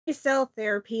Resale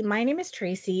Therapy. My name is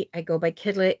Tracy. I go by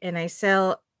Kidlet and I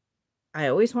sell, I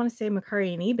always want to say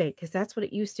Mercari and eBay because that's what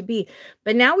it used to be.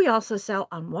 But now we also sell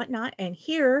on Whatnot and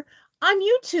here on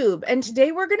YouTube. And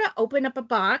today we're going to open up a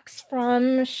box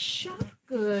from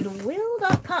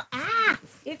ShopGoodwill.com. Ah,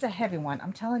 it's a heavy one.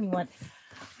 I'm telling you what,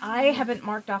 I haven't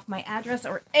marked off my address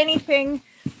or anything,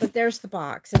 but there's the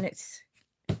box and it's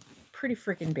pretty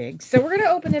freaking big. So we're going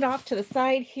to open it off to the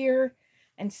side here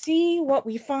and see what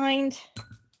we find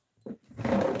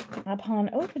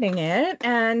upon opening it.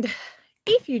 And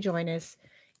if you join us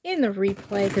in the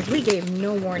replay, because we gave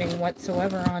no warning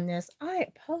whatsoever on this, I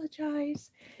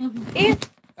apologize. If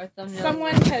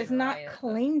someone has not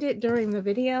claimed it during the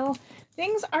video,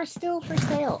 things are still for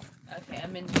sale. Okay,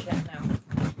 I'm in the chat now.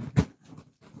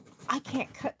 I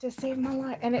can't cut to save my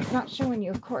life, and it's not showing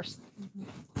you, of course.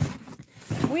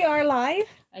 We are live.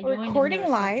 We're recording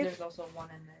live. There's also one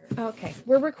in there. Okay,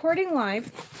 we're recording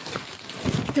live.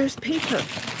 There's paper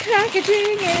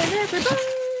packaging in every box.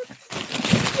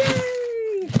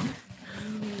 Yay!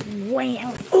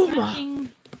 Wow. Oh my.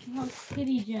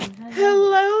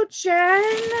 Hello, Jen.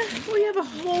 We have a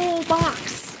whole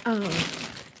box of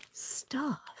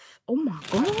stuff. Oh my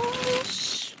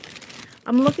gosh.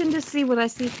 I'm looking to see what I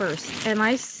see first. And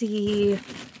I see...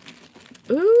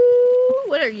 Ooh,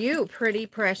 what are you, pretty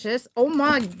precious? Oh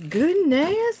my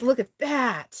goodness. Look at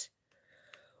that.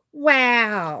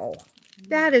 Wow.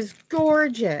 That is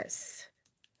gorgeous.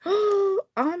 Oh,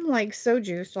 I'm like so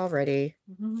juiced already.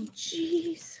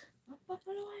 Jeez.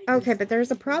 Okay, but there's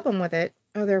a problem with it.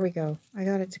 Oh, there we go. I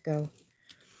got it to go.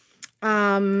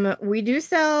 We do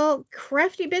sell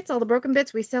crafty bits, all the broken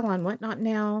bits we sell on Whatnot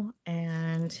now,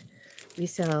 and we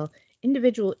sell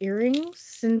individual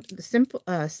earrings, simple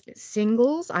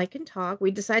singles. I can talk.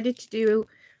 We decided to do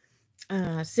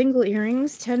single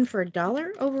earrings, 10 for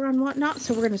 $1 over on Whatnot,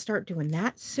 so we're going to start doing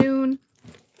that soon.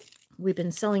 We've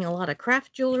been selling a lot of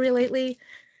craft jewelry lately,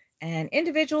 and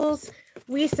individuals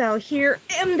we sell here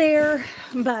and there,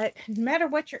 but no matter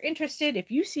what you're interested,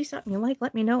 if you see something you like,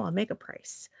 let me know. I'll make a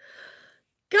price.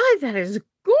 God, that is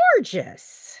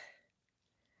gorgeous.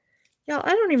 Y'all,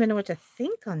 I don't even know what to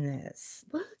think on this.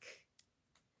 Look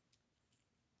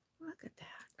at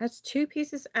that. That's 2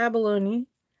 pieces of abalone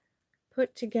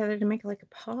put together to make like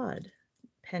a pod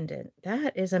pendant.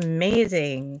 That is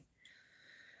amazing.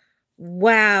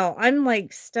 Wow, I'm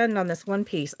like stunned on this one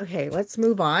piece. Okay, let's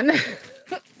move on.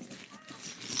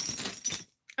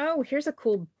 Oh, here's a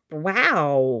cool,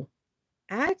 wow.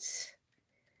 That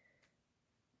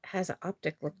has an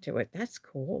optic look to it. That's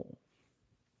cool.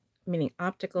 Meaning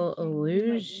optical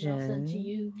illusion. To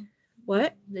you.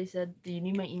 What? They said, do you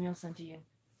need my email sent to you?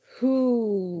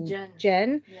 Who?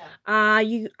 Jen? Yeah.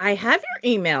 I have your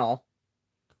email.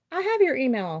 I have your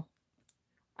email.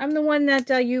 I'm the one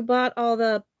that you bought all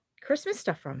the Christmas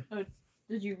stuff from. Oh,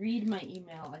 did you read my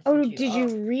email? Did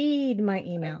you read my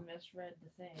email? I misread the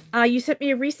thing. You sent me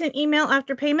a recent email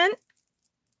after payment?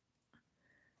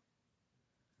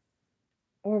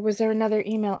 Or was there another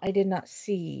email I did not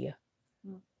see?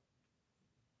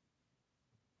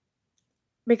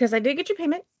 Because I did get your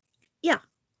payment. Yeah.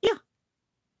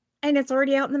 And it's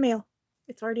already out in the mail.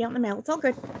 It's already out in the mail. It's all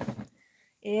good.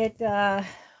 It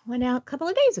went out a couple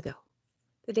of days ago.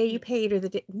 The day you paid or the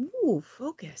day... Ooh,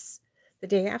 focus. The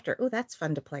day after. Oh, that's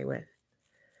fun to play with.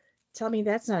 Tell me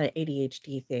that's not an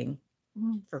ADHD thing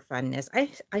for funness.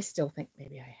 I still think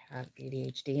maybe I have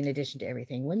ADHD in addition to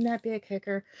everything. Wouldn't that be a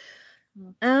kicker?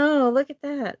 Oh, look at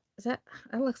that. That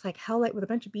looks like howlite with a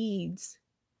bunch of beads.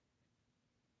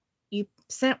 You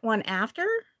sent one after?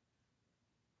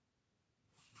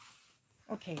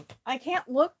 Okay, I can't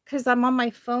look because I'm on my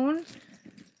phone.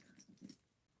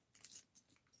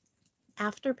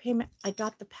 After payment, I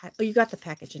got the pack. Oh, you got the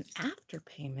package in after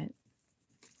payment.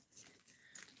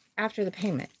 After the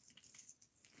payment.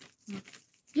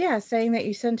 Yeah, saying that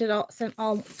you sent all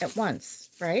at once,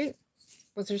 right?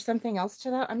 Was there something else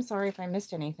to that? I'm sorry if I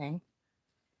missed anything.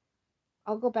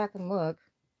 I'll go back and look.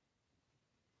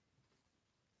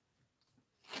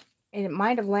 And it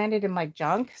might have landed in my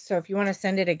junk, so if you want to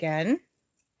send it again,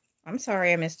 I'm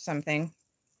sorry I missed something.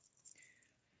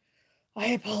 I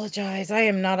apologize. I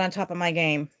am not on top of my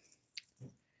game.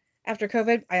 After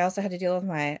COVID, I also had to deal with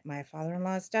my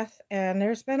father-in-law's death, and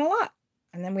there's been a lot.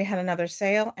 And then we had another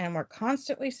sale, and we're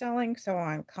constantly selling, so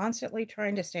I'm constantly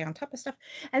trying to stay on top of stuff.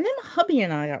 And then my hubby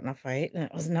and I got in a fight, and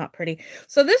it was not pretty.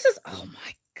 So this is, oh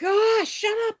my gosh,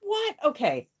 shut up, what?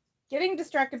 Okay, getting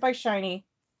distracted by shiny.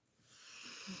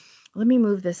 Let me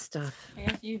move this stuff. I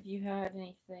asked you if you had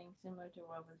anything similar to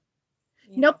what was...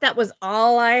 Nope, that was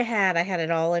all I had. I had it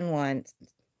all in one.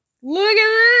 Look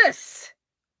at this.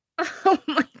 Oh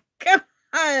my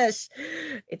gosh.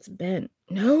 It's bent.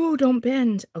 No, don't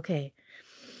bend. Okay.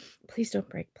 Please don't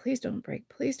break. Please don't break.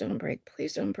 Please don't break.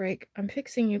 Please don't break. I'm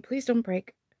fixing you. Please don't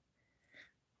break.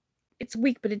 It's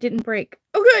weak, but it didn't break.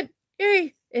 Oh, good.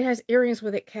 Yay. It has earrings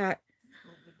with it, Cat.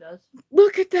 Oh, it does.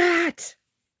 Look at that.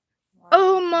 Wow.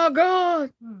 Oh, my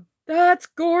God. That's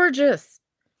gorgeous.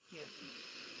 Cute.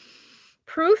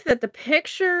 Proof that the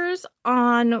pictures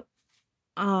on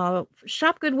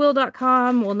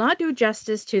ShopGoodwill.com will not do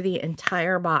justice to the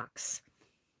entire box.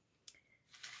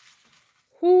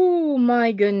 Oh,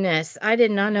 my goodness. I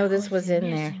did not know this was in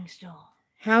there. Stone?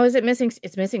 How is it missing?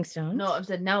 It's missing stones? No, I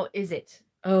said, now is it?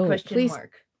 Oh, Question please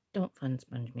mark. don't fun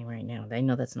sponge me right now. I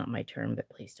know that's not my term, but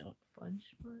please don't. Fun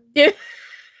sponge? Yeah.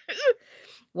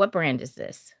 What brand is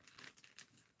this?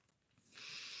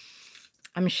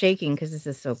 I'm shaking because this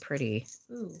is so pretty.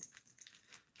 Ooh.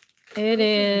 It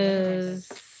is.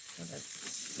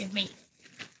 Give me.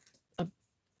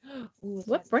 Ooh,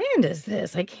 what brand is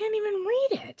this? I can't even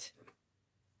read it.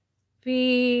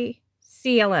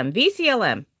 VCLM.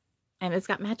 VCLM. And it's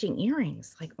got matching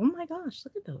earrings. Like, oh my gosh,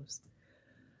 look at those.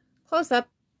 Close up.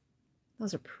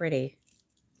 Those are pretty.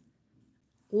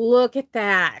 Look at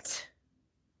that.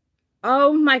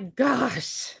 Oh my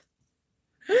gosh.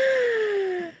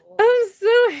 I'm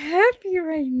so happy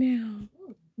right now.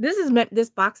 This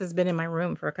box has been in my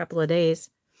room for a couple of days.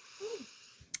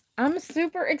 I'm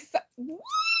super excited. What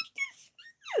is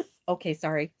this? Okay,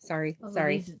 sorry.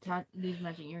 These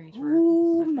matching earrings.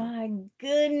 Oh my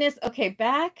goodness. Okay,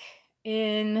 back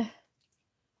in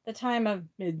the time of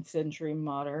mid-century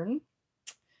modern,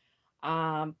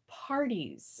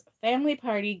 parties, family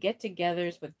party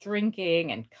get-togethers with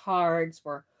drinking and cards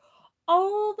were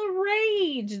all the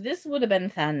rage. This would have been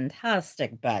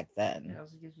fantastic back then. It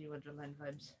also gives me Wonderland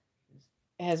vibes.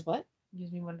 It has what? It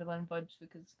gives me Wonderland vibes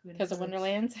because of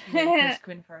Wonderlands. Yeah,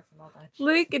 Queen Farts and all that.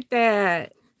 Look at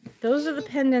that. Those are the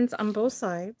pendants on both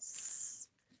sides,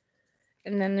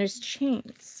 and then there's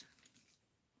chains.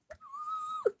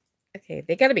 Okay,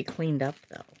 they got to be cleaned up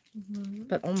though.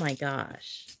 But oh my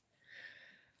gosh.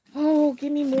 Oh,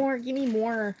 give me more. Give me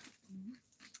more.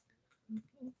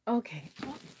 Okay.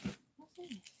 Oh.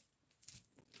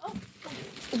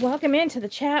 Welcome into the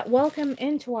chat. Welcome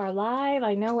into our live.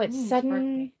 I know it's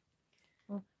sudden.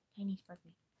 Oh, tiny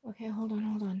sparkly. Okay, hold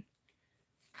on.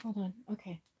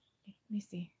 Okay. Let me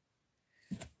see.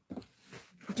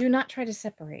 Do not try to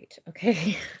separate,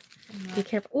 okay? Be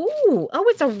careful. Ooh, oh,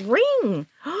 it's a ring.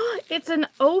 It's an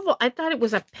oval. I thought it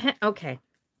was a pen. Okay.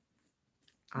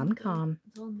 I'm calm.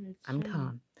 I'm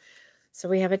calm. So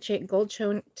we have a gold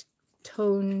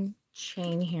tone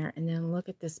chain here. And then look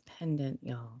at this pendant,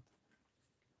 y'all.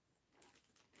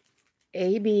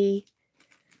 AB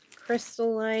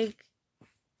crystal-like,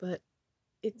 but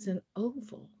it's an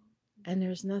oval. And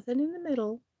there's nothing in the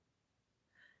middle.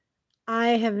 I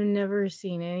have never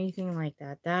seen anything like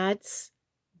that. That's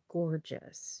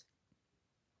gorgeous.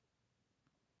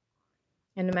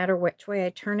 And no matter which way I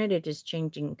turn it, it is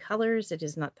changing colors. It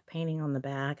is not the painting on the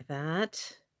back. That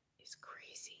is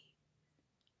crazy.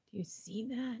 Do you see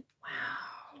that?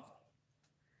 Wow.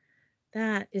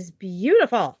 That is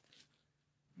beautiful.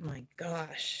 My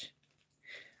gosh.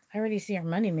 I already see our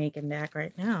money making back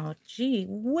right now. Gee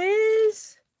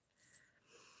whiz.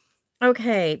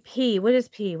 Okay, P. What is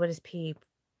P? What is P?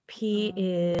 P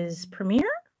is Premier?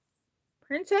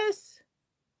 Princess?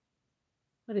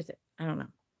 What is it? I don't know.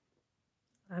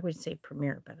 I would say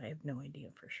Premier, but I have no idea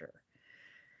for sure.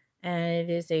 And it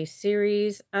is a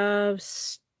series of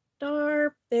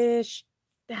starfish.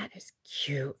 That is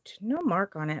cute. No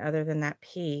mark on it other than that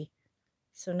P.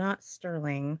 So not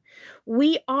sterling.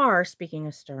 We are, speaking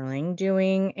of sterling,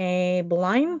 doing a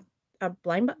blind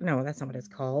box. No, that's not what it's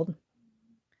called.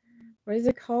 What is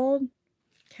it called?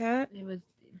 Cat? It was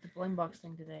the blind box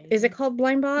thing today. Is it called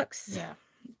blind box? Yeah.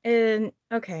 And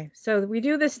okay, so we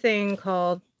do this thing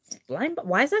called blind box.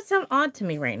 Why does that sound odd to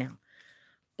me right now?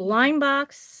 Blind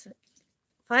box,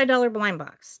 $5 blind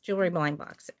box, jewelry blind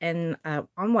box. And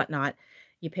on Whatnot,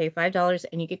 you pay $5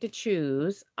 and you get to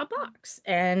choose a box.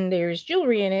 And there's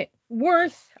jewelry in it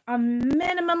worth a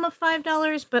minimum of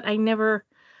 $5, but I never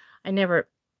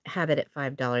have it at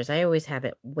 $5. I always have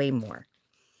it way more.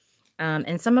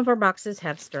 And some of our boxes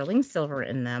have sterling silver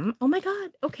in them. Oh my God.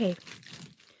 Okay.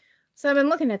 So I've been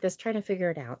looking at this, trying to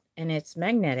figure it out. And it's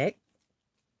magnetic.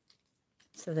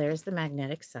 So there's the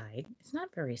magnetic side. It's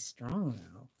not very strong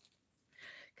though,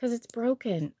 because it's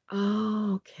broken.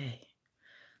 Oh, okay.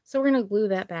 So we're going to glue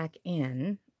that back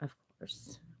in, of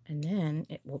course. And then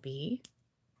it will be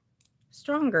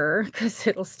stronger because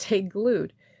it'll stay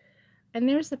glued. And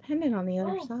there's the pendant on the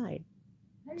other side.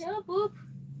 Hello, Boop.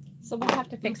 So we'll have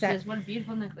to fix that. Says, what a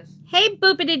beautiful necklace. Hey,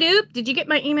 boopity doop. Did you get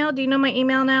my email? Do you know my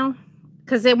email now?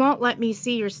 Because it won't let me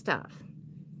see your stuff.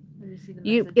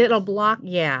 It'll block.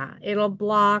 Yeah, it'll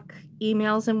block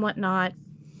emails and whatnot.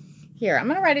 Here, I'm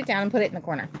gonna write it down and put it in the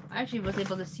corner. I actually was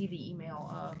able to see the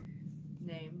email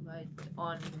name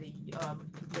on the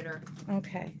computer.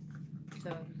 Okay.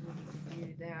 So we can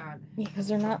do that. Yeah, because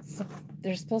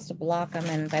they're supposed to block them,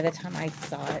 and by the time I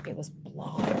saw it, it was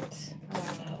blocked.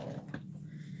 So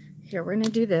here, we're gonna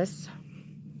do this.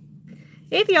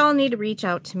 If y'all need to reach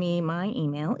out to me, my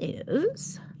email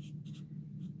is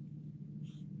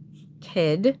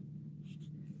kidlit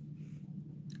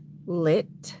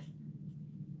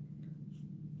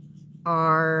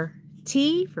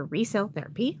RT for resale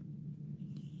therapy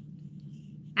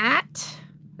at,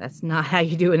 that's not how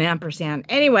you do an ampersand.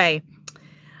 Anyway,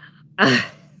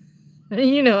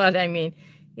 you know what I mean.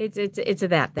 It's a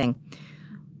that thing.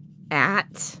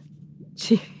 At,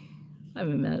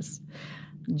 I'm a mess.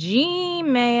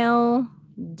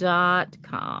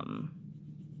 gmail.com.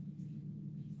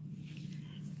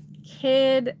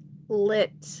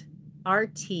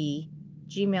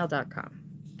 kidlit.rt@gmail.com.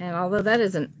 And although that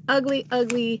is an ugly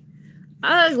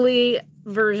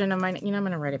version of mine, you know, I'm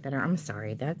going to write it better. I'm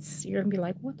sorry. You're going to be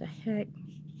like, what the heck?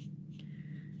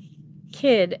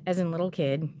 Kid, as in little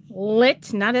kid.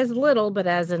 Lit, not as little, but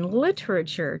as in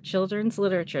literature, children's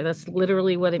literature. That's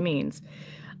literally what it means.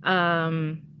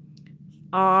 RT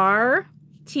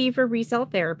for resale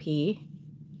therapy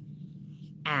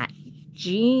at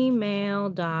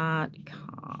gmail.com.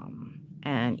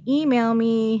 And email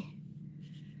me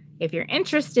if you're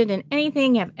interested in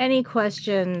anything, have any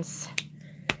questions.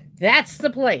 That's the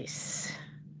place.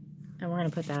 And we're going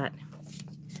to put that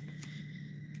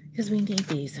because we need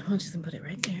these. I'm just going to put it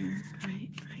right there.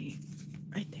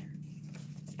 Right there.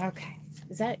 Okay.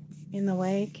 Is that in the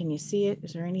way? Can you see it?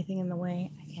 Is there anything in the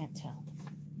way? I can't tell.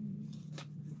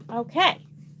 Okay.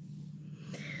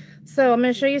 So I'm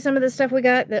going to show you some of the stuff we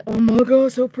got. Oh my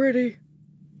God, so pretty.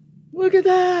 Look at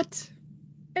that.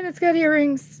 And it's got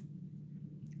earrings.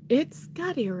 It's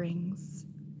got earrings.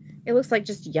 It looks like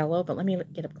just yellow, but let me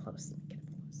get up close.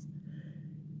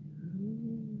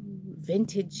 Ooh,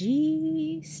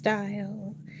 vintagey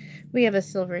style. We have a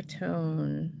silver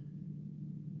tone.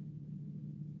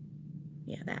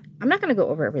 Yeah, that. I'm not going to go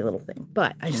over every little thing,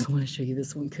 but I just want to show you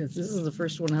this one because this is the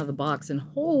first one out of the box, and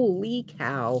holy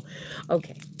cow.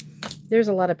 Okay, there's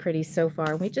a lot of pretty so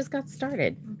far. We just got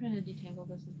started. I'm trying to detangle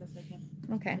this as best I can.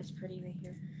 Okay. It's pretty right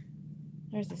here.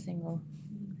 There's a single.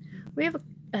 We have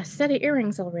a set of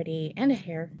earrings already and a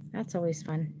hair. That's always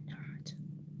fun.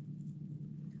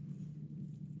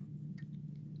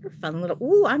 They're fun little.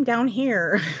 Ooh, I'm down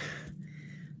here.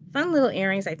 Fun little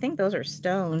earrings. I think those are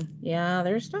stone. Yeah,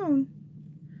 they're stone.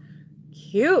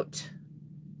 Cute.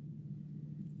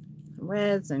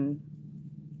 Reds, and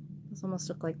those almost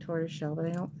look like tortoiseshell, but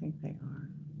I don't think they are.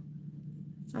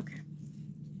 Okay.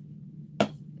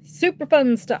 Super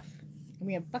fun stuff.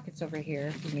 We have buckets over here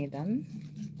if you need them.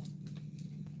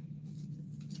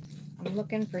 I'm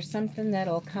looking for something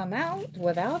that'll come out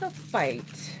without a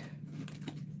fight.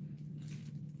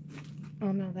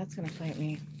 Oh no, that's gonna fight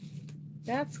me.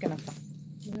 That's gonna fight.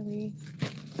 Really?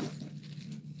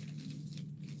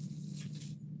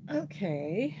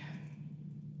 Okay.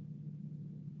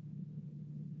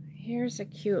 Here's a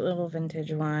cute little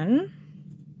vintage one.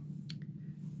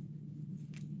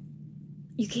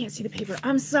 You can't see the paper.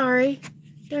 I'm sorry.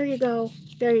 There you go.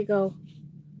 There you go.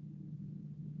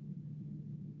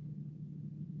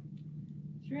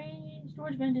 Strange.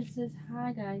 George Bendit says,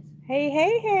 hi, guys. Hey,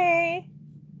 hey, hey.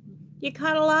 You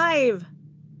caught alive.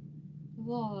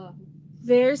 Whoa.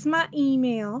 There's my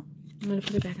email. I'm going to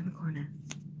put it back in the corner.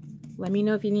 Let me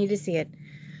know if you need to see it.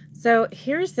 So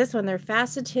here's this one. They're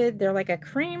faceted. They're like a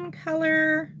cream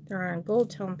color. They're on a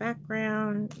gold tone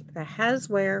background. The has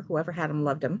wear. Whoever had them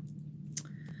loved them.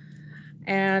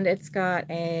 And it's got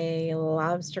a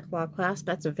lobster claw clasp.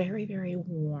 That's very, very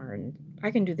worn.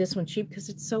 I can do this one cheap because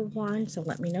it's so worn. So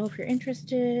let me know if you're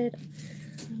interested.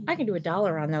 I can do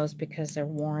 $1 on those because they're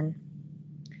worn.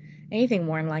 Anything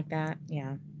worn like that,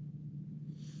 yeah.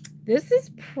 This is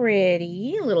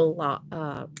pretty. Little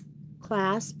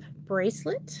clasp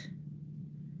bracelet.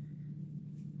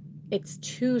 It's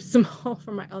too small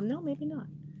for my... Oh, no, maybe not.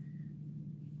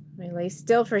 Let me lay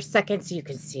still for a second so you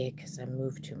can see it because I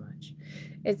moved too much.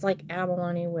 It's like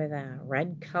abalone with a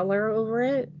red color over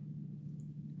it.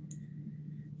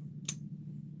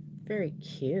 Very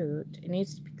cute. It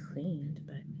needs to be cleaned,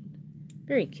 but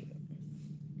very cute.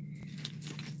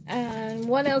 And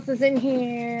what else is in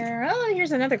here? Oh,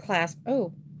 here's another clasp.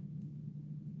 Oh,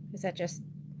 is that just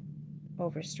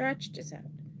overstretched? Is that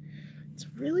It's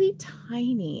really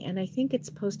tiny, and I think it's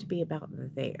supposed to be about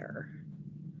there.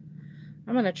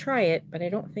 I'm going to try it, but I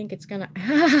don't think it's going to...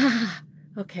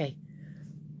 Okay.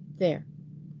 There.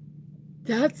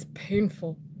 That's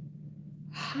painful.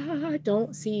 I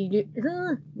don't see it.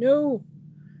 No.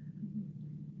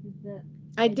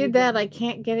 I did that. I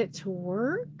can't get it to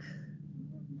work.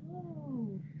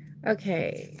 No.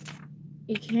 Okay.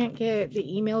 You can't get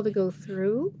the email to go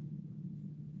through.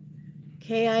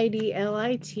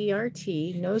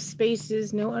 KIDLITRT, no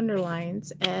spaces, no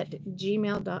underlines, at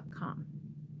gmail.com.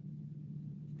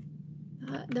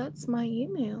 That's my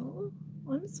email.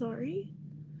 I'm sorry.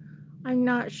 I'm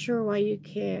not sure why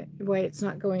it's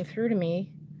not going through to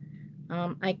me.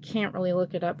 I can't really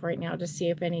look it up right now to see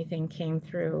if anything came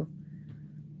through.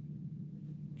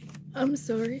 I'm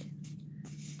sorry.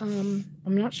 I'm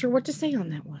not sure what to say on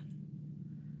that one.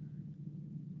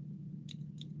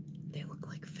 They look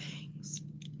like fangs.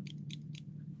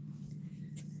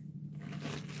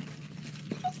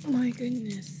 Oh my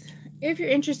goodness. If you're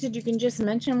interested, you can just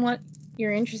mention what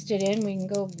you're interested in. We can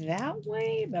go that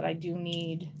way, but I do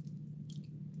need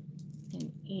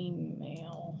an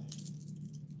email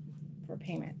for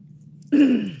payment.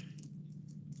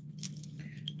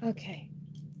 Okay.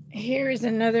 Here's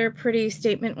another pretty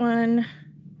statement one.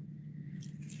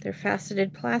 They're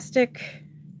faceted plastic.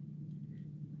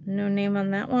 No name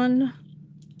on that one.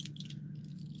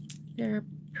 They're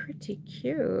pretty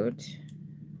cute.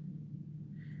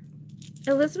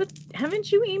 Elizabeth,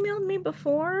 haven't you emailed me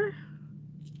before?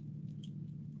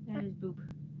 That is Boop.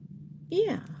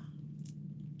 Yeah.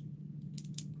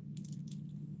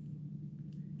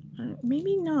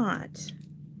 Maybe not.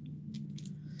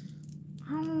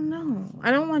 I don't know.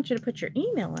 I don't want you to put your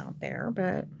email out there,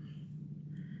 but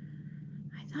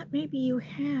I thought maybe you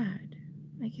had.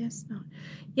 I guess not.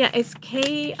 Yeah, it's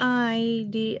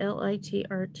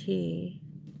KIDLITRT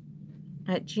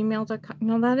at gmail.com.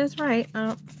 No, that is right.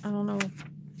 I don't know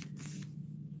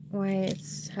why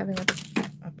it's having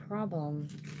a problem.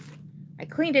 I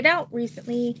cleaned it out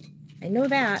recently. I know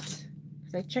that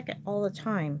because I check it all the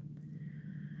time.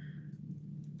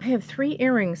 I have 3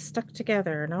 earrings stuck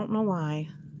together. I don't know why.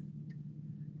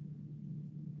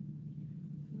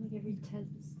 Like every 10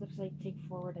 steps I take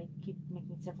forward, I keep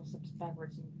making several steps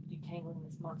backwards and detangling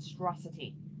this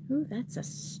monstrosity. Ooh, that's a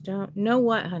stone. Know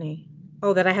what, honey?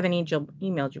 Oh, that I haven't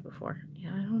emailed you before.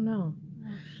 Yeah, I don't know. Oh,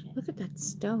 shit. Look at that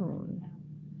stone.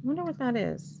 I wonder what that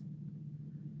is.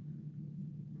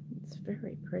 It's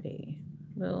very pretty.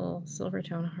 Little silver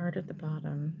tone heart at the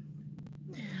bottom.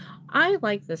 I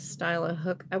like this style of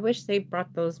hook. I wish they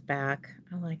brought those back.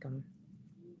 I like them.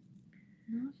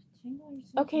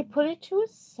 Okay, put it to a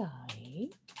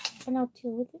side, and I'll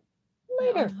deal with it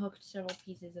later. I unhooked several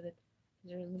pieces of it.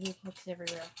 There's little hooks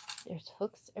everywhere. There's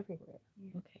hooks everywhere.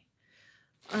 Okay.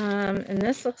 And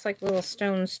this looks like little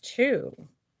stones too.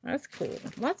 That's cool.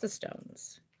 Lots of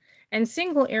stones. And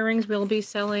single earrings we'll be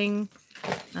selling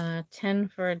 10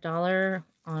 for $1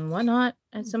 on Whatnot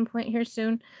at some point here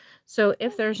soon. So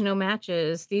if there's no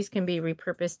matches, these can be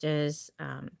repurposed as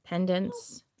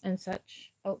pendants and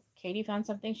such. Oh, Katie found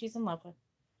something she's in love with.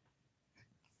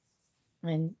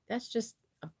 And that's just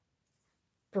a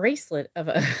bracelet of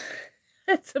a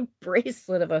that's a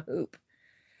bracelet of a hoop.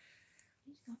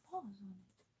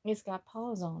 He's got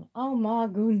paws on it. Oh my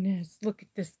goodness. Look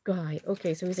at this guy.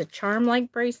 Okay, so he's a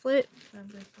charm-like bracelet. Charm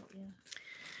bracelet, yeah.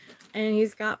 And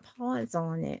he's got paws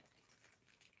on it.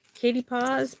 Kitty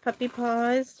paws, puppy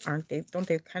paws. Aren't they? Don't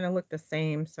they kind of look the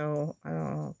same? So, I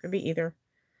don't know. Could be either.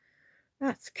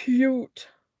 That's cute.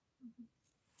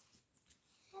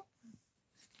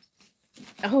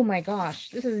 Oh my gosh.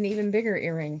 This is an even bigger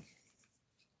earring.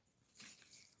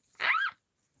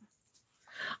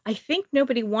 I think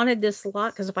nobody wanted this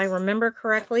lot because if I remember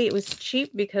correctly, it was cheap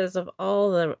because of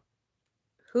all the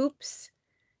hoops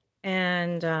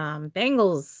and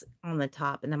bangles on the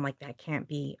top. And I'm like, that can't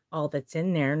be all that's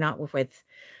in there. Not with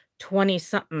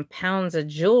 20-something pounds of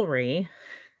jewelry.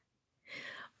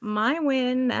 My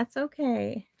win. That's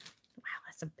okay. Wow,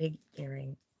 that's a big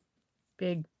earring.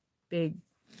 Big, big,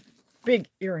 big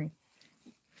earring.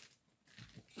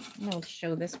 I'll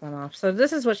show this one off. So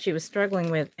this is what she was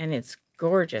struggling with, and it's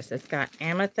gorgeous. It's got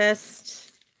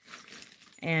amethyst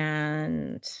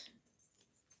and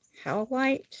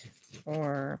howlite,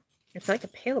 or it's like a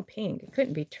pale pink. It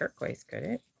couldn't be turquoise, could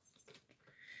it?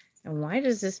 And why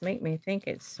does this make me think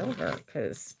it's silver?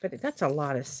 But that's a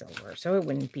lot of silver, so it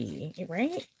wouldn't be,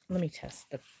 right? Let me test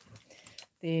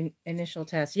the initial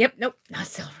test. Yep, nope, not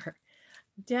silver.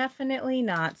 Definitely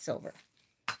not silver.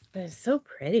 But it's so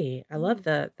pretty. I love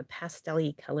the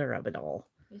pastel-y color of it all.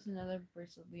 There's another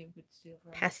bracelet we have good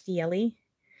silver. Pastel-y.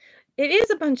 It is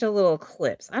a bunch of little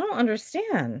clips. I don't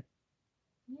understand.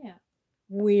 Yeah.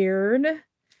 Weird.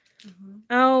 Mm-hmm.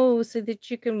 Oh, so that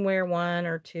you can wear 1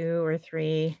 or 2 or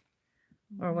 3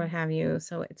 or what Mm-hmm. have you.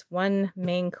 So it's one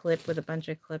main clip with a bunch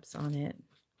of clips on it.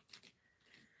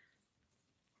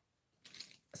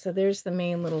 So there's the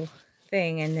main little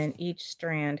thing, and then each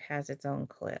strand has its own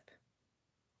clip.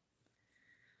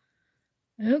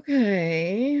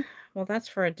 Okay. Well, that's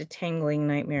for a detangling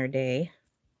nightmare day.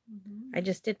 Mm-hmm. I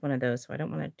just did one of those, so I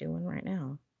don't want to do one right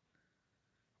now.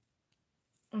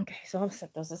 Okay, so I'll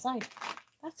set those aside.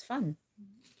 That's fun.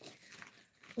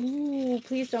 Ooh,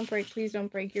 please don't break. Please don't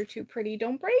break. You're too pretty.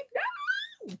 Don't break.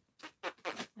 No!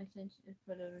 I sent you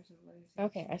photos of what is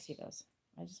Okay, I see those.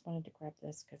 I just wanted to grab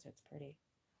this because it's pretty.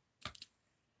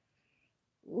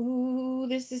 Ooh,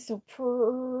 this is so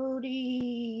pretty.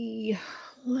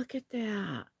 Look at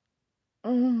that.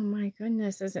 Oh my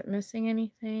goodness. Is it missing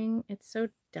anything? It's so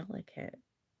delicate.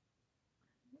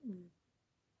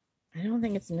 I don't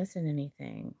think it's missing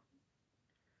anything.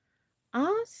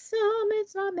 Awesome.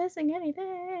 It's not missing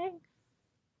anything.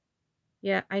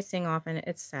 Yeah, I sing often.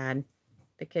 It's sad.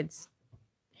 The kids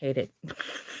hate it.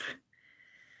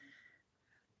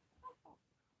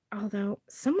 Although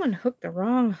someone hooked the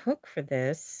wrong hook for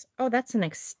this. Oh, that's an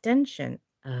extension.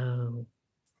 Oh,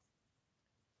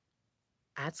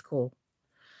 that's cool.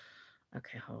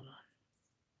 Okay, hold on.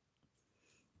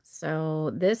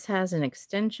 So this has an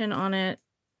extension on it.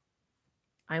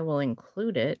 I will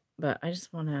include it, but I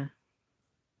just want to,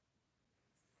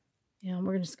 yeah,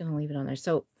 we're just going to leave it on there.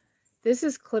 So this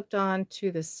is clipped on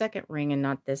to the second ring and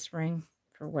not this ring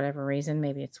for whatever reason.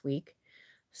 Maybe it's weak.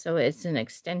 So it's an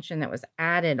extension that was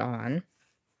added on.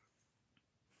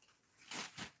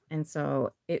 And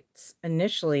so it's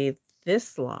initially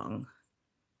this long.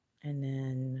 And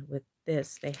then with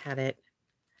this, they had it,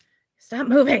 stop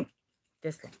moving,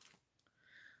 this long.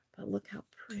 But look how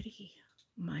pretty.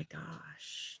 My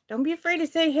gosh. Don't be afraid to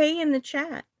say hey in the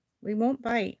chat. We won't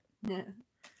bite. Yeah.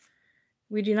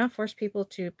 We do not force people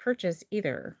to purchase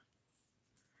either.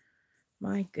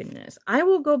 My goodness. I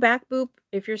will go back, Boop,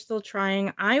 if you're still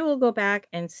trying. I will go back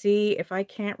and see if I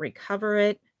can't recover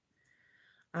it.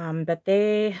 But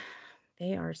they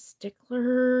are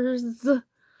sticklers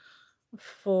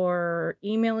for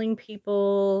emailing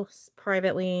people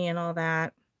privately and all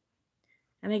that.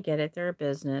 And I get it. They're a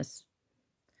business.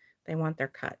 They want their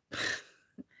cut.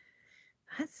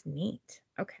 That's neat.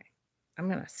 Okay. I'm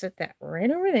going to sit that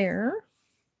right over there.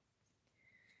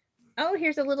 Oh,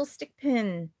 here's a little stick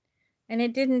pin. And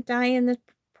it didn't die in the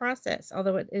process,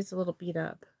 although it is a little beat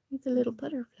up. It's a little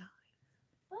butterfly.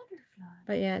 Butterfly.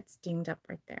 But yeah, it's dinged up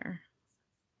right there.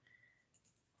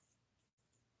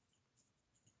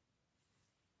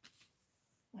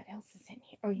 What else is in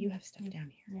here? Oh, you have stuff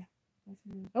down here. Yeah.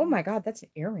 Oh my God, that's an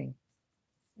earring.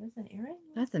 That's an earring?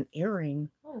 That's an earring.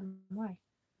 Oh my.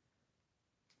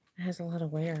 It has a lot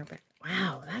of wear, but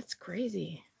wow, that's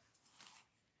crazy.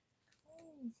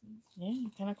 Yeah,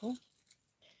 kind of cool.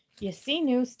 You see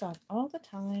new stuff all the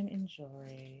time.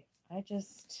 Enjoy. I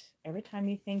just, every time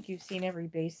you think you've seen every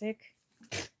basic,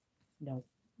 no.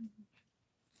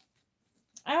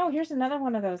 Oh, here's another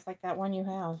one of those, like that one you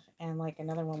have, and like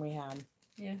another one we had.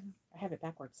 Yeah. I have it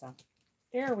backwards, so.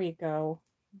 There we go.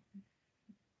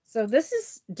 So this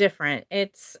is different.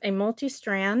 It's a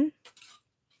multi-strand,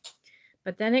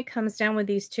 but then it comes down with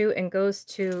these two and goes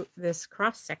to this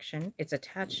cross section. It's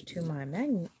attached to my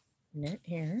magnet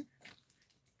here.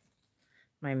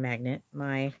 My magnet,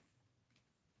 magnet.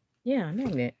 Yeah,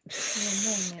 magnet.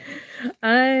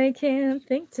 I can't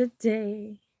think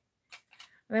today.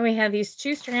 And then we have these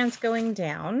two strands going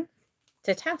down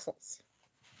to tassels.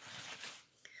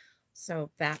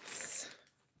 So that's,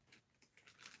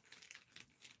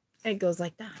 it goes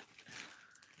like that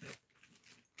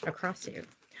across you.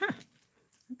 Huh.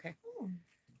 Okay. Oh.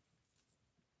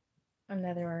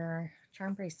 Another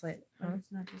charm bracelet. Huh? Oh,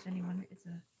 it's not just anyone. It's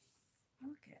a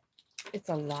locket. It's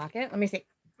a locket. Let me see.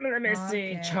 Let me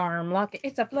see. Charm locket.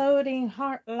 It's a floating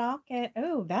heart locket.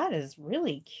 Oh, that is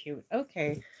really cute.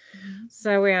 Okay. Mm-hmm.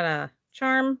 So we got a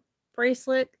charm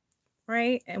bracelet,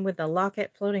 right? And with the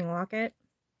locket, floating locket.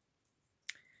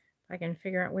 If I can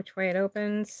figure out which way it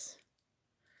opens.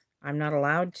 I'm not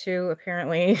allowed to,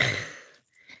 apparently.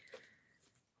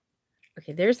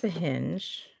 Okay, there's the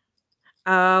hinge.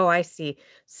 Oh, I see.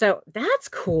 So that's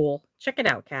cool. Check it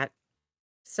out, Kat.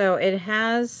 So it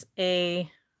has a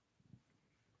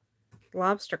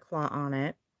lobster claw on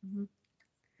it. Mm-hmm.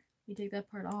 You take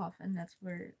that part off, and that's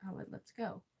where how it lets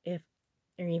go. If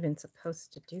you're even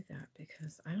supposed to do that,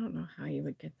 because I don't know how you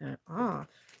would get that off.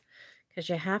 Because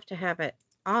you have to have it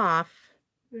off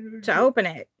to open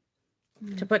it.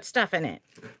 to put stuff in it.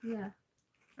 Yeah.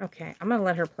 Okay, I'm gonna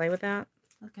let her play with that.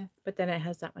 Okay. But then it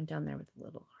has that one down there with a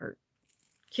little heart.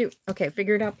 Cute. Okay,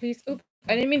 figure it out, please. Oop,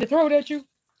 I didn't mean to throw it at you.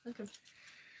 Okay.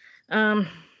 Um.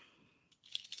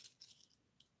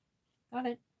 Got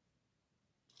it.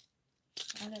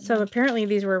 So apparently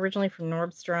these were originally from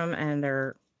Nordstrom and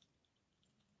they're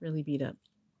really beat up.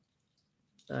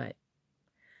 But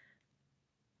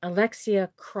Alexia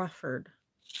Crawford.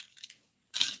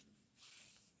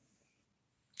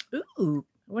 Ooh,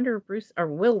 I wonder if Bruce or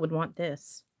Will would want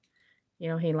this. You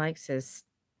know, he likes his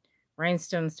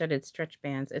rhinestone studded stretch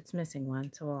bands. It's missing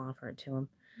one, so we'll offer it to him.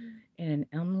 In an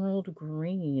emerald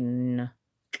green.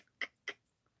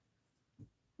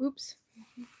 Oops.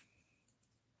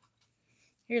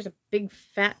 Here's a big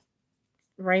fat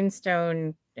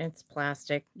rhinestone. It's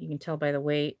plastic. You can tell by the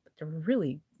weight. But they're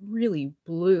really, really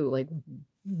blue. Like,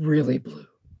 really blue.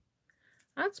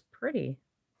 That's pretty.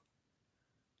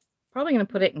 Probably going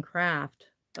to put it in craft.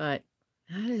 But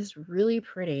that is really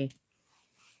pretty.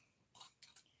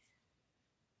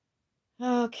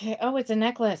 Okay. Oh, it's a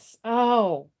necklace.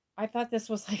 Oh, I thought this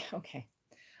was like, okay.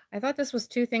 I thought this was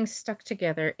two things stuck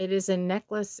together. It is a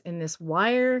necklace in this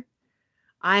wire.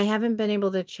 I haven't been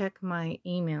able to check my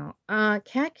email.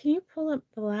 Kat, can you pull up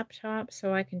the laptop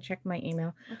so I can check my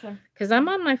email? Okay. Because I'm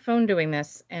on my phone doing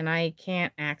this and I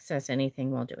can't access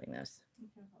anything while doing this.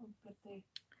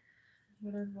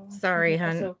 Sorry,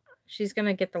 hun. So, she's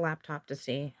gonna get the laptop to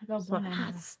see. I got one.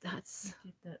 That's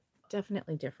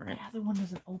definitely different. The other one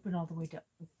doesn't open all the way to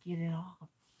get it off.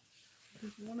 It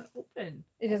doesn't want to open.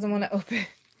 It doesn't want to open.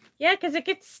 Yeah, because it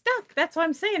gets stuck. That's why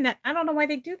I'm saying that. I don't know why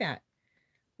they do that.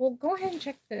 Well, go ahead and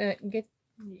check the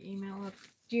email up.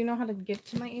 Do you know how to get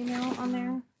to my email on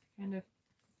there? Kind of.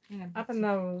 Yeah, up in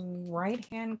the right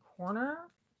hand corner.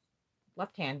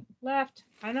 Left hand. Left.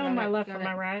 I know my left from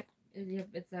my right. Yep,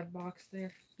 it's that box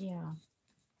there. Yeah.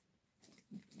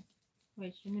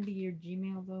 Wait, shouldn't it be your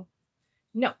Gmail though?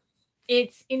 No,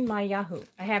 it's in my Yahoo.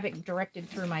 I have it directed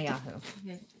through my Yahoo.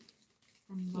 Okay.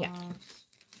 Yeah.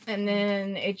 And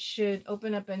then it should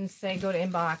open up and say go to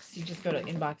inbox. You just go to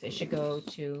inbox. It should go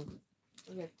to.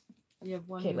 Okay. You have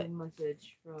one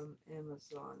message from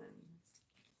Amazon and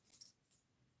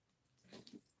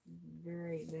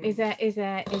very. Is that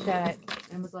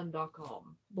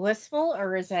Amazon.com. Blissful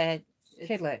or is that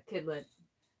Kidlet? Kidlet.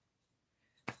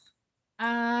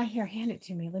 Here, hand it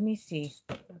to me. Let me see.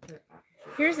 Okay.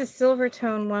 Here's a silver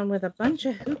tone one with a bunch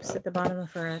of hoops at the bottom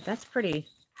of her. That's pretty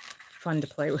fun to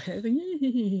play with. All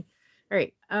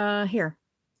right. Here.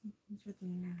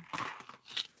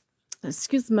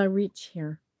 Excuse my reach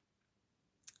here.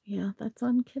 Yeah, that's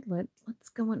on Kidlet. What's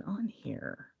going on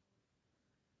here?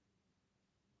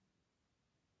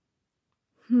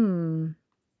 I'm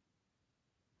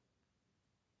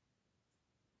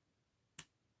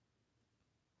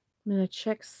going to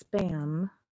check spam.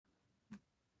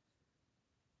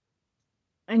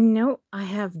 I know I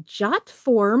have jot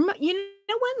form. You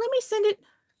know what? Let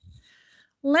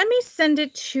me send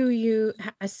it to you.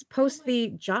 I post the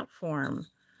jot form.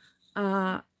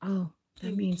 Oh,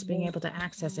 that means being able to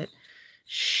access it.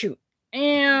 Shoot.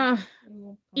 Yeah.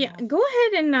 Go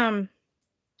ahead and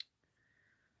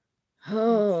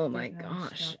oh my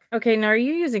gosh. Okay, now are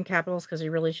you using capitals? Because you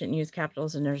really shouldn't use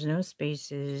capitals and there's no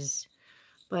spaces.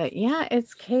 But yeah,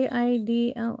 it's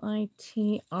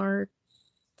KIDLITRT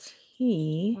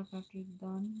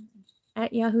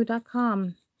at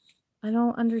yahoo.com. I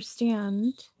don't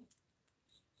understand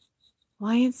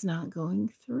why it's not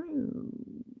going through.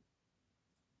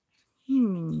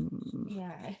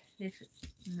 Yeah,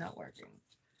 it's not working.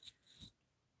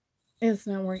 It's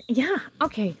not working. Yeah,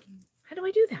 okay. How do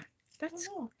I do that? That's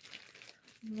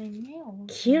my nail.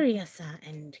 Curious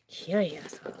and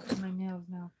curious. My nail's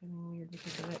now feeling weird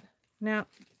because of it. Now,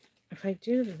 if I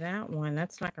do that one,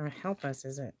 that's not going to help us,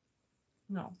 is it?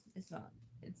 No, it's not.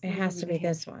 It has to be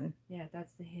this one. Yeah,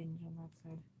 that's the hinge on that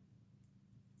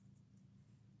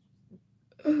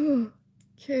side.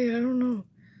 Okay, I don't know.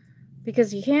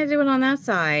 Because you can't do it on that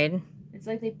side. It's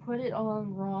like they put it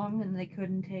on wrong and they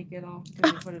couldn't take it off.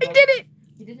 I did it!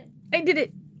 You did it? I did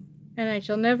it! And I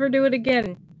shall never do it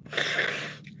again.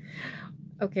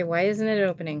 Okay, why isn't it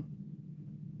opening?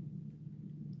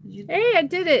 Hey, I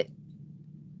did it!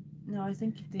 No, I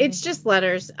think you did. It's just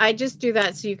letters. I just do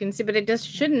that so you can see, but it just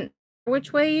shouldn't.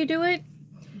 Which way you do it?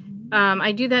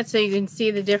 I do that so you can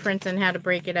see the difference and how to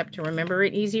break it up to remember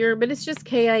it easier, but it's just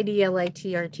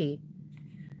KIDLITRT.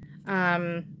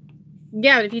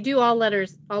 Yeah, if you do all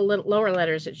letters, all lower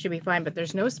letters, it should be fine, but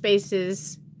there's no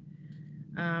spaces.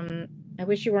 I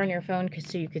wish you were on your phone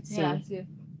so you could see. Yeah, I see it.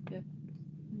 Yeah.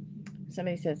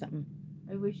 Somebody said something.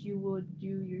 I wish you would do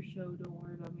your show. Don't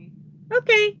worry about me.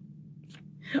 Okay.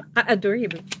 I adore you,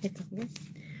 boo. It's okay.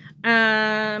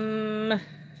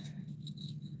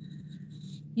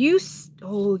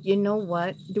 Oh, you know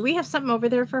what? Do we have something over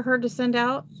there for her to send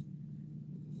out?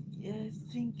 Yeah, I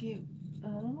think it. I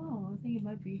don't know. I think it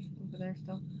might be over there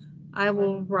still. I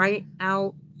will write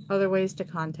out other ways to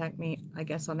contact me, I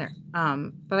guess, on there.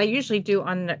 But I usually do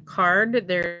on the card.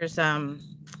 There's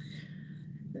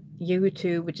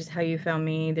YouTube, which is how you found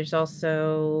me. There's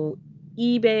also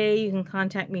eBay. You can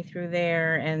contact me through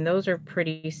there, and those are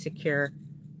pretty secure.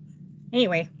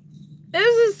 Anyway,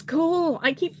 this is cool.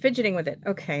 I keep fidgeting with it.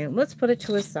 Okay, let's put it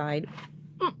to a side.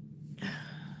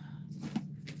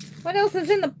 What else is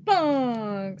in the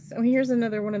box? Oh, here's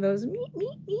another one of those. Meat,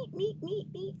 meat, meat, meat, meat,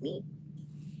 meat, meat.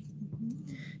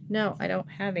 No, I don't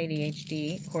have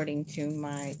ADHD, according to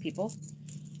my people.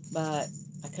 But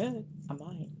I could. I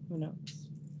might. Who knows?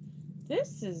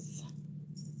 This is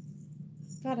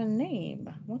got a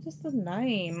name. What is the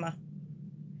name?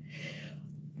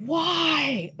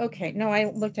 Why? Okay, no, I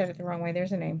looked at it the wrong way.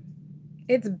 There's a name.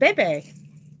 It's Bebe.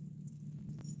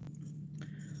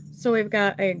 So we've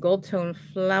got a gold tone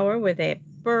flower with a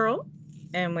pearl,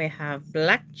 and we have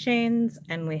black chains,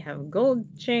 and we have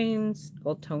gold chains,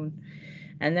 gold tone,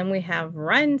 and then we have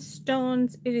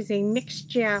rhinestones. It is a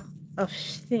mixture of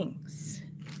things.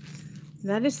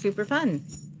 That is super fun.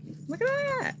 Look at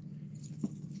that.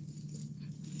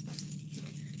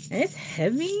 And it's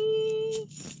heavy.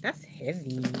 That's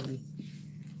heavy.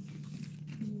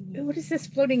 Ooh, what is this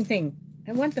floating thing?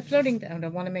 I want the floating thing. I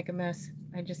don't want to make a mess.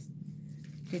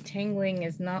 Detangling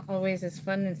is not always as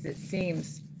fun as it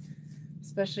seems.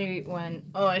 Especially when,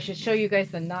 oh, I should show you guys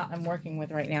the knot I'm working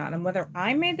with right now. And whether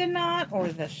I made the knot or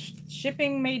the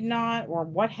shipping made knot or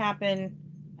what happened,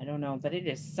 I don't know. But it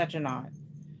is such a knot.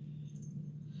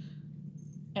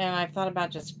 And I've thought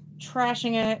about just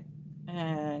trashing it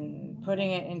and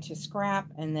putting it into scrap.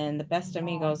 And then the best of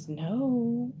me goes,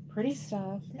 no, pretty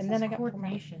stuff. This and then I got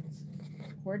coordinations.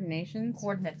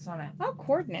 Coordinates on it. Oh,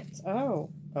 coordinates. Oh.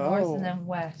 North and then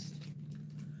west.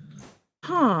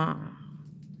 Huh.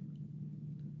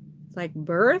 It's like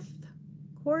birth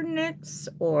coordinates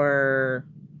or...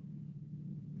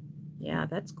 Yeah,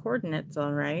 that's coordinates,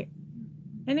 all right.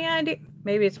 Any idea?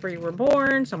 Maybe it's where you were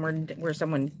born, somewhere where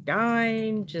someone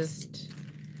died, just...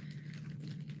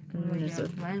 There's a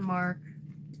landmark.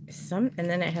 And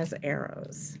then it has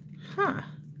arrows. Huh.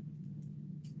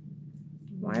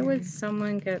 Why would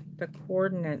someone get the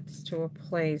coordinates to a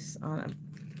place on a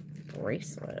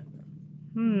bracelet?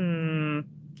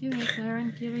 Curious,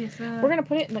 Aaron. Curious. We're going to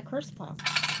put it in the curse pile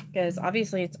because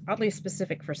obviously it's oddly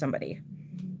specific for somebody.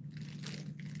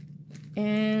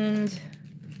 And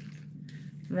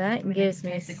that gives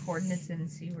me the coordinates and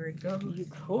see where it goes. You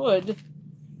could. It's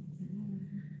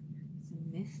a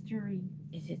mystery.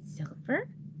 Is it silver?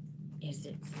 Is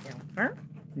it silver?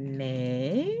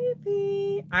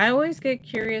 Maybe. I always get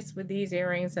curious with these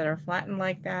earrings that are flattened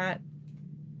like that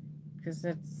because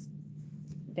I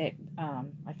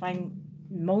find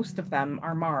most of them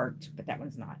are marked, but that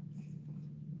one's not.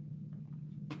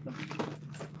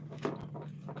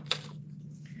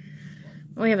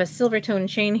 We have a silver tone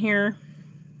chain here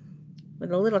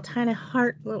with a little tiny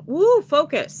heart. Ooh,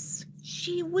 focus.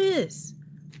 Gee whiz.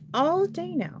 All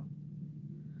day now.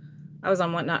 I was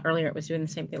on Whatnot earlier. It was doing the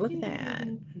same thing. Look at that.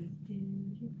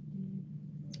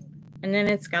 And then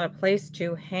it's got a place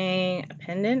to hang a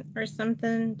pendant or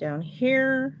something down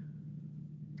here.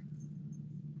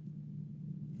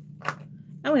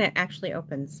 Oh, and it actually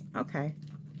opens. Okay.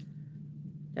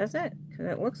 Does it? Because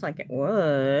it looks like it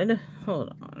would.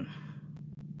 Hold on.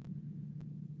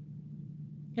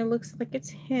 It looks like it's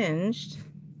hinged.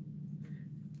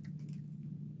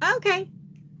 Okay.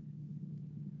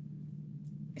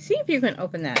 See if you can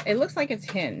open that. It looks like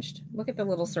it's hinged. Look at the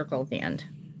little circle at the end.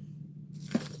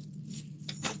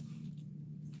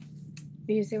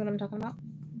 Do you see what I'm talking about?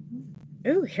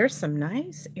 Ooh, here's some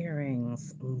nice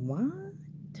earrings. What?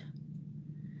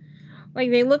 Like,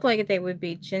 they look like they would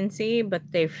be chintzy,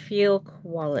 but they feel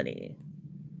quality.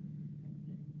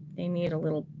 They need a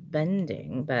little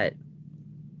bending, but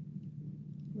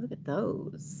look at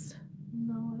those.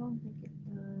 No, I don't think it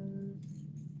does.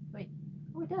 Wait.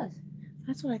 Oh, it does.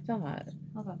 That's what I thought.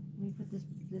 Hold on. Let me put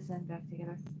this end back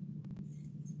together.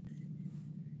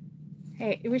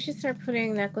 Hey, we should start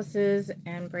putting necklaces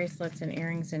and bracelets and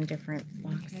earrings in different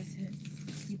boxes. Okay.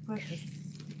 You push.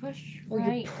 Push. Oh,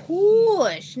 right. You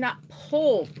push, not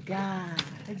pull. God.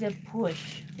 It's a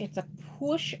push. It's a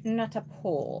push, not a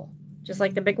pull. Just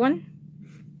like the big one?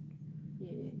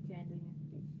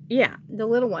 Yeah, the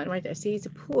little one right there. See, it's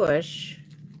a push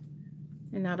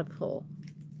and not a pull.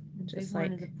 The Just big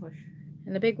like, one is a push.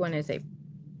 and the big one is a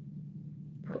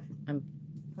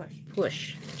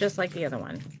push, just like the other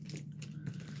one.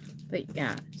 But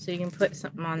yeah, so you can put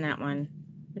something on that one,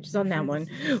 which is on that one,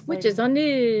 which is on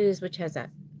this, which has that.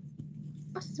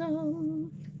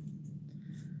 Awesome.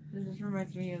 This just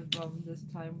reminds me of this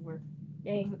time where,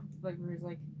 like, where he's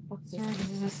like, sir, this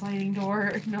is a sliding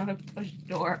door, not a push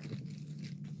door.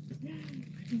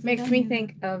 Makes me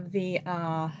think of the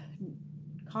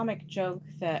comic joke,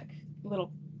 that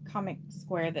little comic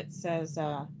square that says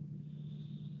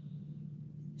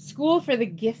school for the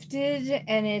gifted,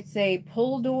 and it's a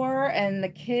pull door, and the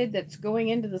kid that's going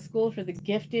into the school for the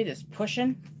gifted is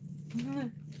pushing.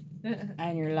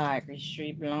 And you're like, are you sure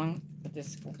you belong at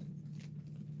this school?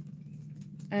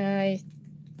 I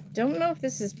don't know if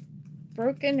this is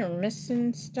broken or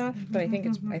missing stuff, but I think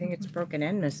it's broken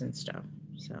and missing stuff.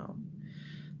 So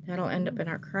that'll end up in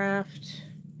our craft.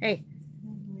 Hey,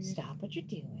 stop what you're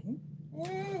doing.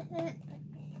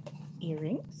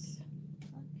 Earrings,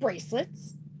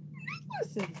 bracelets,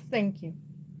 necklaces. Thank you.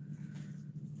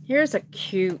 Here's a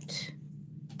cute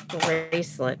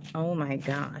bracelet. Oh my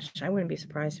gosh, I wouldn't be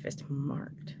surprised if it's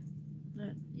marked.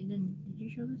 Did you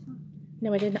show this one?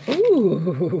 No, I didn't.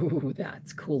 Ooh,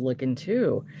 that's cool looking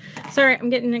too. Sorry, I'm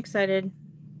getting excited.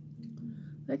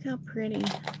 Look how pretty.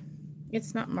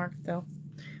 It's not marked though.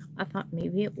 I thought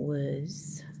maybe it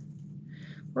was.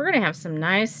 We're gonna have some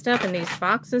nice stuff in these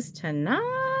boxes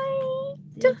tonight.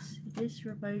 This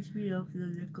reminds me of the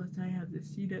necklace I have, the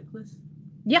sea necklace.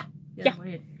 Yeah. The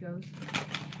way it goes.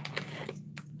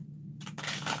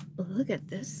 Look at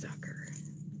this sucker.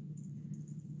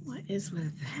 What is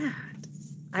with that?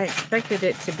 I expected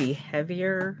it to be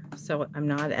heavier, so I'm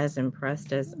not as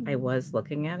impressed as I was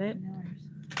looking at it.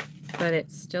 But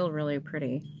it's still really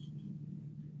pretty.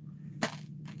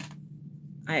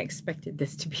 I expected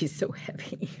this to be so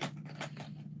heavy.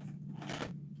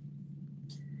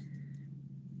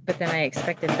 But then I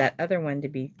expected that other one to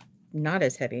be not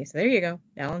as heavy. So there you go.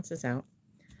 Balances out.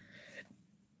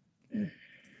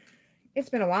 It's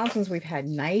been a while since we've had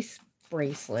nice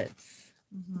bracelets.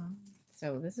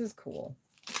 So this is cool.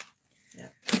 Yeah.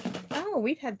 Oh,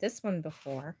 we've had this one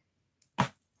before.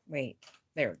 Wait,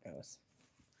 there it goes.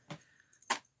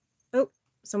 Oh,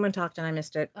 someone talked and I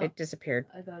missed it. Oh, it disappeared.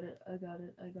 I got it.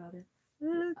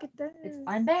 Look at that.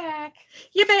 I'm back.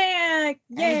 You're back.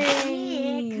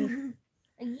 Yay.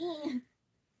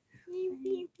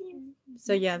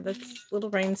 So yeah, that's little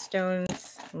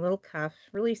rhinestones, a little cuff,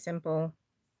 really simple,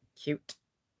 cute.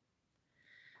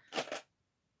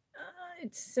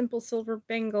 It's a simple silver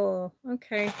bangle.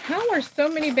 Okay, how are so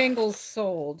many bangles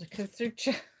sold? Because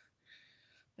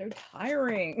they're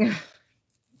tiring.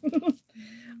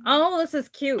 Oh, this is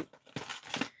cute.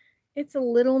 It's a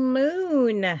little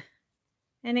moon,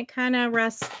 and it kind of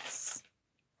rests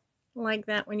like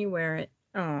that when you wear it.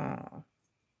 Oh,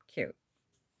 cute.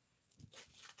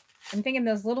 I'm thinking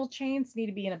those little chains need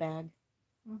to be in a bag.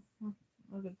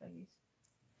 Look at baggies.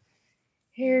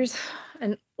 Here's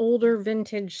an older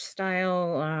vintage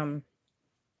style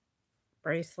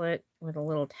bracelet with a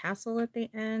little tassel at the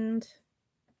end.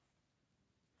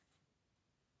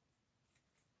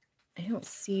 I don't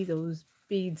see those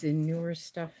beads in newer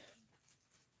stuff.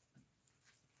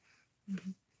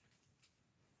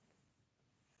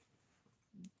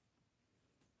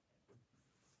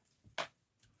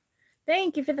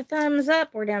 Thank you for the thumbs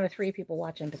up. We're down to 3 people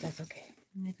watching, but that's okay.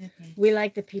 We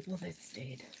like the people that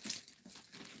stayed.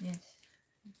 Yes.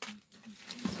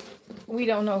 We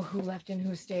don't know who left and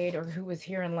who stayed, or who was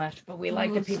here and left, but we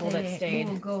like the people that stayed.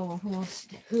 Who will go? Who will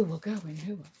stay? Who will go and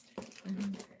who will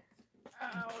stay?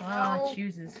 Oh,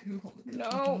 chooses who will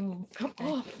go. No, come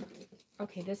off.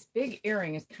 Okay, this big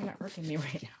earring is kind of irking me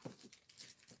right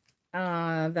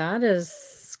now. That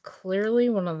is clearly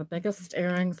one of the biggest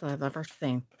earrings I've ever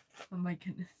seen. Oh my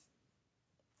goodness.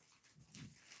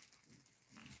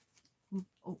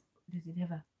 Oh, does it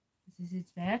have a... Is this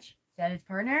its match? Is that its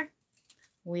partner?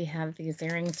 We have these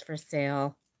earrings for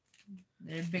sale.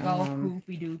 They're big old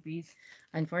poopy doopies.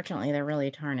 Unfortunately, they're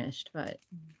really tarnished, but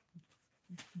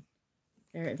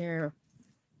they're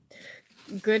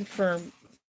good for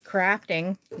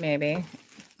crafting, maybe.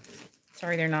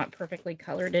 Sorry, they're not perfectly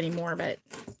colored anymore, but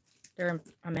they're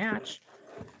a match.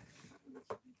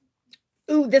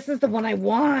 Ooh, this is the one I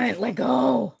want. Let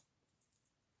go.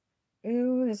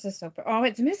 Ooh, this is so... Oh,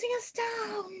 it's missing a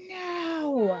stone.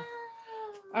 No.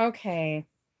 Okay.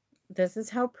 This is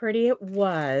how pretty it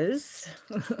was.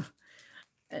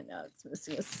 And now it's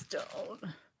missing a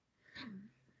stone.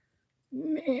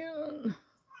 Man.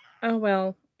 Oh,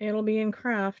 well. It'll be in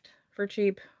craft for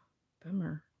cheap.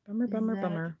 Bummer.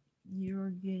 Bummer. You're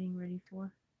getting ready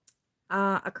for?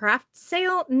 A craft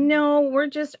sale? No, we're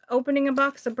just opening a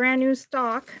box of brand new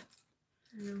stock.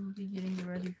 We'll be getting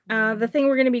ready for the thing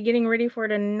we're going to be getting ready for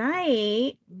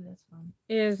tonight. Ooh, that's fun.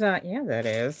 Is yeah, that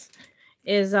is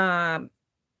the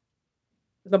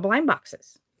blind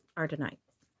boxes are tonight.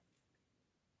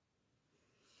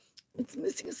 It's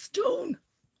missing a stone.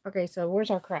 Okay, so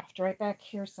where's our craft? Right back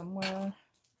here somewhere.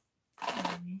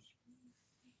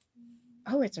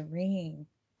 Oh, it's a ring.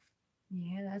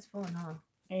 Yeah, that's fun, huh?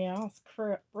 Yeah, it's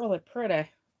really pretty.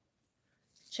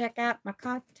 Check out my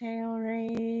cocktail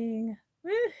ring.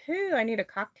 Woohoo! I need a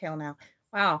cocktail now.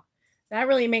 Wow, that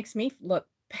really makes me look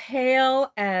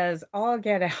pale as all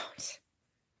get out.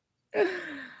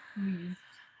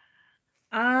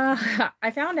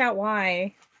 I found out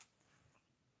why.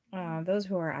 Those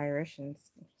who are Irish and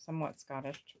somewhat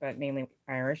Scottish, but mainly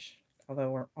Irish,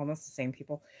 although we're almost the same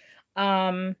people,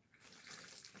 are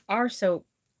so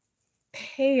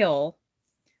pale.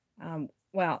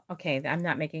 Well, okay, I'm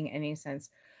not making any sense.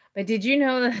 But did you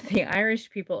know that the Irish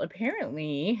people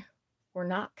apparently were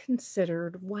not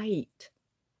considered white?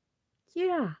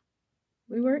 Yeah,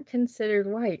 we weren't considered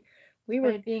white. We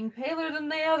were being paler than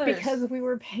the others. Because we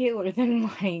were paler than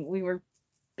white. We were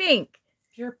pink.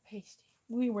 Pure pasty.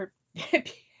 We were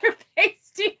pure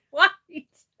pasty white.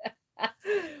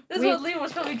 That's what Liam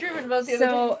was probably dreaming about the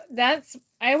other day.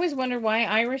 I always wondered why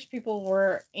Irish people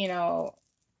were,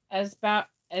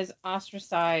 as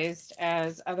ostracized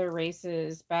as other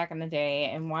races back in the day,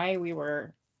 and why we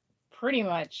were pretty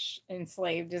much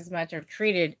enslaved as much or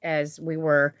treated as we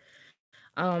were.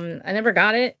 I never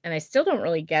got it, and I still don't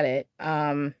really get it.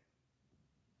 I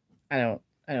don't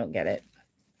get it.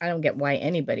 I don't get why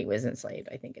anybody was enslaved.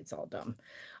 I think it's all dumb.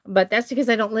 But that's because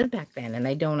I don't live back then and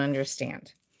I don't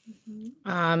understand.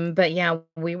 Mm-hmm. But yeah,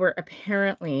 we were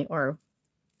apparently, or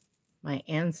my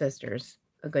ancestors,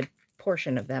 a good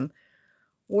portion of them,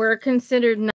 were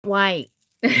considered not white.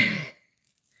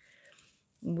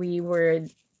 We were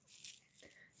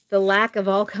the lack of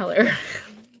all color.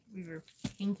 We were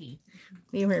pinky.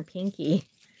 We were pinky.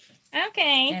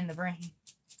 Okay. And the brain.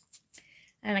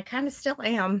 And I kind of still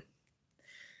am.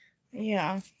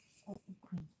 Yeah.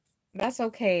 That's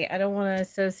okay. I don't want to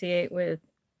associate with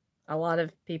a lot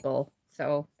of people,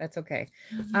 so that's okay.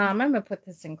 Mm-hmm. I'm going to put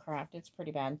this in craft. It's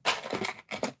pretty bad.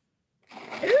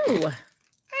 Ooh.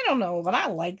 I don't know, but I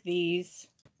like these.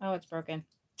 Oh, it's broken.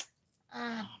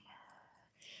 I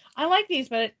like these,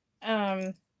 but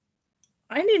I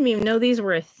didn't even know these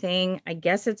were a thing. I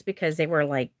guess it's because they were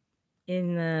like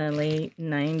in the late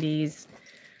 90s,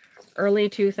 early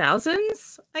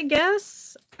 2000s, I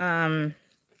guess. I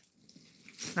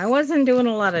wasn't doing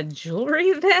a lot of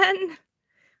jewelry then.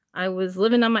 I was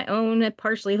living on my own,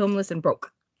 partially homeless and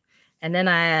broke. And then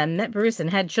I met Bruce and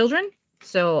had children.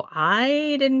 So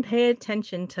I didn't pay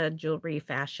attention to jewelry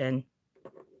fashion.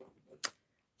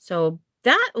 So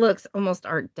that looks almost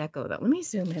Art Deco, though. Let me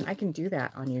zoom in. I can do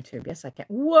that on YouTube. Yes, I can.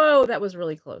 Whoa, that was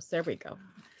really close. There we go.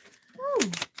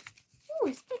 Oh,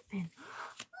 it's different.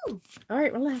 All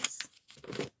right, relax.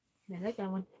 I like that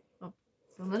one.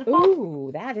 Ooh,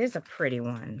 that is a pretty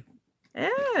one.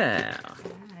 Yeah.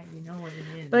 You know what it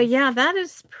is. But yeah, that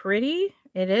is pretty.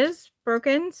 It is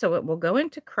broken, so it will go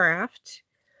into craft.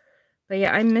 But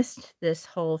yeah, I missed this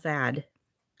whole fad.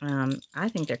 I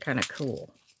think they're kind of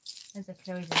cool. That's a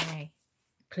cloisonne.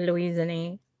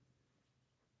 Cloisonne.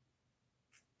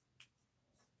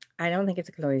 I don't think it's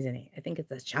a cloisonne. I think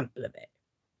it's a champlevé.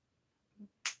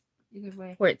 Either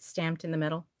way. Where it's stamped in the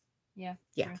middle. Yeah.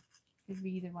 Yeah. Sure. Could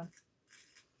be either one.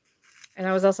 And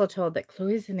I was also told that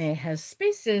cloisonne has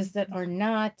spaces that are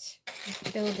not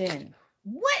filled in.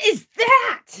 What is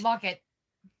that? Locket.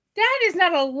 That is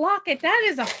not a locket. That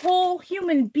is a whole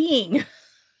human being.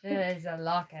 That is a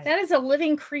locket. That is a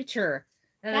living creature.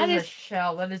 That is a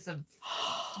shell. That is a...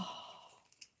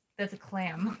 That's a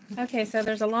clam. Okay, so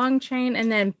there's a long chain, and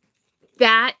then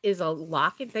that is a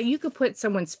locket that you could put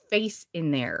someone's face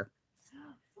in there.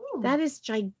 Ooh. That is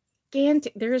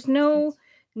gigantic. There's no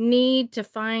need to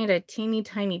find a teeny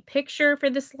tiny picture for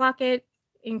this locket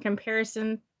in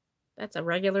comparison. That's a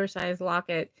regular size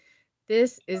locket.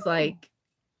 This is like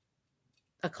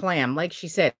a clam. Like she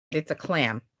said, it's a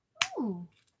clam. Ooh.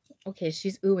 Okay,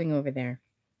 she's oohing over there.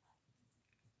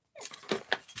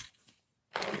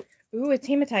 Ooh, it's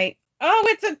hematite. Oh,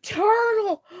 it's a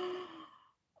turtle.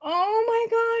 Oh my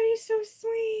God, he's so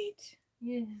sweet.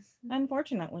 Yes.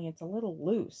 Unfortunately, it's a little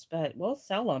loose, but we'll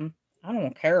sell them. I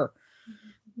don't care.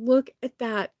 Mm-hmm. Look at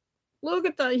that. Look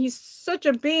at that. He's such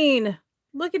a bean.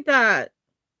 Look at that.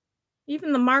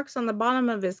 Even the marks on the bottom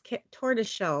of his tortoise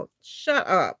shell. Shut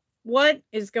up. What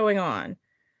is going on?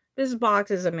 This box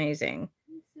is amazing.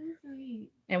 He's so sweet.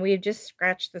 And we have just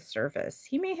scratched the surface.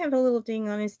 He may have a little ding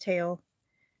on his tail.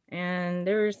 And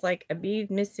there's like a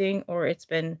bead missing or it's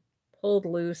been pulled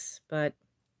loose, but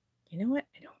you know what?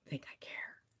 I don't think I care.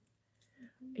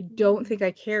 I don't think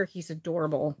I care. He's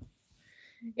adorable.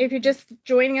 If you're just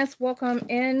joining us, welcome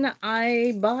in.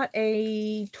 I bought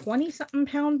a 20-something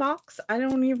pound box. I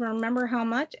don't even remember how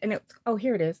much. And it's, oh,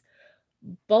 here it is.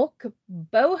 Bulk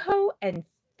boho and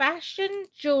fashion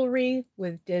jewelry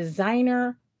with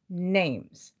designer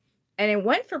names. And it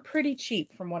went for pretty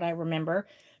cheap from what I remember,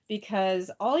 because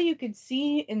all you could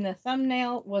see in the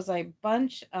thumbnail was a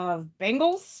bunch of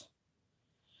bangles.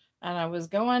 And I was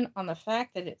going on the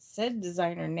fact that it said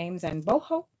designer names and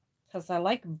boho, because I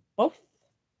like both.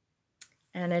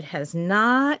 And it has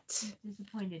not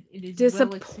disappointed. It is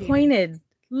disappointed.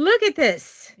 Look at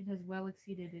this. It has well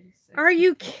exceeded its. Are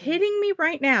you kidding me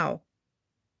right now?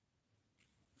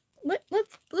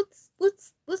 Let's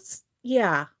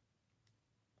yeah.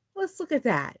 Let's look at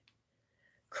that.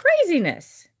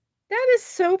 Craziness. That is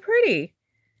so pretty.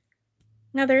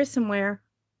 Now there is some wear.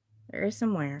 There is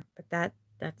some wear, but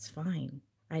that's fine.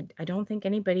 I don't think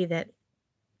anybody that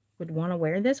would want to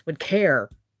wear this would care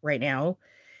right now.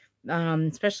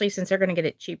 Especially since they're going to get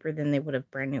it cheaper than they would have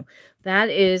brand new. That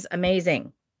is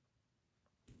amazing.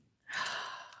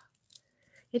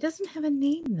 It doesn't have a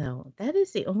name, though. That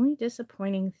is the only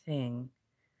disappointing thing.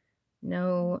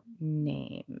 No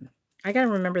name. I got to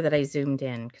remember that I zoomed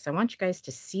in because I want you guys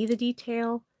to see the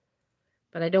detail,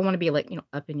 but I don't want to be like, you know,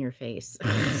 up in your face.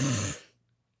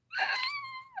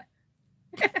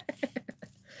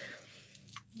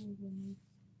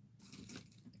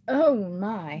 Oh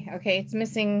my. Okay, it's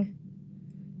missing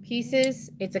pieces.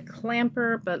 It's a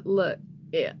clamper, but look,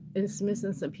 yeah, it's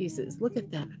missing some pieces. Look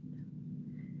at that.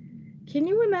 Can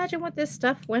you imagine what this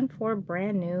stuff went for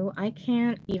brand new? I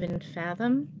can't even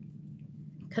fathom,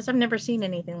 because I've never seen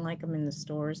anything like them in the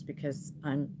stores because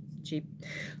I'm cheap.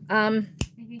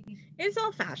 It's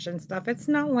all fashion stuff. It's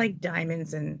not like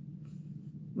diamonds, and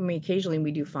I mean, occasionally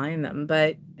we do find them,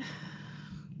 but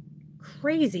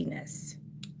craziness.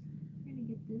 I'm gonna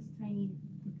get this tiny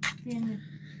thin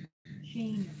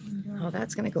chain. Oh,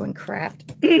 that's gonna go in craft.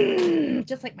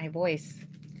 Just like my voice.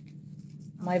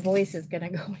 My voice is gonna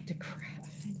go into craft.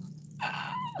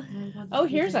 Oh,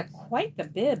 here's quite the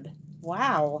bib.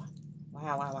 Wow.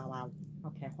 Wow.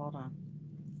 Okay, hold on.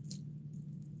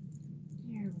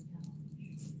 There we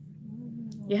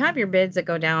go. You have your bids that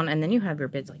go down, and then you have your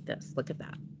bids like this. Look at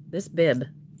that. This bib,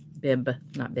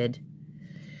 not bid,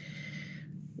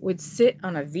 would sit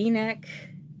on a V-neck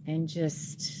and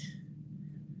just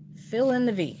fill in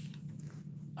the V.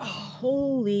 Oh,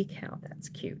 holy cow, that's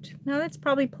cute. Now, that's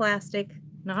probably plastic,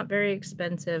 not very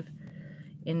expensive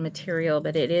in material,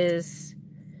 but it is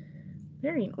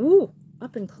very, ooh,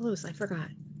 up and close, I forgot.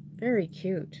 Very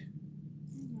cute.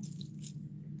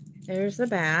 There's the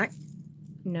back.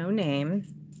 No name.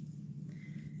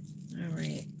 All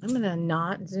right. I'm going to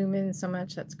not zoom in so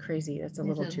much. That's crazy. That's a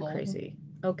little too crazy.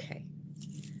 Okay.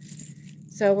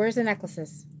 So where's the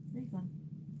necklaces?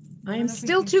 I am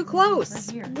still too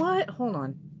close. Right what? Hold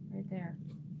on. Right there.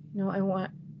 No, I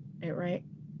want it right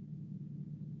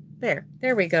there.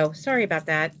 There we go. Sorry about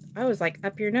that. I was like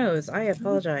up your nose. I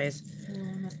apologize.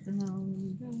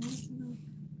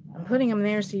 I'm putting them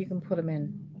there so you can put them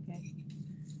in. Okay.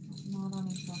 Not on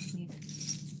yourself,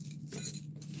 please.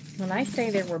 When I say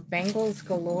there were bangles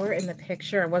galore in the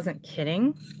picture, I wasn't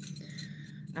kidding.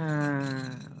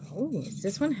 Oh, does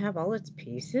this one have all its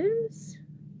pieces?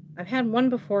 I've had one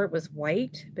before, it was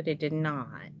white, but it did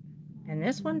not. And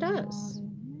this one does.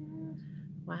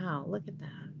 Wow, look at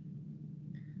that.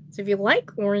 So if you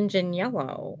like orange and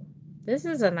yellow, this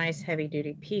is a nice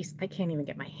heavy-duty piece. I can't even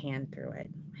get my hand through it.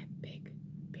 I have big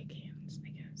hands, I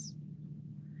guess.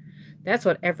 That's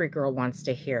what every girl wants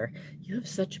to hear. You have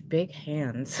such big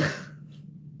hands.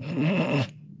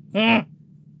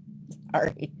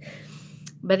 Sorry.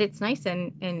 But it's nice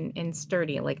and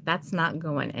sturdy. Like, that's not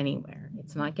going anywhere.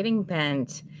 It's not getting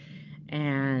bent.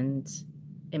 And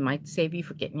it might save you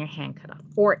for getting your hand cut off.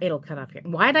 Or it'll cut off your...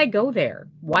 Why'd I go there?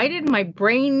 Why did my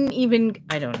brain even...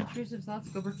 I don't know. Intrusive thoughts,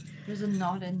 Gober. There's a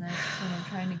knot in this, and I'm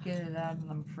trying to get it out, and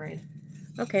I'm afraid.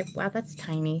 Okay. Wow, that's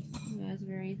tiny. Yeah, it's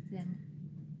very thin.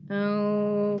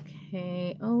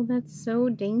 Okay. Oh, that's so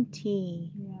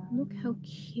dainty. Yeah. Look how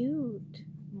cute.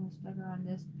 I'm stuck on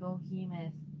this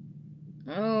behemoth.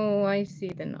 Oh, I see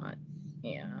the knot.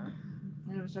 Yeah.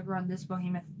 And it was stuck around this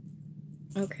behemoth.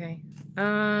 Okay.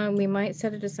 We might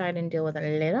set it aside and deal with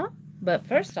it later. But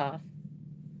first off,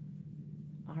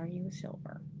 are you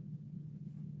silver?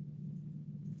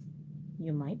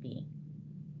 You might be.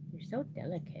 You're so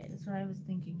delicate. That's what I was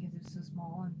thinking, because it's so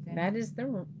small and thin. That is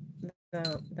the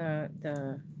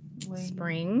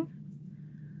spring.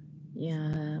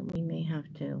 Yeah, we may have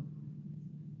to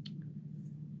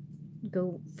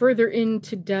go further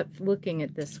into depth looking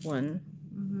at this one.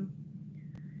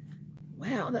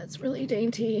 Wow, that's really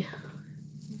dainty.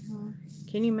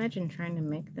 Can you imagine trying to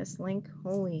make this link?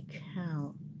 Holy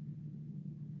cow.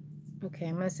 Okay,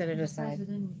 I'm going to set it aside. It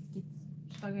didn't get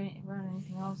stuck around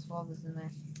anything else while it was in there.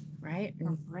 Right?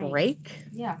 And break?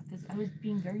 Yeah, because I was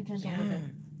being very gentle with it.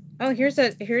 Oh,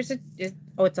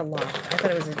 oh, it's a loft. I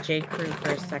thought it was a J. Crew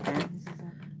for a second.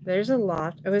 There's a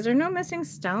loft. Oh, is there no missing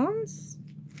stones?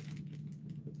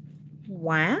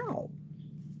 Wow.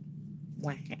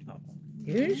 Wow.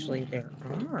 Usually there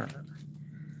are.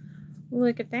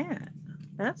 Look at that.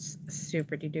 That's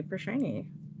super duper shiny.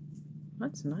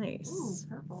 That's nice. Ooh,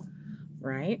 purple.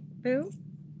 Right, Boo?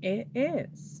 It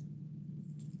is.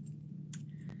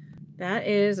 That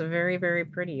is very, very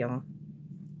pretty, y'all.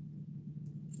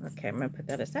 Okay, I'm going to put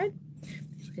that aside.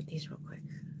 Look at these real quick.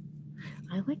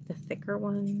 I like the thicker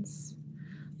ones.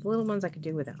 The little ones I could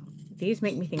do without. These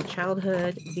make me think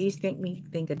childhood. These make me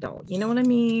think adult. You know what I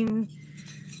mean?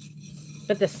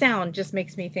 But the sound just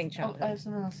makes me think childhood. Oh, I have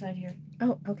something else right here.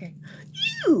 Oh, okay.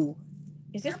 Ew!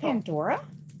 Is this Pandora?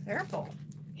 Purple.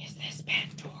 Is this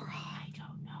Pandora? I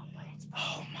don't know, but it's purple.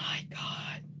 Oh my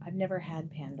god. I've never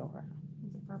had Pandora.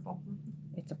 It's a purple.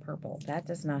 It's a purple. That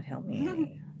does not help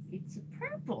me. It's a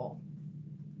purple.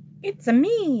 It's a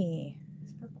me.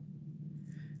 It's purple.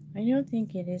 I don't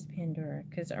think it is Pandora,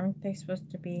 because aren't they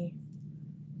supposed to be...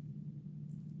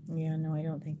 Yeah, no, I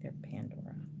don't think they're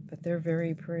Pandora. But they're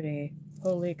very pretty.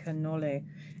 Holy cannoli.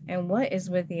 And what is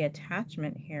with the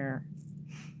attachment here?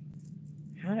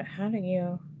 How do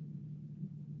you...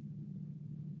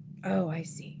 Oh, I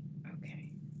see.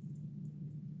 Okay.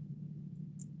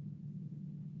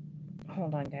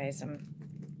 Hold on, guys.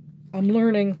 I'm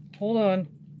learning. Hold on.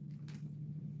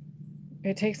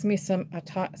 It takes me some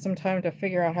time to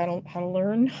figure out how to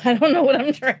learn. I don't know what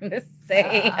I'm trying to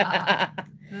say. I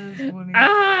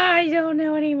don't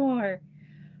know anymore.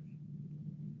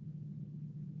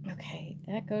 Okay,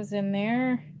 that goes in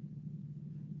there.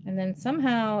 And then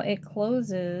somehow it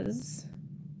closes.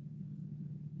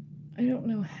 I don't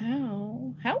know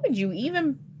how. How would you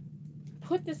even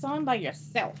put this on by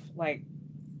yourself? Like,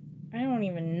 I don't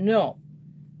even know.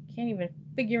 Can't even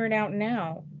figure it out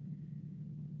now.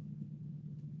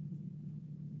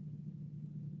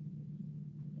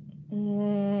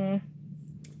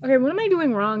 Okay, what am I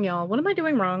doing wrong, y'all? What am I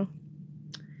doing wrong?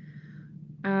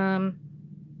 Oh,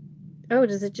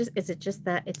 is it just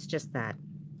that? It's just that.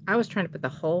 I was trying to put the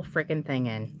whole freaking thing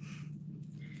in.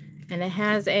 And it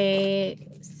has a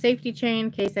safety chain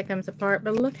in case that comes apart.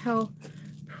 But look how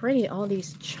pretty all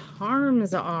these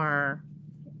charms are.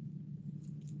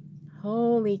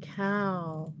 Holy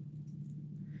cow.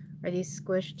 Are these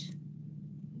squished?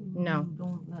 No.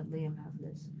 Don't let Liam have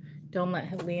this. Don't let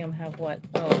Liam have what?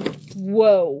 Oh,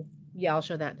 whoa. Yeah, I'll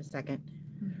show that in a second.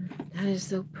 That is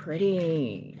so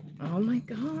pretty. Oh my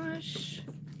gosh.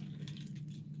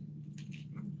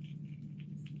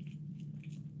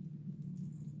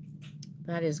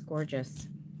 That is gorgeous.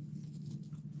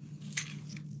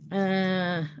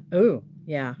 Oh,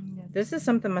 yeah. This is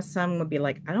something my son would be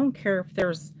like, I don't care if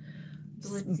there's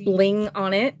bling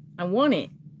on it. I want it.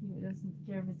 He doesn't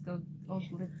care if it's all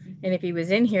glitzy. And if he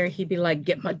was in here, he'd be like,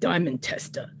 get my diamond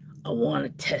tester. I want to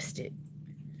test it.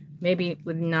 Maybe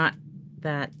with not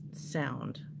that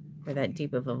sound or that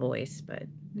deep of a voice, but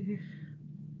who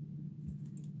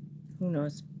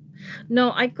knows?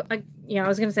 No, yeah, I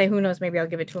was gonna say who knows, maybe I'll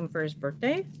give it to him for his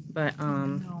birthday, but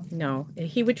no.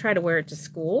 He would try to wear it to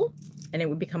school and it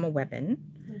would become a weapon.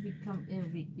 It would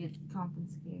get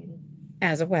confiscated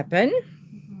as a weapon.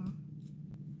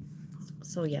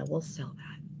 So yeah, we'll sell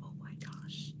that. Oh my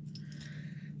gosh.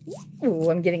 Ooh,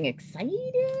 I'm getting excited.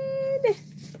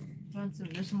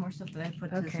 There's some more stuff that I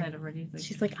put to the side already.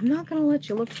 She's like, I'm not gonna let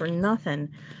you look for nothing.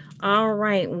 All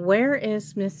right, where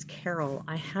is Miss Carol?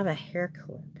 I have a hair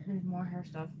clip. There's more hair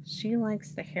stuff. She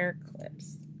likes the hair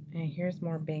clips. And here's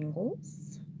more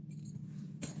bangles.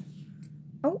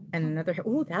 Oh, and another hair.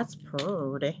 Oh, that's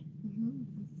pretty.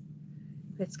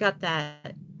 It's got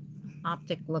that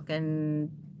optic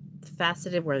looking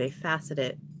faceted where they facet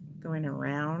it going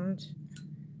around.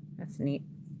 That's neat.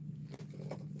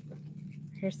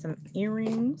 Here's some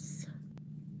earrings.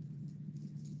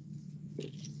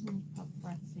 Some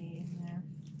paparazzi in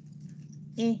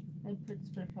there. I put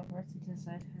paparazzi to the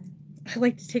side. I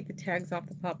like to take the tags off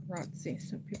the paparazzi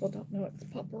so people don't know it's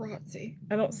paparazzi.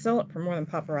 I don't sell it for more than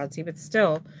paparazzi, but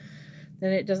still,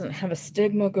 then it doesn't have a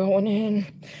stigma going in.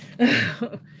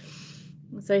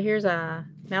 So here's a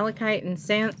malachite and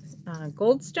sand,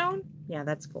 goldstone. Yeah,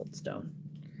 that's goldstone.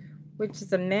 which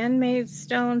is a man-made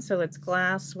stone, so it's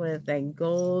glass with a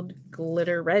gold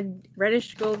glitter,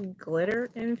 reddish gold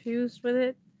glitter infused with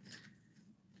it.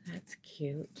 That's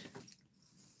cute.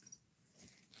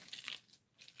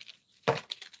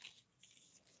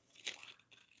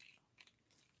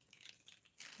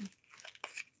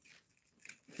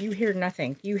 You hear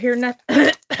nothing. You hear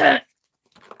nothing.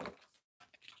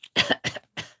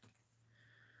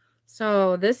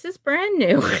 So this is brand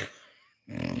new.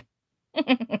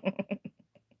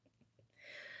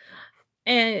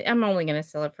 And I'm only going to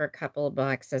sell it for a couple of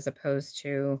bucks as opposed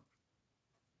to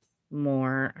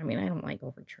more. I mean, I don't like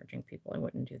overcharging people. I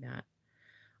wouldn't do that.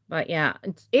 But yeah,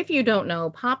 if you don't know,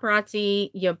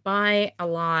 paparazzi, you buy a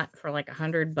lot for like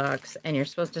 $100 and you're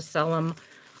supposed to sell them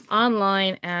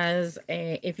online as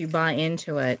a, if you buy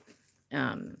into it,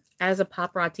 as a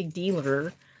paparazzi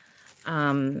dealer,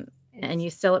 and you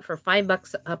sell it for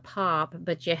 $5 a pop,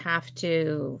 but you have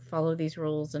to follow these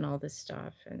rules and all this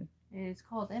stuff. And it's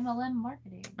called MLM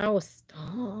marketing. Oh,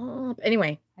 stop.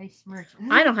 Anyway, I smirch.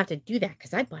 I don't have to do that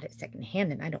because I bought it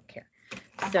secondhand and I don't care.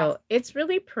 So it's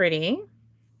really pretty.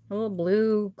 Little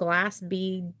blue glass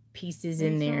bead pieces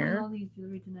in there. All these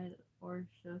jewelry tonight or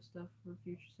show stuff for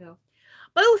future sale.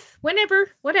 Both, whenever,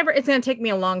 whatever. It's going to take me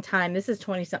a long time. This is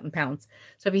 20-something pounds.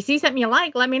 So if you see something you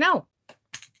like, let me know.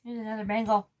 Here's another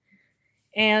bangle.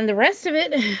 And the rest of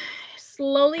it,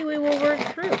 slowly we will work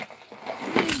through.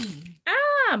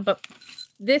 But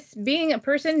this being a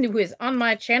person who is on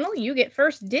my channel, you get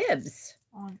first dibs.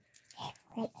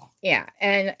 Yeah,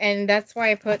 and that's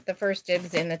why I put the first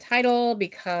dibs in the title,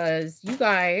 because you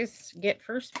guys get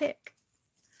first pick.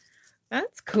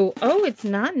 That's cool. Oh, it's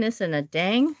not missing a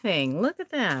dang thing. Look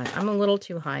at that. I'm a little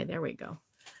too high. There we go.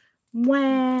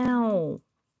 Wow.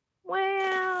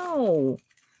 Wow.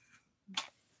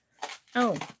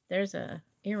 Oh, there's a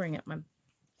earring at my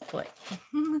foot.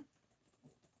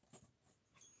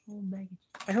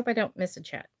 I hope I don't miss a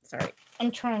chat. Sorry. I'm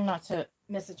trying not to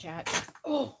miss a chat.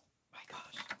 Oh, my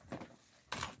gosh.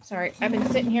 Sorry. I've been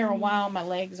sitting here a while. My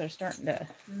legs are starting to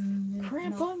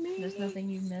cramp on me. There's nothing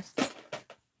you missed.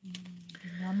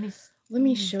 Let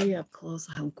me show you up close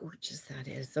how gorgeous that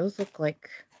is. Those look like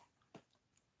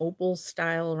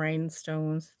opal-style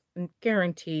rhinestones. I'm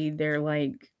guaranteed they're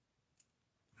like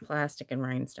plastic and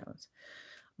rhinestones.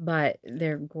 But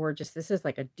they're gorgeous. This is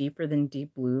like a deeper than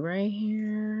deep blue right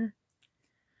here.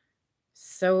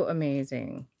 So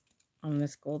amazing on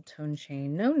this gold tone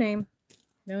chain. No name.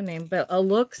 No name. But it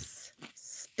looks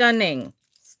stunning.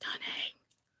 Stunning.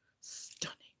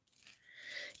 Stunning.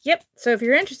 Yep. So if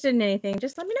you're interested in anything,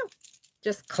 just let me know.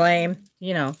 Just claim,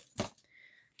 you know.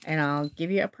 And I'll give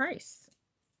you a price.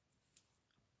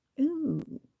 Ooh.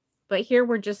 But here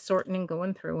we're just sorting and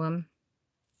going through them.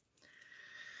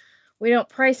 We don't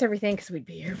price everything because we'd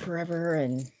be here forever,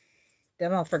 and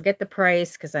then I'll forget the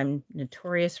price because I'm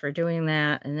notorious for doing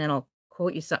that, and then I'll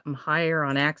quote you something higher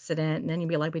on accident, and then you'd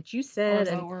be like, but you said,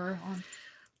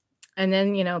 and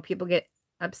then, you know, people get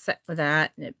upset with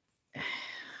that, and it,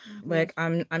 like,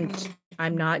 I'm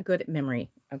not good at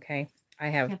memory, okay? I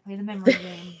have can't play the memory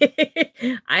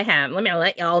game. Let me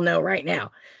let y'all know right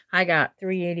now, I got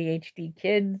 3 ADHD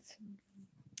kids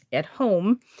at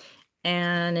home,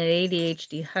 and an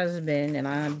ADHD husband,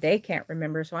 and they can't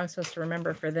remember, so I'm supposed to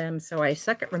remember for them. So I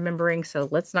suck at remembering, so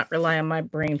let's not rely on my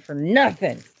brain for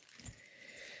nothing.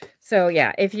 So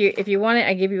yeah, if you want it,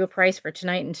 I give you a price for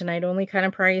tonight and tonight only kind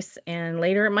of price, and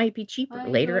later it might be cheaper.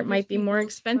 Later it might be more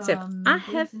expensive. I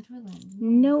have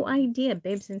no idea.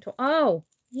 Babes and oh,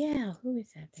 yeah. Who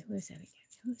is that? Who is that again?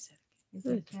 Who is that?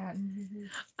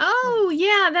 Oh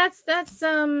yeah, that's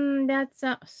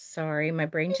sorry, my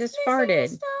brain just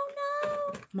farted.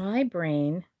 My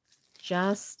brain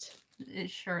just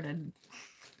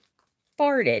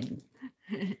farted.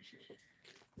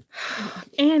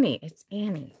 Annie, it's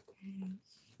Annie,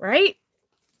 right?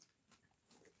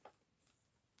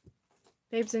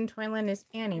 Babes in Toyland is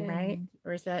Annie, right?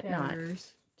 Or is that not?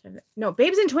 No,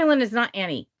 Babes in Toyland is not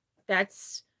Annie.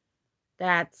 That's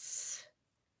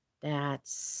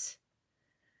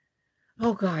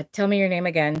oh God, tell me your name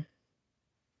again.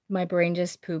 My brain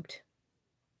just pooped.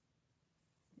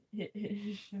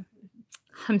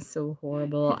 I'm so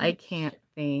horrible. I can't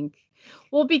think.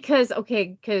 Well, because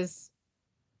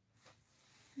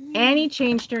Annie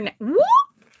changed her name.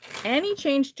 Annie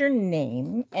changed her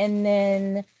name, and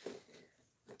then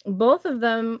both of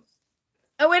them.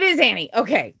 Oh, it is Annie.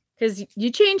 Okay, because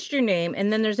you changed your name,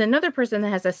 and then there's another person that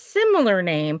has a similar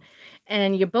name,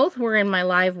 and you both were in my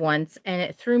live once, and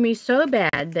it threw me so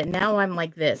bad that now I'm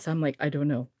like this. I'm like, I don't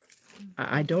know.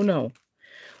 I don't know.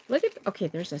 Look at, okay,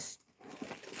 there's a,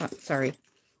 sorry,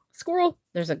 squirrel.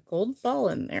 There's a gold ball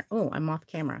in there. Oh, I'm off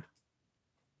camera.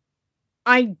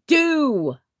 I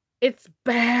do. It's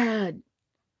bad.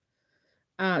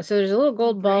 So there's a little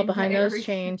gold ball behind those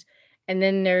chains. And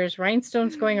then there's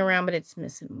rhinestones going around, but it's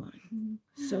missing one.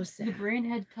 So sad. The brain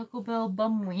had Taco Bell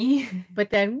bumwee. But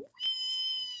then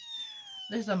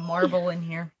there's a marble in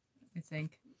here, I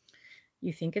think.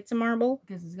 You think it's a marble?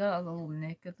 Because it's got a little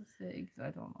nick at the figs.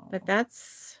 I don't know. But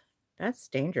that's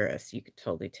dangerous. You could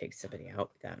totally take somebody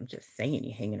out with that. I'm just saying,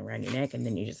 you hanging around your neck and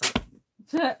then you just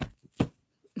like...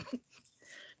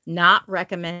 Not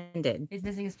recommended. It's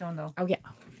missing a stone though. Oh yeah.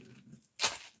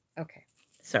 Okay.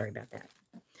 Sorry about that.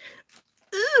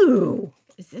 Ooh.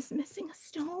 Is this missing a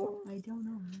stone? I don't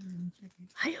know.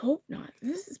 I hope not.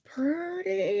 This is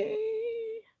pretty.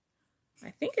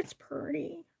 I think it's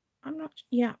pretty. I'm not.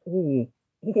 Yeah. Ooh.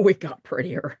 Oh, it got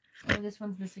prettier. Oh, this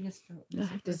one's missing a stone.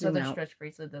 This other stretch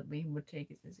bracelet that Liam would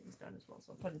take is missing a stone as well.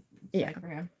 So I'll put it inside for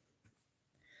him.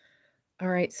 All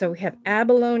right. So we have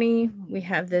abalone. We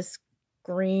have this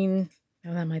green.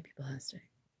 Oh, that might be plastic.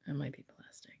 That might be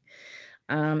plastic.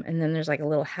 And then there's like a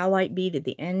little halite bead at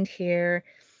the end here.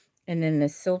 And then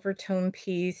this silver tone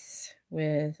piece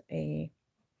with a...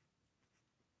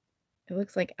 It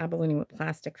looks like abalone with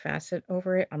plastic facet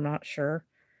over it. I'm not sure.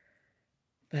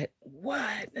 But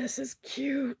what? This is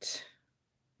cute.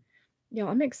 Yo,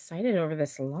 I'm excited over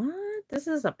this lot. This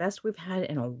is the best we've had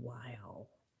in a while.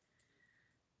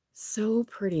 So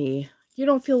pretty. You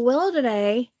don't feel well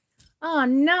today. Oh,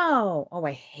 no. Oh,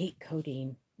 I hate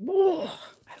codeine. Oh,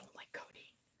 I don't like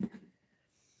codeine.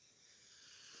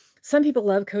 Some people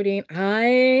love codeine.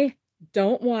 I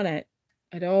don't want it.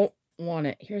 I don't want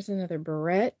it. Here's another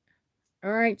barrette.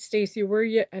 All right, Stacy, where are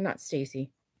you? Not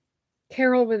Stacy.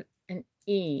 Carol with an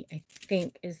E, I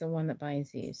think, is the one that buys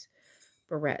these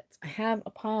barrettes. I have a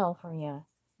pile for you.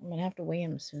 I'm going to have to weigh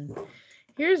them soon.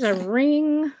 Here's a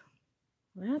ring.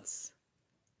 That's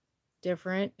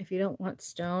different. If you don't want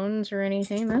stones or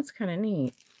anything, that's kind of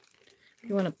neat. If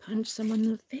you want to punch someone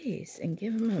in the face and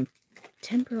give them a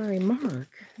temporary mark.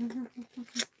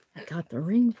 I got the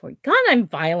ring for you. God, I'm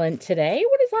violent today.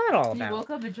 What is that all about? You woke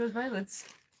up and chose violence.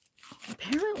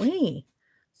 Apparently.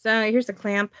 So here's a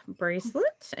clamp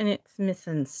bracelet, and it's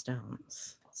missing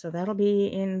stones. So that'll be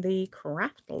in the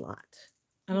craft lot.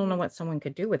 I don't know what someone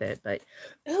could do with it, but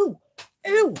ooh,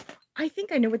 I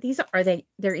think I know what these are.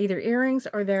 They're either earrings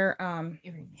or they're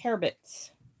hair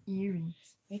bits. Earrings.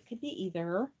 It could be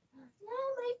either. No,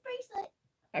 my bracelet.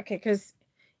 Okay, because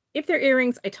if they're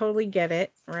earrings, I totally get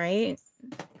it, right?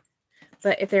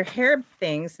 But if they're hair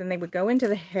things, then they would go into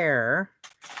the hair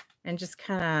and just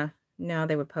kind of... No,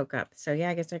 they would poke up. So yeah,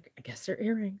 I guess they're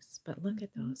earrings. But look at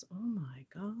those. Oh my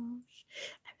gosh.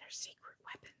 And they're secret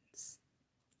weapons.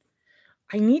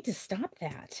 I need to stop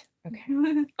that. Okay.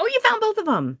 Oh, you found both of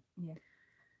them. Yeah.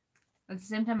 At the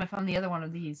same time, I found the other one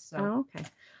of these. So. Oh, okay.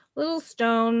 Little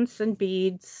stones and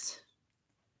beads.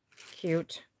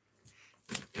 Cute.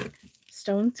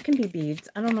 Stones can be beads.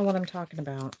 I don't know what I'm talking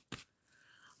about.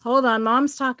 Hold on.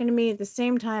 Mom's talking to me at the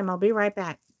same time. I'll be right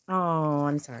back. Oh,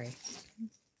 I'm sorry.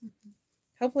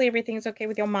 Hopefully everything's okay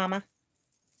with your mama.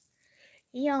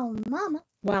 Yo, mama.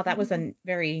 Wow, that was a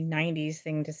very 90s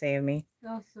thing to say of me.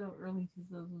 Also early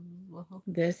 2000s as well.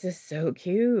 This is so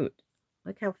cute.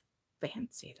 Look how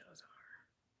fancy those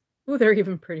are. Oh, they're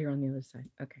even prettier on the other side.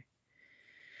 Okay.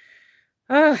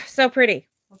 Oh, so pretty.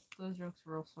 Those jokes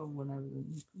were also when I was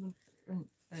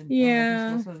in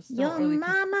yeah. Yo,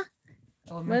 mama.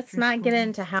 Let's not get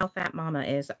into how fat mama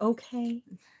is. Okay.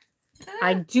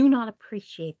 I do not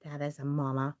appreciate that as a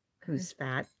mama who's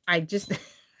fat. I just...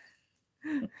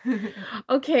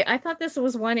 Okay, I thought this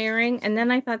was one earring, and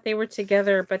then I thought they were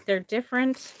together, but they're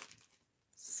different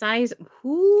size.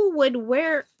 Who would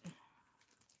wear...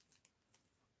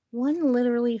 One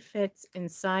literally fits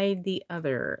inside the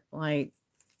other. Like...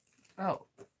 Oh.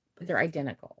 They're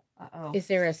identical. Uh-oh. Is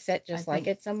there a set just like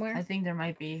it somewhere? I think there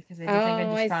might be, because I think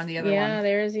I just found the other one. Yeah,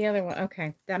 there is the other one.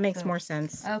 Okay, that makes more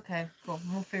sense. Okay, cool.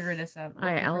 We'll figure this out. All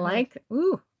right, I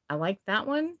like that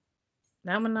one.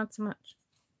 That one, not so much.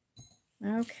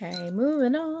 Okay,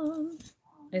 moving on.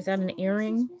 Is that an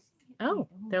earring? Oh,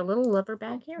 they're little leather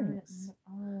back earrings.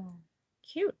 Oh.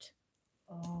 Cute.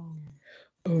 Oh.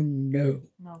 Oh, no.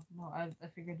 No, I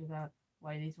figured it out.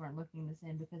 Why these weren't looking the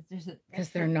same, because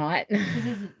they're not. Because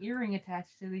there's an earring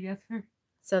attached to the other.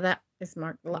 So that is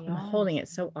marked. I'm holding it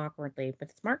so awkwardly, but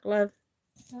it's marked love.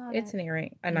 It's an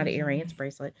earring. Not an earring. It's a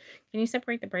bracelet. Can you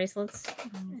separate the bracelets?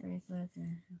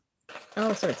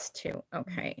 Oh, so it's two.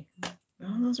 Okay.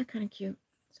 Oh, those are kind of cute.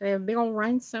 So they have a big old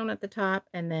rhinestone at the top,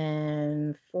 and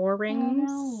then 4 rings.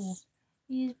 Oh, no.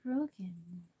 He's broken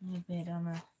a little bit on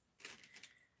the...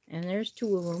 And there's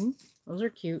 2 of them. Those are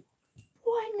cute.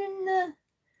 What in the...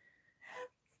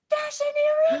 gosh,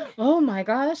 an earring! Oh my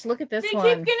gosh, look at this They one.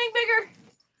 keep getting bigger.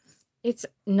 It's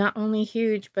not only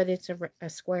huge, but it's a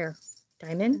square.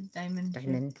 Diamond? Diamond.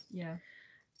 Diamond. Yeah.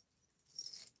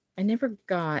 I never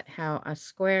got how a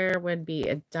square would be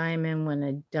a diamond when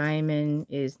a diamond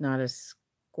is not a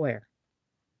square.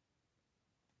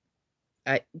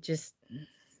 My Just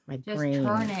brain.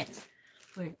 turn it.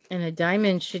 Wait. And a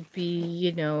diamond should be,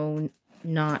 you know,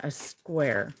 not a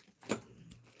square.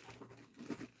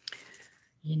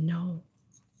 You know.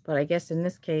 But I guess in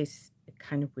this case, it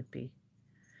kind of would be.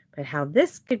 But how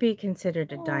this could be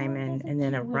considered a diamond and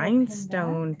then a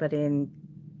rhinestone, but in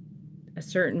a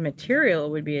certain material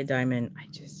would be a diamond.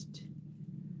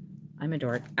 I'm a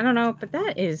dork. I don't know, but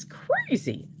that is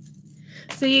crazy.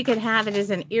 So you could have it as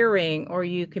an earring, or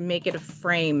you can make it a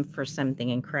frame for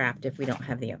something and craft if we don't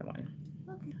have the other one.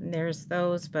 Okay. And there's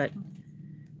those, but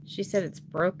she said it's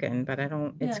broken, but I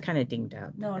don't, it's kind of dinged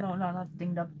up. No, not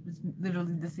dinged up. It's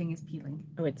literally, the thing is peeling.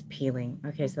 Oh, it's peeling.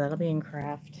 Okay, so that'll be in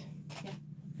craft. Yeah.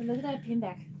 But look at that pin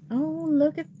back. Oh,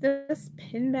 look at this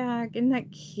pin back. Isn't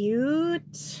that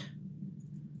cute?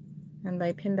 And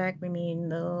by pin back, we mean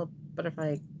the little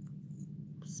butterfly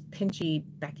pinchy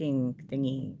backing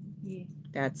thingy. Yeah.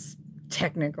 That's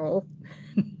technical.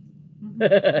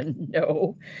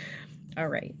 No. All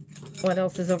right. What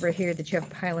else is over here that you have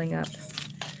piling up?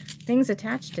 Things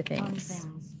attached to things.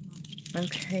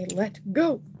 Okay, let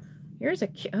go. Here's a...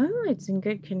 Oh, it's in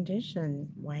good condition.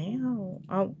 Wow.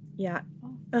 Oh, yeah.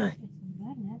 Oh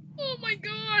my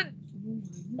God.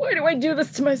 Why do I do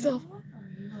this to myself?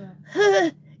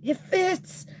 It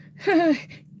fits. Oh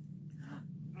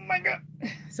my God.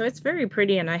 So it's very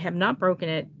pretty, and I have not broken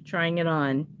it trying it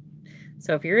on.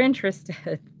 So if you're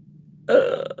interested,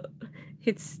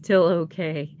 it's still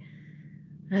okay.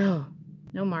 Oh,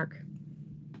 no mark.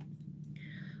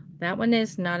 That one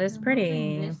is not as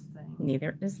pretty.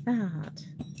 Neither is that.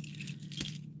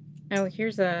 Oh,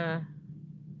 here's a...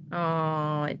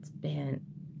 Oh, it's bent.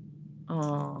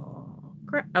 Oh,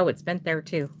 crap. Oh, it's bent there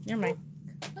too. Never mind.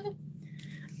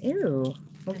 Ew.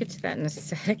 We'll get to that in a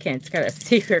second. It's got a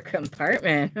secret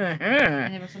compartment.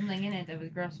 And there was something in it that was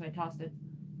gross, so I tossed it.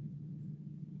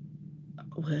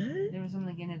 What? There was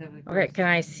something in it that was gross. Okay, can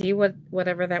I see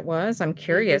whatever that was? I'm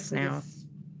curious now.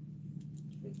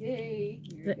 Okay,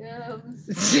 here it comes.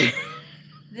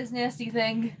 This nasty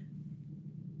thing.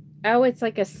 Oh, it's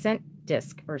like a scent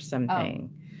disc or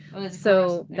something. Oh,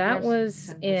 so that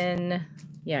was in...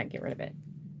 Yeah, get rid of it.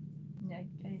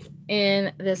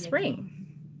 In the spring,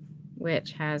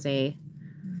 which has a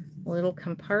little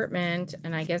compartment,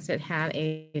 and I guess it had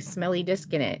a smelly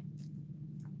disc in it.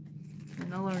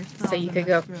 So you could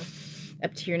go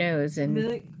up to your nose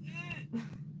and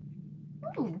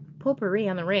potpourri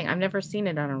on the ring. I've never seen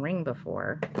it on a ring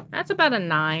before. That's about a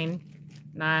 9.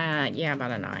 Yeah,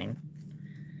 about a 9.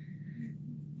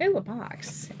 Oh, a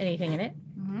box. Anything in it?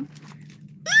 Mm-hmm.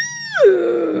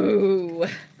 Ooh!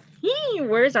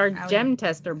 Where's our gem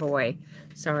tester boy?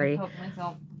 Sorry.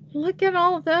 Look at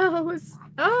all those.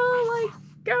 Oh my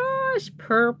gosh.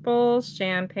 Purple,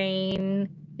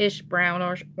 champagne-ish, brown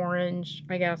or orange,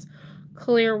 I guess.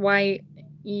 Clear white,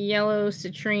 yellow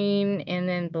citrine, and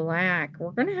then black.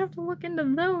 We're going to have to look into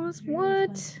those.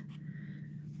 What?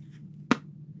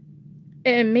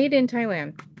 And made in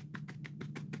Thailand.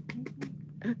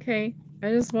 Okay. I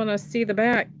just want to see the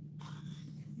back.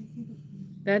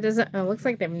 That doesn't... It looks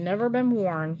like they've never been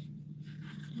worn.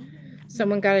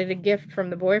 Someone got it a gift from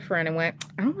the boyfriend and went,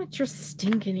 I don't want your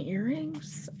stinking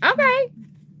earrings. Okay.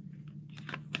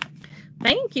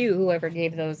 Thank you, whoever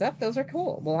gave those up. Those are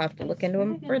cool. We'll have to look into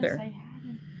them further.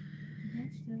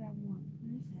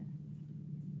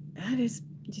 That is...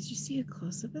 Did you see a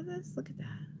close-up of this? Look at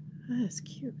that. That is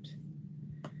cute.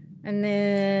 And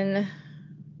then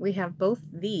we have both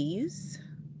these.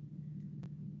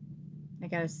 I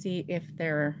gotta see if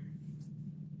they're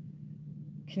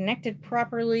connected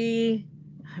properly.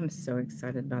 I'm so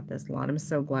excited about this lot. I'm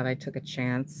so glad I took a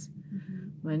chance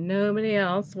when nobody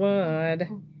else would.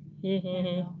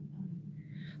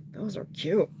 Those are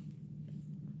cute.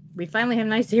 We finally have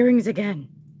nice earrings again.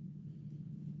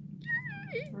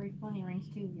 Very funny rings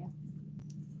too, yeah.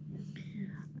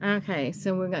 Okay,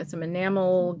 so we've got some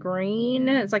enamel green.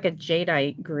 It's like a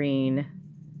jadeite green.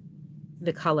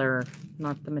 The color,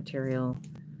 not the material.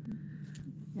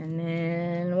 And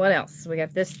then what else? We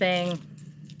got this thing.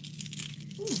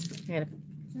 We got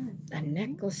a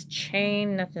necklace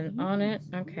chain, nothing on it.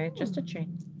 Okay, just a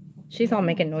chain. She's all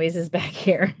making noises back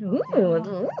here.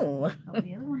 Ooh, ooh.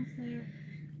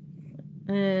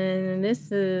 And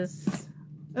this is,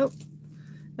 oh,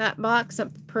 that box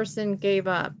that the person gave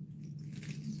up.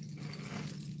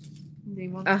 They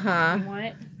want, uh-huh. They want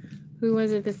it? Who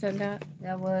was it that said that?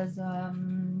 That was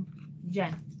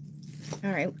Jen.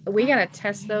 All right, we gotta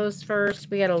test those first.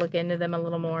 We gotta look into them a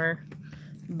little more,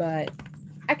 but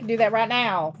I can do that right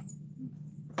now.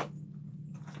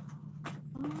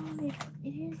 Oh, it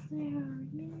is there.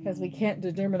 Because we can't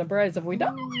determine the price if we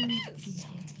don't.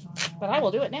 But I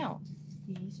will do it now.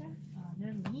 These are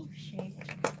they're leaf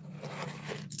shaped.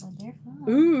 Oh, they're fun.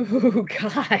 Ooh,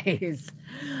 guys,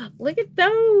 look at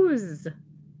those.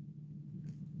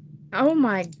 Oh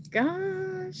my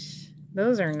gosh,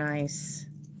 those are nice.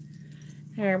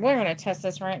 Here, we're gonna test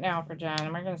this right now for Jen,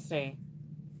 and we're gonna see.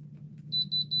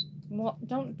 Well,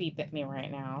 don't beep at me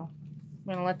right now.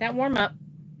 I'm gonna let that warm up,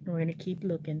 and we're gonna keep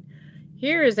looking.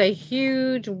 Here is a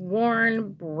huge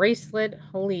worn bracelet.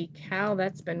 Holy cow,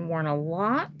 that's been worn a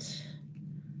lot.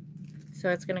 So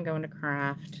it's gonna go into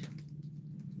craft.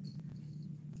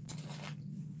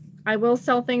 I will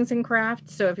sell things in craft,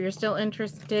 so if you're still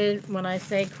interested when I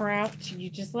say craft, you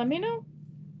just let me know.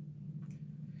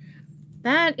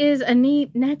 That is a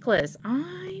neat necklace.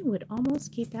 I would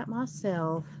almost keep that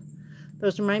myself.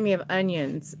 Those remind me of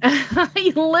onions. A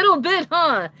little bit,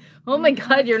 huh? Oh my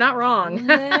God, you're not wrong.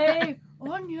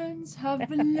 Onions have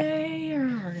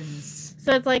layers.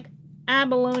 So it's like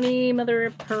abalone, mother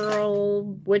of pearl,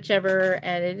 whichever,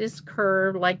 and it is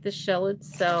curved like the shell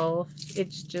itself.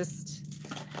 It's just,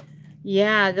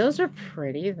 yeah, those are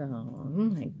pretty though. Oh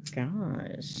my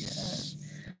gosh. Yes.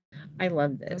 I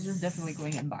love this. Those are definitely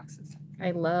going in boxes. I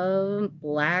love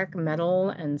black metal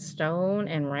and stone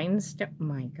and rhinestone. Oh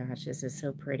my gosh, this is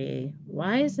so pretty.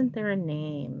 Why isn't there a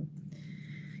name?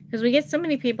 Because we get so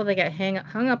many people that get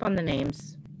hung up on the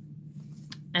names.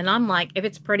 And I'm like, if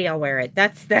it's pretty, I'll wear it.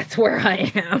 That's where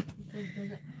I am.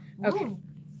 Okay.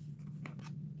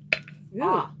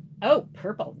 Ooh. Oh,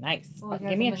 purple. Nice. Oh,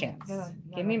 give me a chance.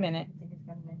 Give me a minute.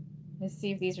 Let's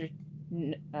see if these are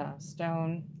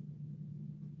stone.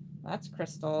 That's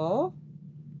crystal.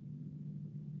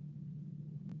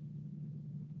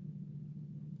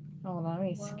 Hold on, let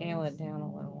me scale it down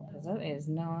a little because that is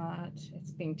not,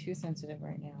 it's being too sensitive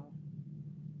right now.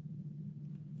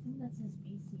 I think that says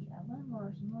BCLM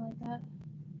or something like that.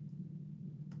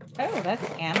 Oh, that's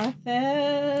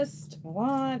amethyst.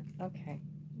 What? Okay.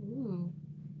 Ooh.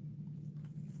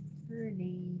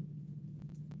 Pretty.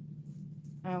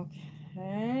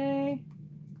 Okay.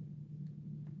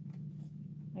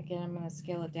 Again, I'm going to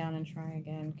scale it down and try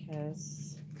again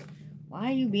because why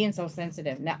are you being so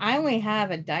sensitive? Now, I only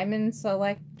have a diamond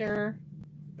selector.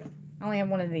 I only have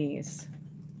one of these.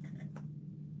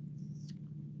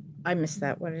 I missed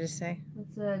that. What did it say? It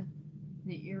said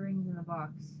the earrings in the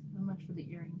box. How much for the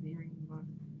earrings? The earrings in the box.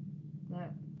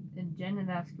 That, and Jen had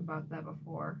asked about that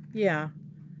before. Yeah.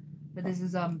 But this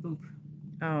is Boop.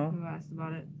 Oh. Who asked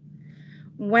about it?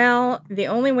 Well, the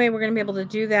only way we're going to be able to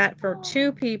do that for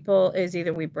two people is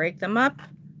either we break them up.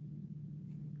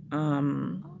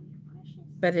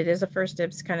 But it is a first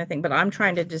dibs kind of thing. But I'm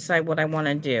trying to decide what I want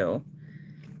to do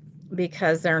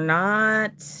because they're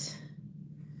not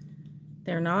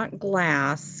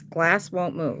glass. Glass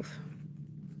won't move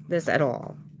this at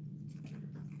all.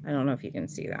 I don't know if you can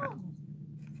see that. Oh.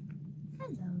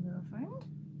 Hello, little friend.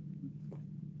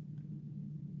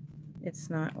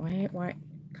 It's not. Why?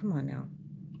 Come on now.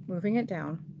 Moving it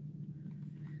down.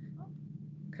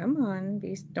 Come on.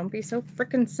 Don't be so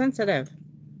freaking sensitive.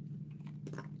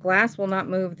 Glass will not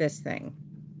move this thing.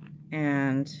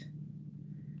 And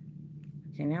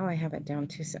okay, now I have it down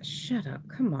to shut up.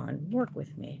 Come on, work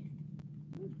with me.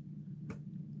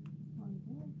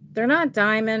 They're not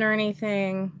diamond or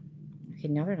anything. Okay,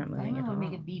 now they're not moving at all.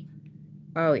 Make it beep.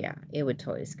 Oh yeah, it would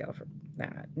totally scale for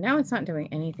that. Now it's not doing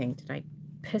anything. Did I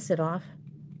piss it off?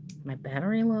 My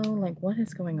battery low? Like what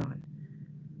is going on?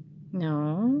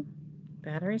 No,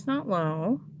 battery's not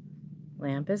low.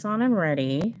 Lamp is on and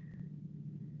ready.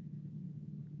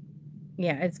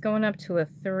 Yeah, it's going up to a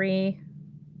 3.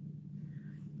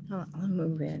 Oh, I'll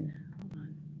move in. Hold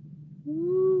on.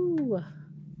 Woo.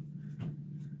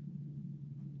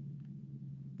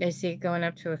 I see it going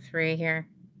up to a 3 here.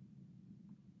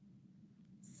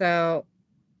 So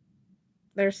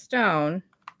there's stone.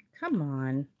 Come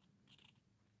on.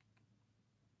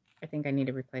 I think I need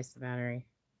to replace the battery.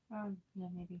 Oh, yeah,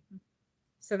 maybe.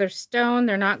 So they're stone,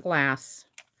 they're not glass.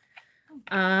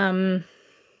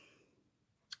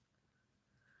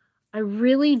 I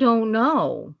really don't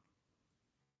know.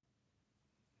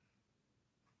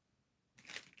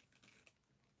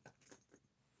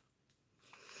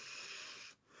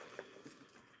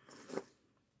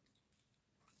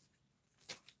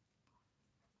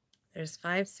 There's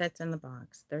 5 sets in the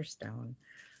box. They're stone.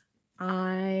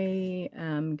 I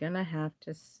am gonna have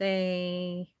to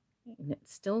say And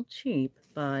it's still cheap,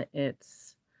 but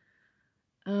it's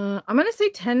I'm gonna say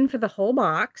 10 for the whole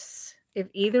box. If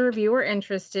either of you are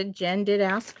interested, Jen did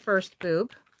ask first,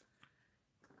 Boob.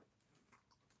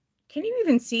 Can you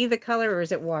even see the color, or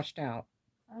is it washed out?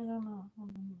 I don't know.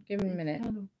 Give me a minute.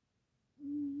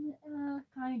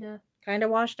 Kind of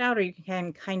washed out, or you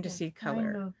can kind of see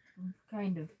color.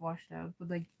 Kind of washed out, but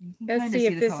like you can Let's kind see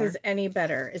of if the this color. is any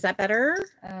better. Is that better?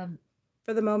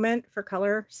 For the moment, for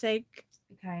color sake.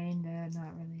 Kinda,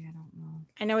 not really. I don't know.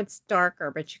 I know it's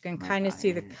darker, but you can kind of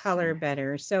see the color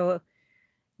better. So,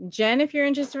 Jen, if you're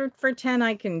interested for 10,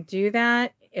 I can do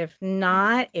that. If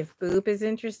not, if Boop is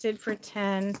interested for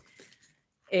 10,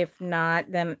 if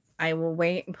not, then I will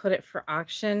wait and put it for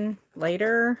auction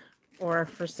later or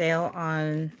for sale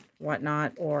on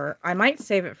whatnot, or I might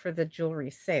save it for the jewelry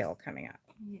sale coming up.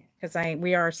 Yeah. Because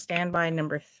we are standby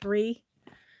number 3.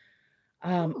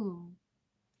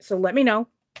 So let me know,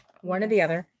 one or the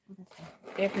other.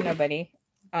 If nobody,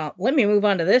 let me move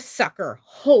on to this sucker.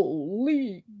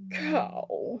 Holy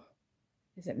cow!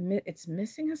 It's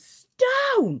missing a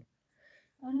stone.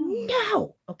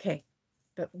 No. Okay,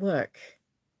 but look.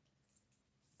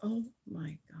 Oh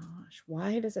my gosh!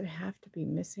 Why does it have to be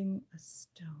missing a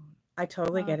stone? I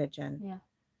totally get it, Jen. Yeah.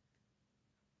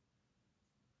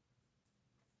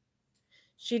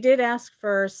 She did ask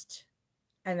first,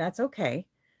 and that's okay.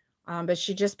 But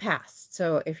she just passed.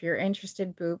 So if you're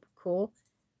interested, Boop, cool.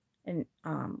 And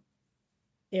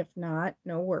if not,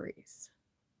 no worries.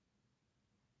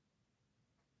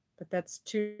 But that's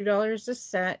 $2 a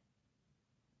set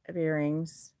of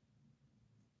earrings.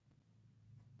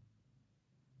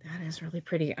 That is really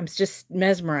pretty. I'm just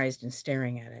mesmerized and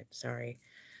staring at it. Sorry.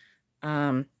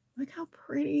 Look how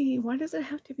pretty. Why does it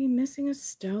have to be missing a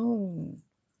stone?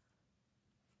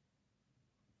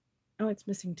 Oh, it's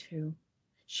missing 2.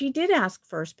 She did ask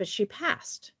first, but she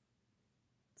passed.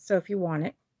 So if you want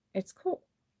it, it's cool.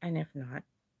 And if not,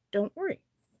 don't worry.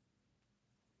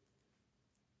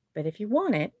 But if you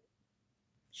want it,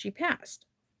 she passed.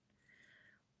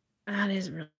 That is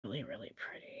really, really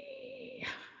pretty.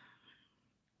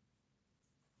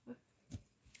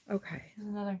 Okay. There's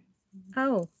another.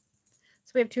 Oh.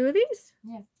 So we have 2 of these?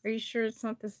 Yeah. Are you sure it's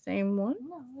not the same one?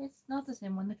 No, it's not the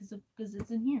same one because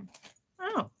it's in here.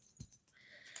 Oh.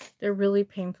 They're really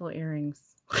painful earrings.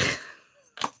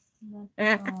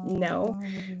 No.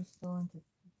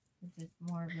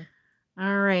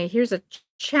 All right. Here's a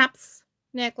chap's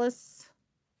necklace.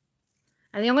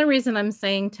 And the only reason I'm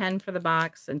saying 10 for the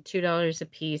box and $2 a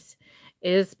piece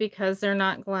is because they're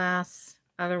not glass.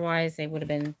 Otherwise, they would have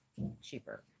been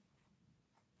cheaper.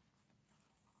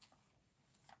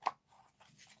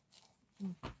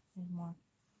 There's more.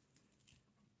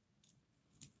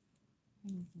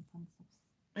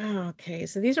 Okay,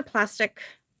 so these are plastic,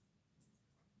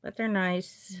 but they're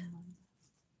nice.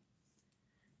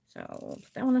 So we'll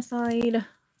put that one aside.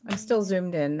 I'm still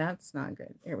zoomed in. That's not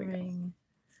good. Here we go.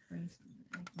 Those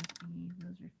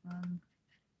are fun.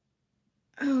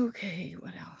 Okay,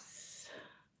 what else?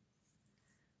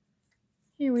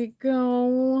 Here we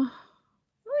go.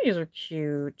 Oh, these are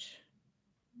cute.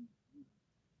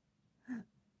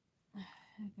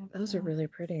 Those are really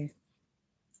pretty.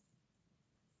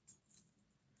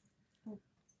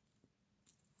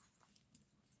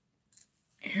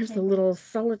 Here's a little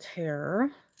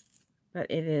solitaire, but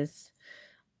it is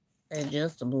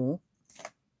adjustable.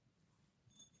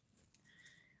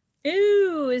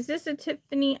 Ooh, is this a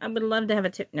Tiffany? I would love to have a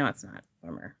tip. No, it's not.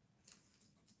 Bummer.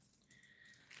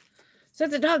 So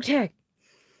it's a dog tag.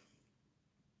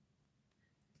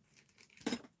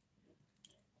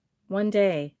 One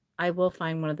day, I will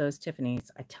find one of those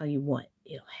Tiffany's. I tell you what,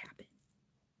 it'll happen.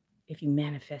 If you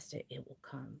manifest it, it will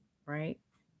come, right?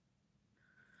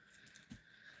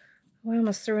 Oh, I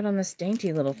almost threw it on this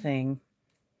dainty little thing.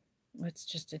 Oh, it's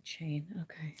just a chain.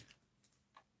 Okay.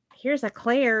 Here's a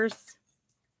Claire's.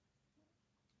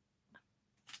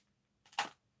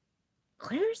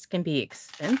 Claire's can be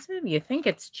expensive. You think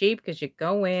it's cheap because you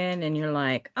go in and you're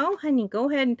like, oh, honey,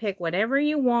 go ahead and pick whatever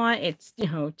you want. It's,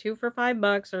 2 for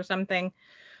 $5 or something,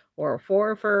 or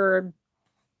 4 for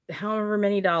however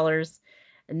many dollars.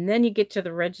 And then you get to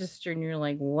the register and you're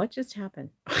like, what just happened?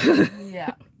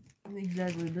 Yeah,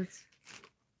 exactly.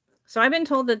 So I've been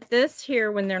told that this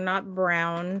here, when they're not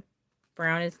brown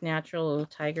is natural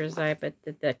tiger's eye, but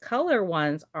the color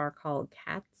ones are called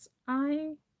cat's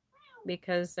eye.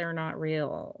 Because they're not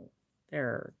real.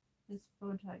 They're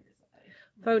faux tiger's eye.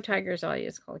 Faux tiger's eye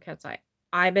is called cat's eye.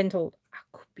 I've been told I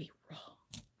could be wrong.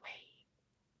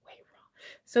 Way wrong.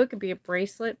 So it could be a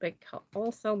bracelet, but it could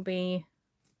also be,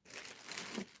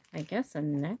 I guess, a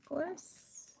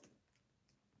necklace.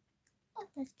 Oh,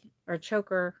 that's cute. Or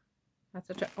choker.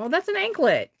 That's oh, that's an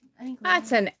anklet. Anklet.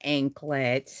 That's an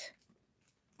anklet.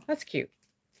 That's cute.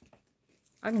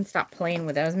 I can stop playing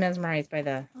with it. I was mesmerized by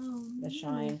the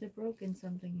shine. There's a broken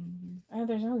something in here. Oh,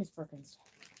 there's always broken stuff.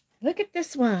 Look at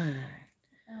this one.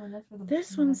 Oh, that's for the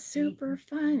This one's super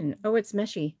fun. Oh, it's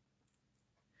meshy.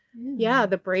 Ooh. Yeah,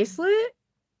 the bracelet.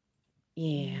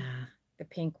 Yeah, the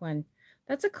pink one.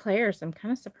 That's a Claire's. I'm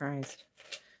kind of surprised.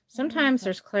 Sometimes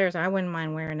there's Claire's I wouldn't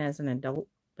mind wearing as an adult,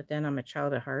 but then I'm a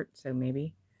child at heart, so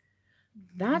maybe.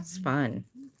 That's fun.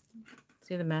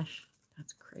 See the mesh?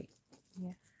 That's great.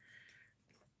 Yeah.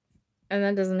 And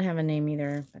that doesn't have a name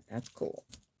either, but that's cool.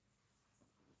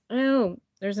 Oh,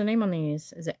 there's a name on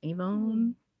these. Is it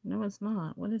Avon? No, it's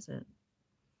not. What is it?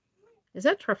 Is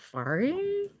that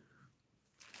Trafari?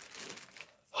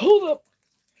 Hold up.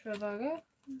 Travago?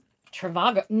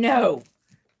 Travago. No.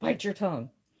 Bite your tongue.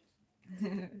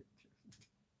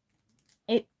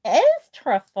 It is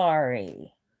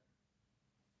Trafari.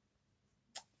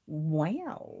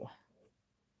 Wow.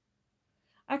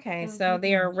 Okay, so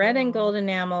they are red and gold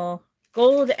enamel.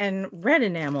 Gold and red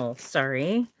enamel,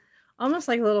 sorry. Almost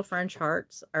like little French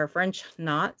hearts or French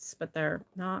knots, but they're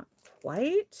not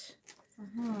quite.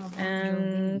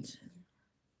 And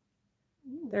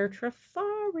they're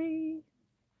Trafari.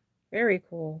 Very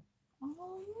cool.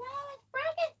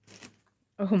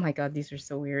 Oh my god, these are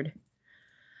so weird.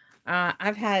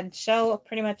 I've had shell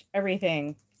pretty much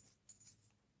everything.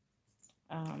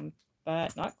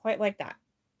 But not quite like that.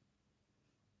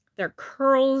 They're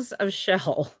curls of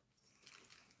shell.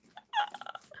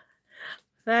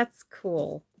 That's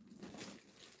cool.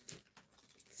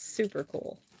 Super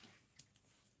cool.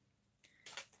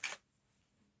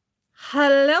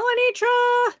 Hello,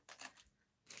 Anitra.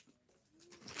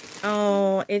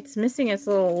 Oh, it's missing its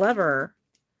little lever.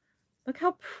 Look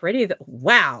how pretty.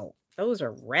 Wow, those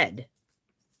are red.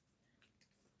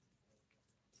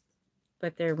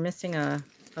 But they're missing a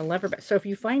lever. So if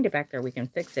you find it back there, we can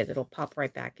fix it. It'll pop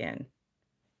right back in.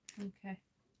 Okay.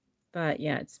 But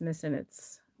yeah, it's missing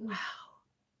its... Wow.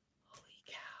 Holy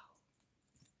cow.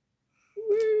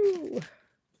 Woo.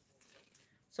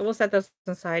 So we'll set those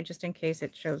aside just in case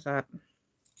it shows up.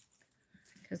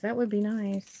 Because that would be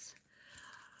nice.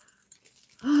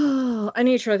 Oh,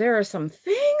 Anitra, there are some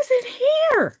things in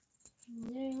here.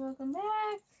 Yay, welcome back.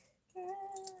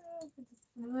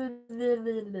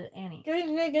 Annie.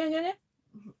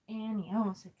 Annie. I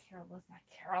almost said Carol. It's not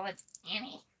Carol. It's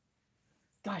Annie.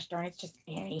 Gosh darn, it's just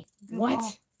Annie. Good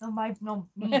What? No,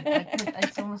 me.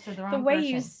 I almost said the wrong The way person.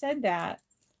 you said that.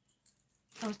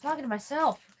 I was talking to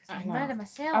myself. I'm mad at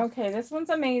myself. Okay, this one's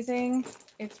amazing.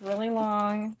 It's really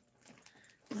long.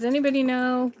 Does anybody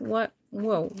know what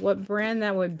brand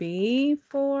that would be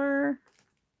for?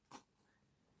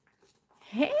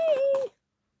 Hey.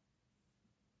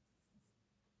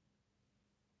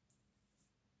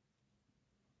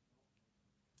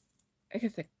 I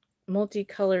got the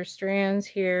multicolor strands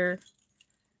here.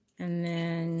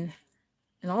 And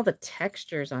all the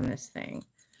textures on this thing.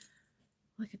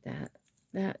 Look at that.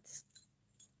 That's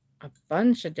a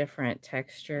bunch of different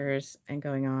textures and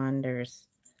going on. There's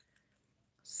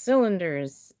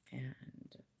cylinders and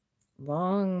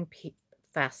long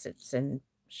facets and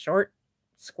short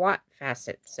squat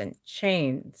facets and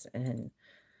chains, and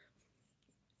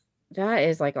that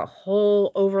is like a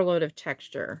whole overload of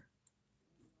texture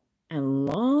and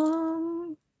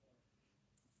long.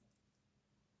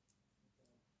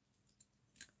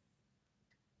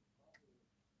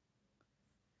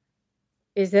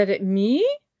 Is that at me,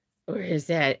 or is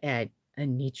that at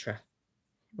Anitra,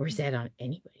 or is that on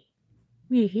anybody?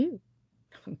 Woohoo!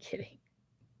 I'm kidding.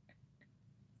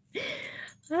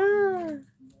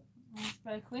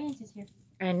 My acquaintance is here.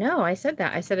 I know. I said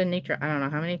that. I said Anitra. I don't know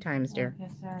how many times, dear.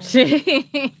 Okay,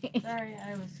 sorry. Sorry,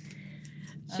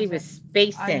 She was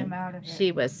spacing. I am out of it.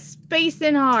 She was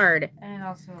spacing hard. And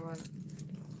also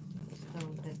still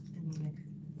a bit anemic.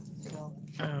 So.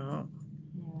 Oh.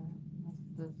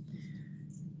 Yeah.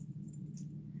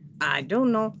 I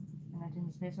don't know. And I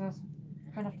didn't space us.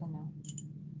 Right up to now.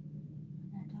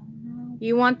 I don't know.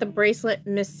 You want the bracelet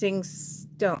missing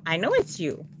stone. I know it's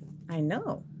you. I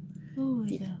know. Ooh,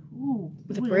 yeah. Ooh.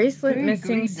 The bracelet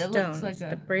missing stones. Like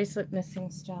the bracelet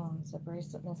missing stones. The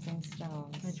bracelet missing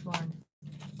stones. Which one?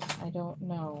 I don't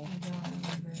know. I don't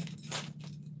remember.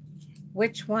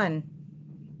 Which one?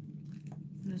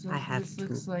 This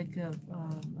looks like a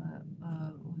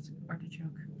what's it,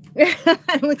 artichoke.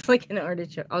 It looks like an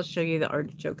artichoke. I'll show you the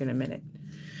artichoke in a minute.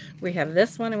 We have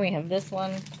this one and we have this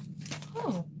one.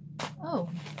 Oh,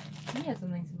 he has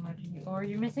something similar to you. Or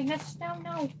you're missing a stone?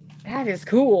 No. That is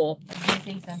cool. I'm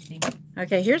missing something.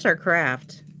 Okay, here's our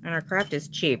craft. And our craft is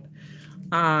cheap.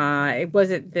 Was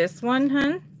it this one,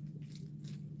 hun?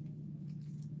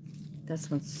 This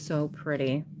one's so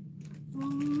pretty.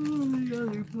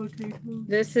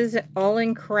 This is all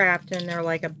in craft, and they're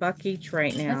like $1 each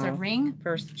right now. That's a ring?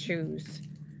 First choose.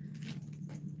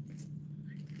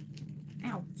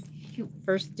 Ow. Shoot.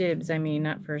 First dibs, I mean,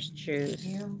 not first choose.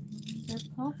 They're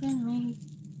poking me.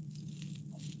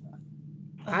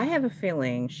 I have a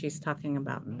feeling she's talking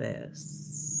about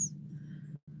this.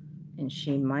 And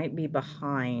she might be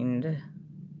behind. I'm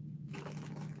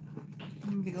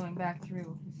going to be going back through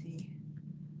to see.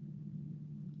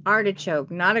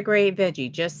 Artichoke, not a great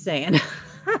veggie, just saying.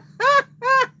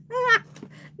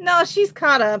 No, she's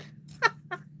caught up.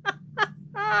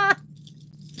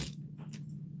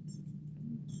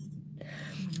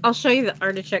 I'll show you the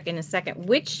artichoke in a second.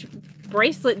 Which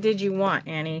bracelet did you want,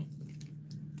 Annie?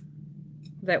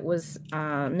 That was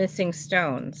missing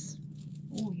stones.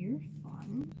 Oh, you're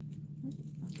fun.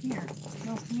 Come here.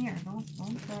 No, come here.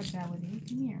 Don't grab that with me.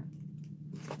 Come here.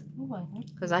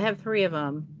 Because I have 3 of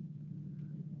them.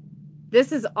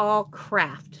 This is all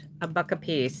craft, $1 a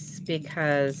piece,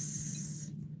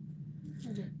 because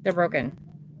they're broken.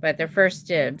 But they're first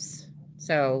dibs.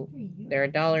 So they're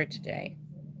 $1 today.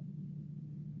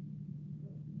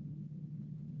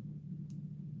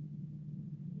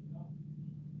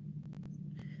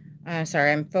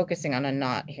 Sorry, I'm focusing on a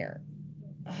knot here.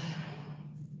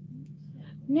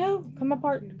 No, come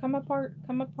apart, come apart,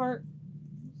 come apart.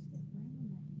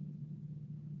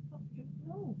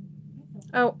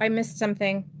 Oh, I missed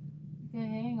something. Okay,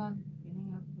 hang on.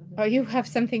 Oh, you have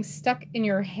something stuck in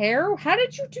your hair? How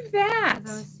did you do that?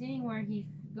 Because I was seeing where he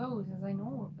goes, as I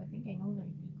know, I think I know that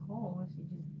he calls, he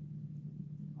just,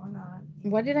 or not.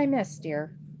 What did I miss,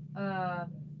 dear?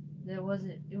 It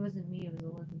wasn't me,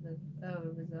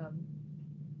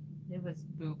 it was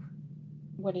Boop.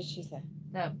 What did she say?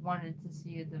 That wanted to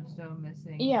see the stone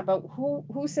missing. Yeah, but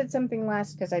who said something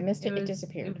last? Because I missed it. It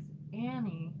disappeared. It was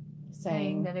Annie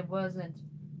saying that it wasn't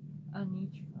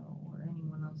Anitra or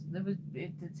anyone else.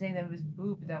 It did say that it was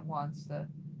Boop that wants the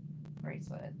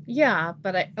bracelet. Yeah,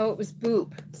 but it was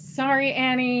Boop. Sorry,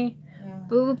 Annie. Yeah.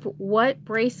 Boop, what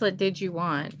bracelet did you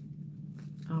want?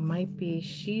 Oh, might be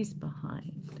she's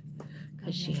behind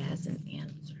because she hasn't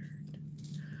answered.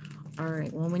 All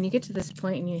right, well, when you get to this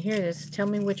point and you hear this, tell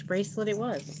me which bracelet it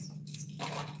was.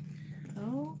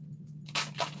 Oh,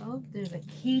 there's a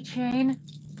keychain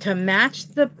to match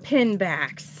the pin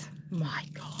backs. My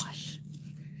gosh.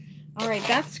 All right,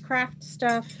 that's craft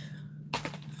stuff.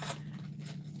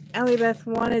 Ellie Beth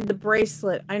wanted the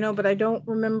bracelet. I know, but I don't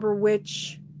remember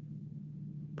which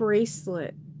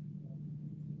bracelet.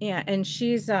 Yeah, and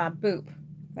she's Boop.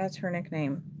 That's her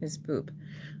nickname, is Boop.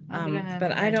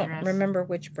 But I don't remember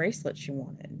which bracelet she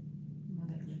wanted.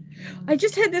 I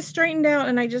just had this straightened out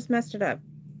and I just messed it up.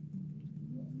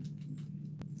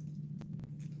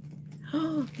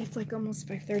 Oh, it's like almost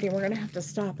 5:30. We're going to have to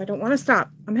stop. I don't want to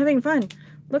stop. I'm having fun.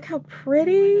 Look how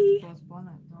pretty.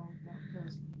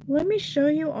 Let me show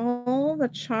you all the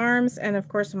charms. And of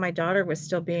course, my daughter was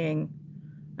still being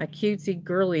a cutesy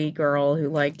girly girl who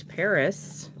liked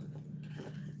Paris.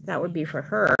 That would be for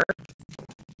her.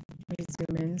 Let me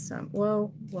zoom in some.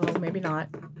 Whoa, maybe not.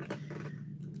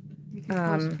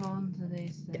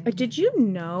 Did you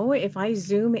know if I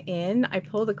zoom in, I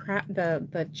pull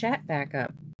the chat back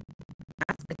up?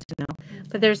 That's good to know.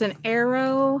 But there's an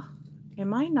arrow.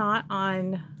 Am I not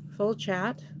on full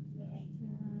chat?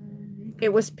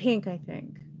 It was pink, I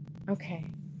think.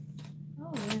 Okay.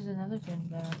 Oh, there's another pin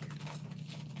back.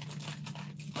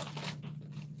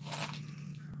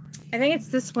 I think it's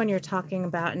this one you're talking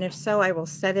about, and if so, I will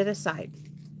set it aside.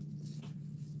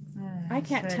 I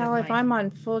can't tell if I'm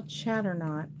on full chat or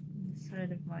not. The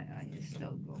side of my eye is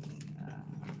still going.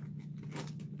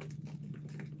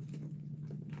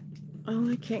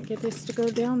 Oh, I can't get this to go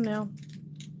down now.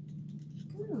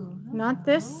 Ooh, not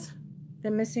this?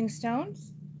 The missing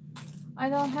stones? I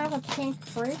don't have a pink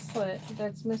bracelet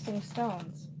that's missing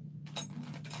stones.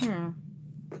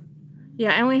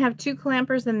 Yeah, I only have 2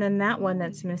 clampers and then that one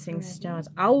that's missing stones.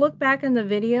 I'll look back in the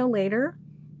video later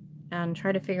and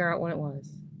try to figure out what it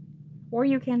was. Or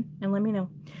you can, and let me know.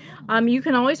 You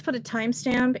can always put a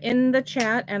timestamp in the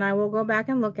chat and I will go back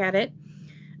and look at it.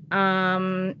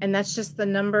 And that's just the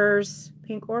numbers,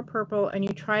 pink or purple, and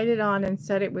you tried it on and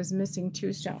said it was missing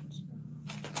 2 stones.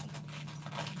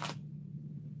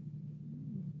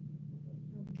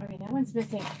 Okay, that one's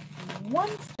missing 1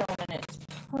 stone and it's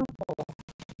purple.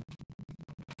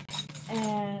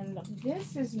 And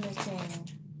this is missing.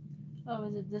 Oh,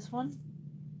 is it this one?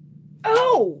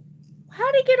 Oh! How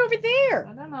did it get over there?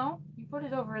 I don't know. You put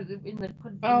it over in the...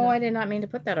 I did not mean to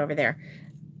put that over there.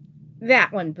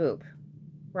 That one, Boop.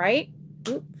 right?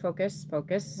 Oop, focus,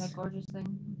 focus. That gorgeous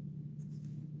thing.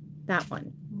 That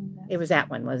one. It was that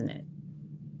one, wasn't it?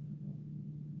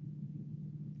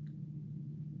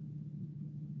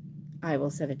 I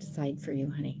will set it aside for you,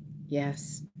 honey.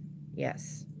 Yes.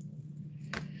 Yes.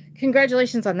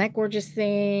 Congratulations on that gorgeous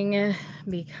thing,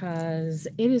 because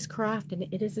it is craft and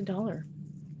it is $1.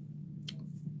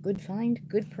 Good find,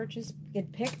 good purchase,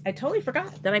 good pick. I totally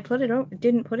forgot that I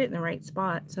didn't put it in the right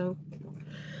spot, so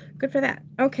good for that.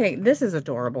 Okay, this is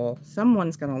adorable.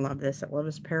 Someone's gonna love this at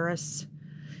Lotus Paris.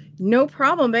 No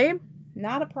problem, babe.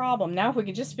 Not a problem. Now if we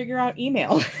could just figure out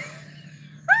email.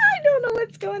 I don't know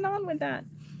what's going on with that.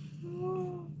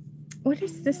 What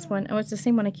is this one? Oh, it's the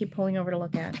same one I keep pulling over to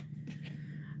look at.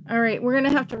 All right, we're going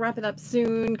to have to wrap it up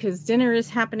soon because dinner is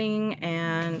happening,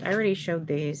 and I already showed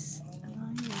these.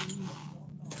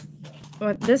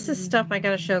 But this is stuff I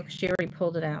got to show because she already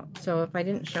pulled it out. So if I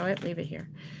didn't show it, leave it here.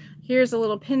 Here's a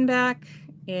little pin back.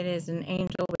 It is an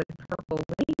angel with purple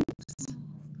wings.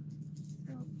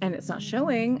 And it's not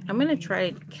showing. I'm going to try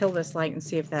to kill this light and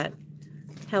see if that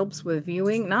helps with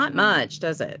viewing. Not much,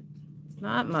 does it?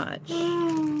 Not much.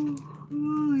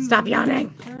 Stop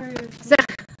yawning. So,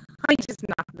 I just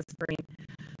knocked the screen.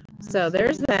 So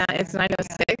there's that. It's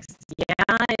 9:06.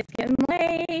 Yeah, it's getting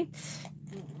late.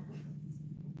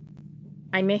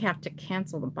 I may have to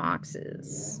cancel the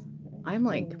boxes. I'm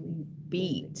like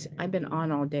beat. I've been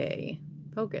on all day.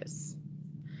 Focus.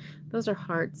 Those are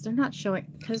hearts. They're not showing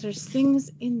because there's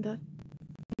things in the...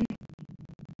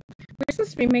 We're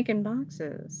supposed to be making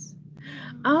boxes.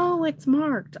 Oh, it's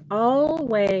marked.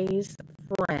 Always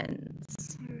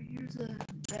friends. Here's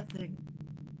that thing.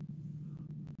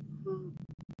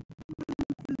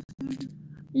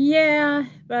 Yeah,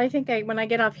 but I think when I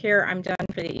get off here, I'm done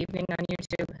for the evening on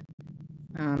YouTube.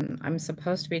 I'm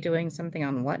supposed to be doing something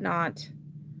on Whatnot.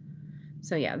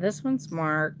 So yeah, this one's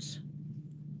marked.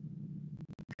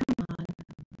 Come on.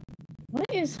 What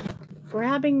is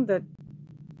grabbing the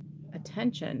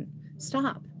attention?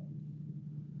 Stop.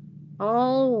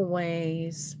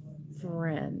 Always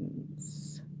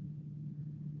friends.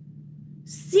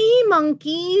 Sea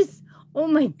monkeys. Oh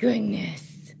my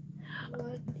goodness.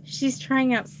 What? She's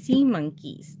trying out sea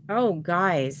monkeys. Oh,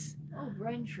 guys. Oh,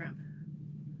 brine shrimp.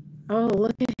 Oh,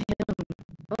 look at him.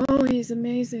 Oh, he's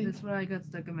amazing. That's what I got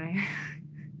stuck in my hair.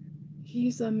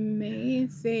 He's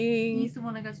amazing. He's the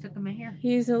one that got stuck in my hair.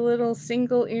 He's a little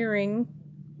single earring.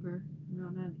 No,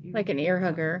 not an earring. Like an ear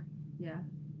hugger. Yeah.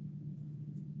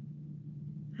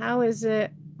 How is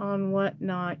it on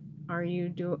Whatnot? Are you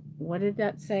doing... What did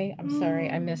that say? I'm sorry,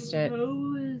 I missed it.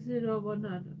 How is it on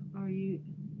Whatnot? Are you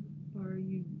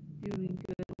doing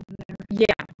good over there? Yeah.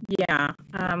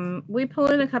 We pull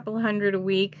in a couple hundred a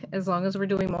week as long as we're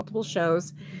doing multiple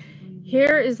shows.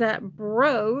 Here is that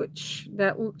brooch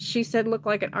that she said looked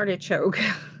like an artichoke.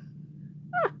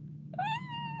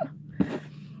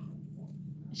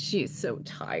 She's so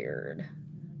tired.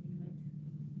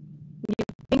 You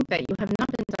think that you have not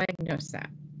been diagnosed that.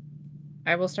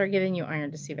 I will start giving you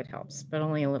iron to see if it helps, but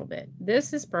only a little bit.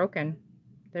 This is broken.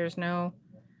 There's no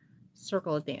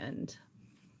circle at the end.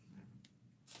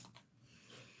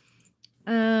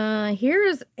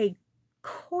 Here's a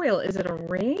coil. Is it a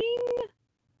ring?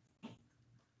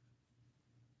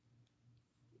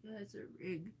 Yeah, it's a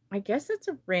ring. I guess it's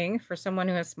a ring for someone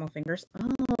who has small fingers.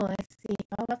 Oh, I see.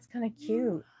 Oh, that's kind of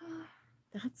cute.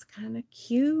 That's kind of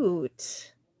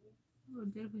cute. Oh,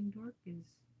 Deadwing Dork is...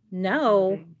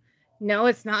 No. No,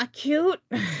 it's not cute.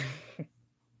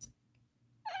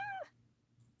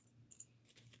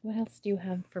 What else do you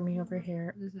have for me over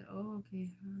here? Oh, okay.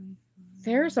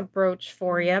 There's a brooch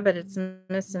for you, but it's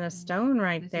missing a stone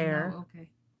right there. Okay.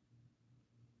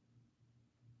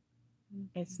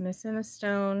 It's missing a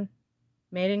stone.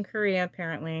 Made in Korea,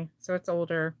 apparently. So it's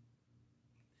older.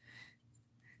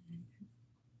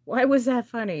 Why was that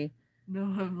funny? No,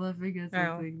 I'm laughing at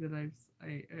something that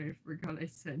I forgot I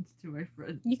sent to my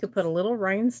friend. You could put a little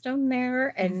rhinestone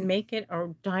there and make it a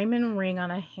diamond ring on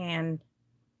a hand.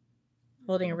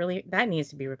 Holding a really... That needs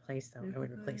to be replaced, though. I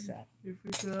would replace that.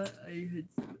 I forgot I had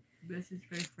messaged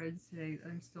my friend saying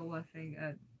I'm still laughing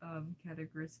at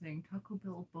category saying Taco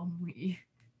Bell Bumley.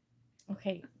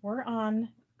 Okay, we're on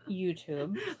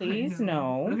YouTube. Please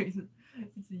no. It's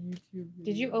a YouTube video.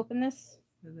 Did you open this?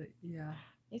 Yeah.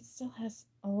 It still has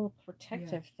a little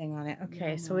protective thing on it.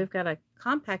 Okay, Yeah, so we've got a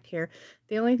compact here.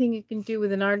 The only thing you can do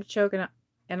with an artichoke and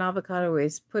an avocado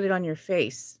is put it on your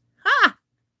face. Ha!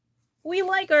 We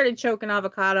like artichoke and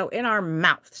avocado in our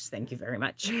mouths. Thank you very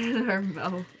much. In our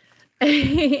mouth.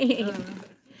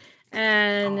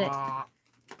 And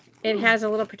it has a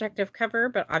little protective cover,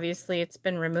 but obviously it's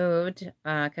been removed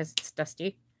because it's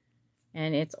dusty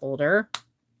and it's older.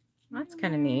 That's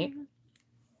kind of neat.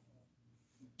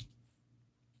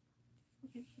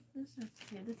 This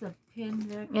is a pin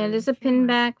back. Yeah, it is a pin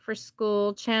back for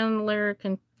school. Chandler,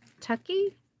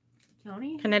 Kentucky?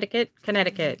 Tony? Connecticut.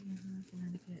 Connecticut.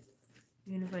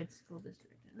 Unified School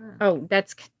District. Oh,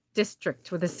 that's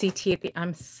district with a CT at the...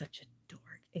 I'm such a dork.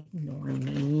 Ignore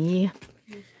me.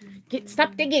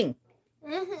 Stop digging.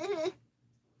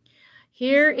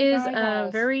 Here is a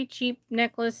very cheap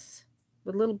necklace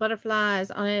with little butterflies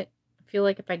on it. I feel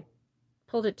like if I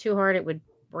pulled it too hard, it would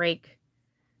break.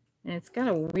 And it's got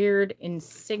a weird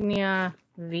insignia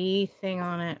V thing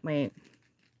on it. Wait.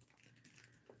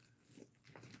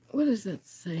 What does it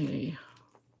say?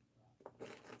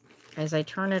 As I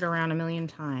turn it around a million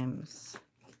times.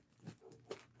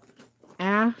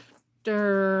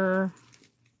 After...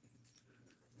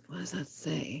 What does that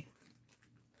say?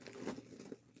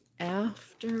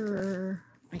 After...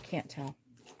 I can't tell.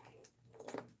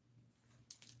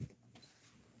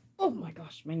 Oh my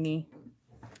gosh, my knee.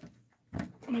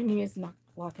 My knee is not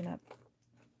locking up.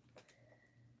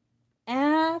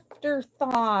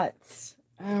 Afterthoughts.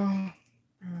 Oh.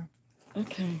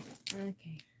 Okay.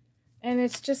 Okay. And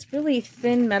it's just really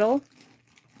thin metal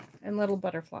and little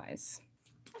butterflies.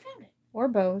 I found it. Or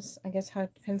bows. I guess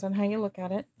it depends on how you look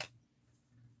at it.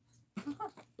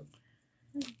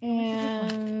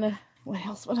 And what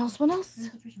else? What else? What else?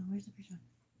 Where's the fish one? Where's the fish one?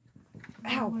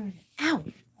 Ow. Where is it? Ow.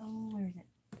 Oh, where is it?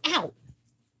 Ow.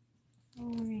 Oh,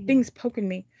 where is it? Things poking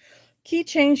me.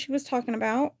 Keychain she was talking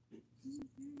about. Where'd you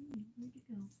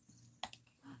go?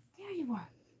 There you are.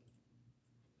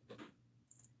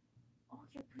 Oh,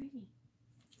 you're pretty.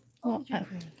 Oh, you're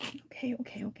pretty.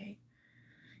 Okay.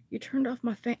 You turned off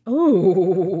my fan.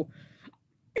 Oh,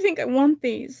 I think I want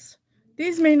these.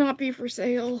 These may not be for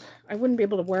sale. I wouldn't be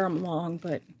able to wear them long,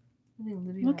 but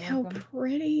look how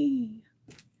pretty.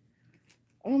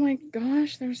 Oh my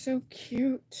gosh, they're so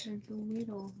cute. They're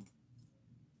little.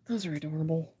 Those are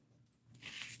adorable.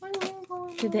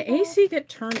 Did the AC get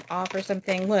turned off or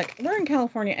something? Look, we're in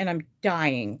California and I'm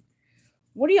dying.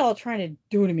 What are y'all trying to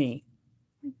do to me?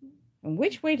 And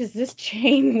which way does this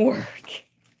chain work?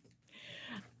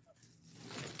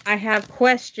 I have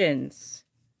questions.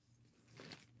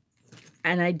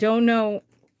 And I don't know.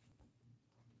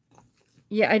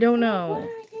 Yeah, I don't know. What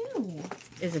do I do?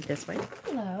 Is it this way?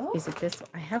 Hello? Is it this way?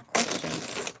 I have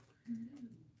questions.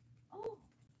 Oh,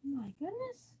 my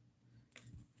goodness.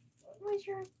 Where's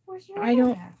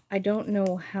your I don't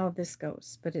know how this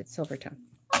goes, but it's Silvertone.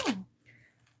 Oh.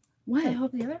 What? I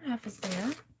hope the other half is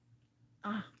there.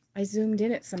 Ah, I zoomed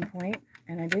in at some point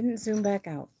and I didn't zoom back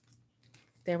out.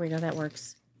 There we go, that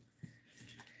works.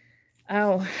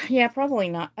 Oh, yeah, probably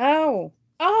not. Oh,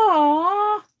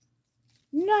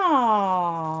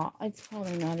 no, it's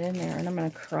probably not in there and I'm going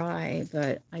to cry,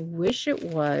 but I wish it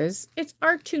was. It's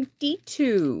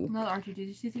R2-D2. No,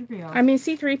 R2-D2, C3PO. I mean,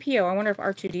 C3PO. I wonder if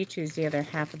R2-D2 is the other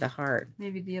half of the heart.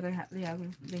 Maybe the other half, yeah,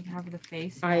 the half of the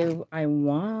face. Yeah. I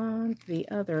want the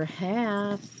other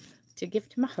half to give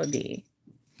to my hubby.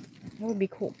 That would be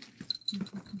cool.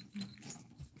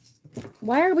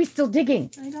 Why are we still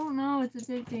digging? I don't know. It's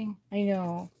addicting. I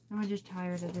know. I'm just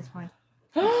tired at this point.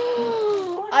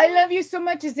 I love you so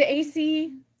much. Is the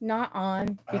AC not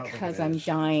on? Because I'm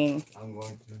dying. I'm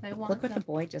going to. Look what the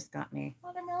boy just got me.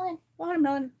 Watermelon.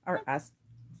 Watermelon. Or us.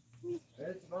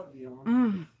 It's about to be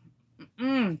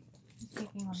on.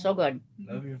 So good.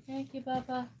 Love you. Thank you,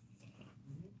 Papa.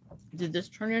 Did this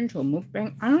turn into a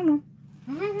mukbang? I don't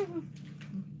know.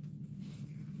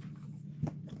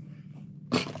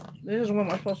 This is when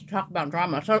we're supposed to talk about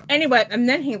drama. So anyway, and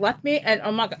then he left me and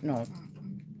oh my god, no.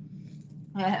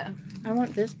 I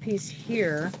want this piece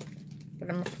here, but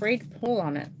I'm afraid to pull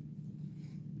on it.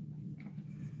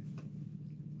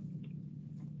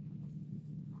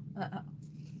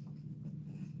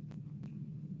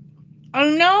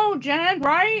 Oh no, Jen,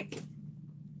 right?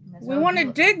 We want to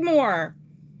dig more.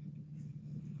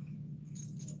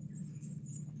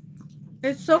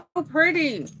 It's so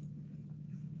pretty.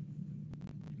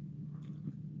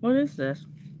 What is this?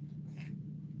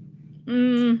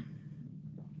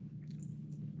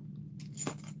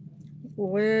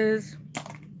 Liz.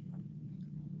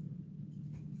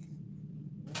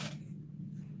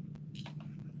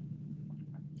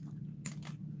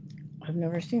 I've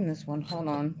never seen this one. Hold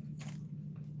on.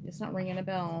 It's not ringing a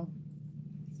bell.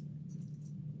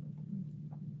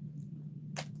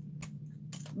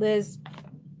 Liz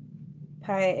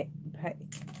Paisius?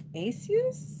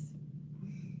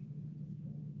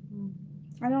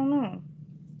 I don't know.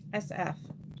 SF.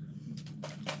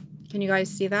 Can you guys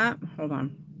see that? Hold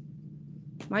on.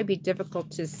 Might be difficult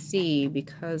to see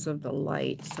because of the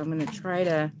light. So I'm going to try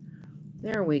to...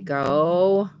 There we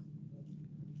go.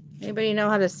 Anybody know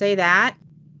how to say that?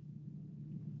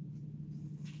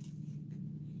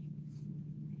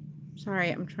 Sorry,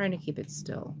 I'm trying to keep it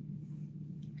still.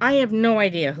 I have no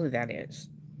idea who that is.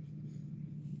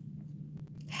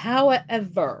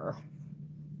 However,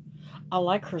 I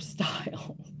like her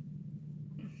style.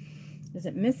 Is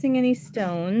it missing any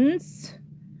stones?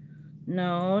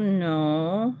 No,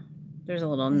 no. There's a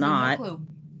little knot. No clue.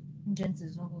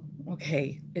 Jensen's no clue.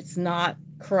 Okay, it's not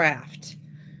craft.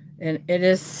 And it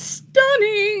is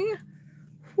stunning.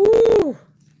 Whoo!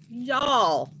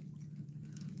 Y'all.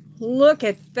 Look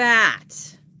at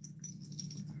that.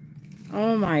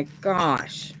 Oh my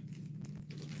gosh.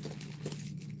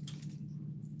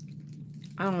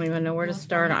 I don't even know where to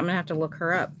start. I'm going to have to look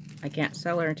her up. I can't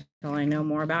sell her until I know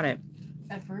more about it.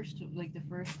 At first, like the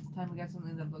first time we got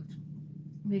something that looked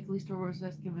vaguely Star Wars,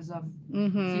 it was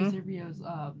C-3PO's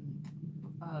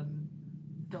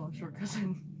dog short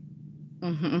cousin.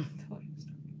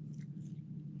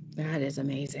 That is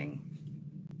amazing.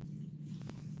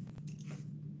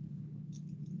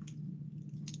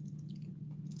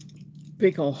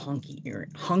 Big old honky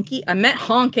earring. Honky? I meant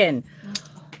honkin'.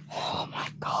 Oh my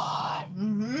God.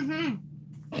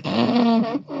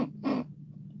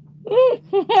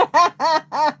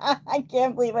 I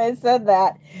can't believe I said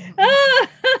that.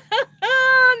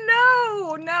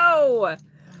 No, no.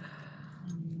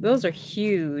 Those are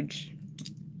huge.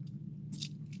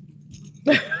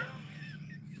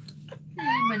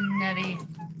 Manetti.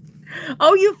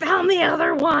 Oh, you found the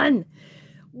other one.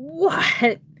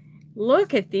 What?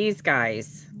 Look at these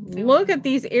guys. Look at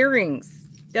these earrings.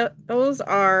 Those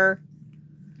are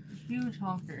huge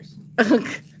honkers.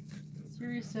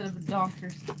 Serious set of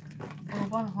donkers. Oh,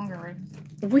 one honker.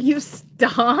 Will you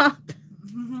stop?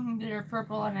 They're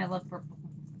purple and I love purple.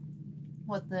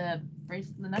 What, the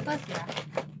bracelet, the necklace? Yeah.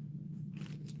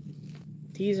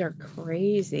 These are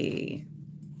crazy.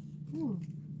 Ooh.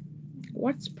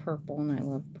 What's purple and I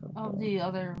love purple? Oh, the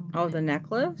other. Oh, the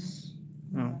necklace?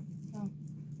 Oh. Oh.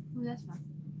 Ooh, that's fun.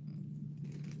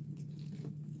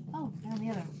 Oh, and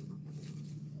the other.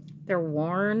 They're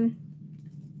worn,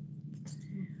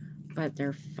 but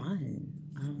they're fun.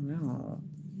 I don't know.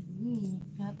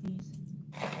 Got these.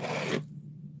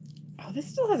 Oh, this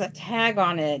still has a tag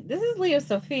on it. This is Leo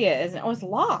Sophia, isn't it? Oh, it's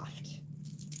Loft.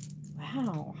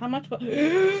 Wow. How much was...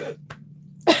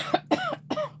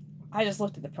 I just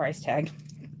looked at the price tag.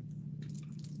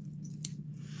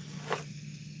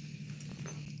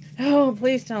 Oh,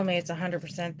 please tell me it's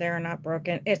 100% there and not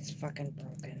broken. It's fucking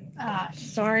broken. Ah,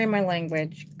 sorry, my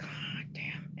language. God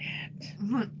damn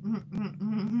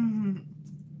it.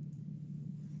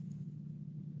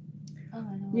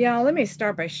 Yeah, let me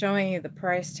start by showing you the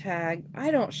price tag.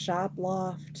 I don't shop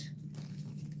Loft.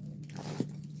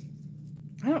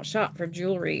 I don't shop for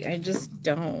jewelry. I just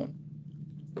don't.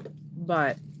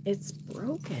 But it's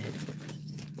broken.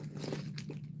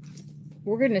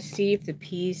 We're going to see if the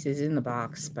piece is in the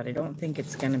box, but I don't think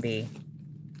it's going to be.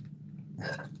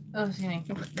 Oh, excuse me.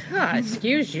 Oh, God,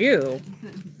 excuse you.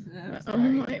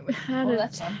 Oh, it had a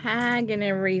tag and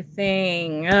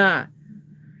everything.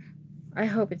 I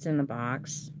hope it's in the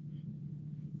box.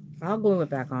 I'll glue it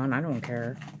back on. I don't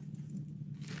care.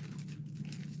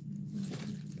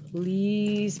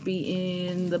 Please be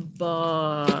in the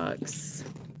box.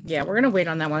 Yeah, we're going to wait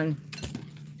on that one.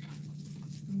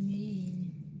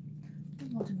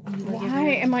 Why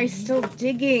am I still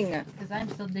digging? Because I'm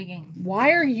still digging.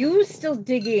 Why are you still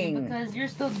digging? Because you're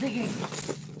still digging.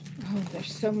 Oh,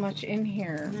 there's so much in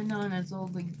here. They're known as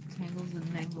old like tangles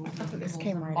and mangles and this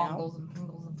came right out. and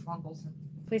pringles and fongles.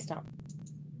 Please stop.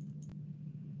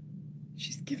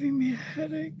 She's giving me a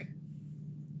headache.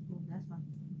 Ooh, that's fine.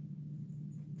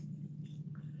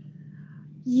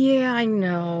 Yeah, I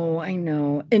know. I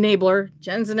know. Enabler.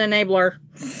 Jen's an enabler.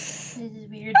 This is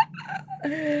weird.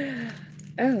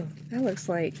 Oh, that looks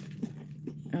like...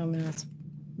 Oh, no, that's...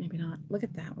 Maybe not. Look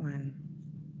at that one.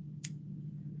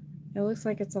 It looks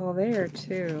like it's all there,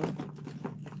 too.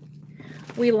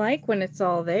 We like when it's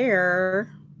all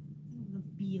there. The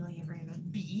B, like a random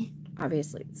B.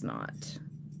 Obviously, it's not.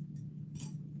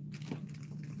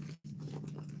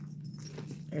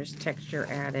 There's texture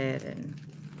added, and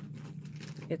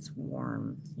it's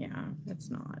warm. Yeah, it's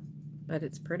not. But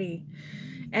it's pretty.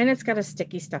 And it's got a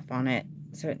sticky stuff on it,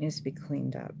 so it needs to be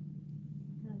cleaned up.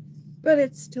 But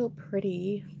it's still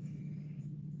pretty.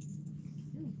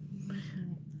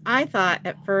 I thought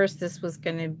at first this was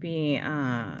going to be,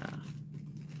 yeah,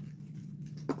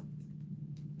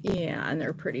 and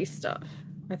they're pretty stuff.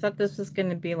 I thought this was going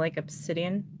to be like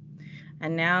obsidian.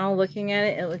 And now looking at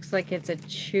it, it looks like it's a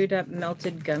chewed up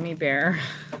melted gummy bear.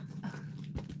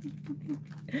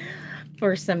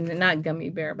 Or some, not gummy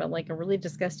bear, but like a really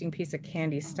disgusting piece of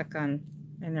candy stuck on,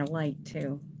 and they're light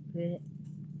too. Blech.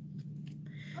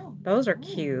 Oh, those are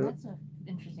cute. That's an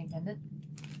interesting pendant.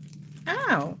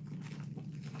 Oh.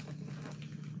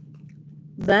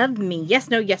 Love me. Yes,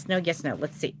 no, yes, no, yes, no.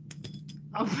 Let's see.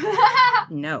 Oh.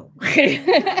 No.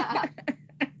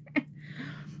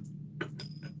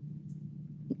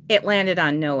 It landed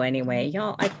on no anyway.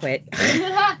 Y'all, I quit.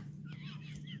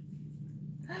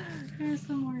 There's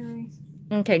some more earrings.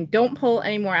 Okay, don't pull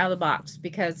any more out of the box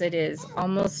because it is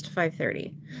almost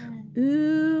 5:30.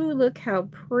 Ooh, look how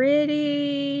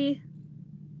pretty.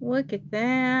 Look at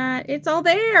that. It's all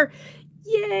there.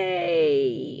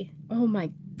 Yay. Oh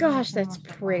my gosh, that's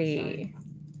pretty.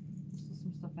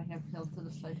 Some stuff I have held to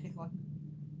the side.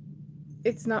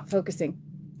 It's not focusing.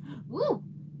 Woo!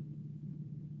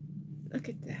 Look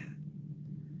at that.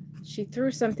 She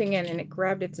threw something in and it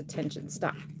grabbed its attention.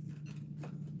 Stop.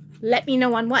 Let me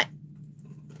know on what?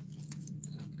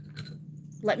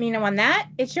 Let me know on that.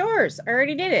 It's yours. I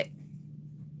already did it.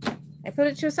 I put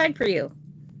it to a side for you.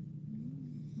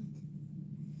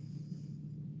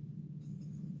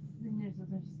 Then there's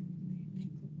other things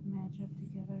that match up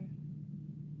together.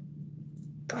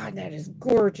 God, that is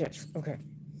gorgeous. Okay.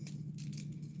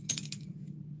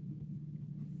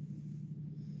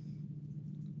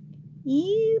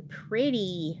 You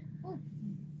pretty.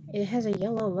 It has a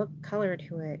yellow look color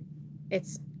to it.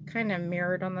 It's kind of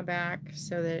mirrored on the back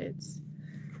so that it's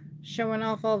showing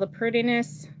off all the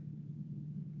prettiness.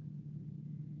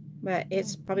 But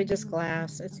it's probably just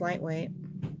glass. It's lightweight.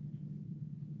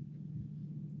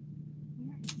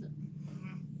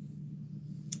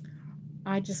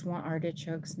 I just want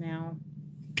artichokes now.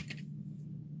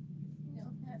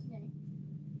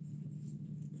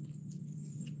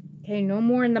 Okay, no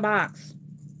more in the box.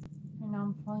 I know,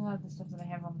 I'm pulling out the stuff that I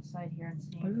have on the side here and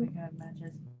seeing if it kind of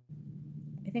matches.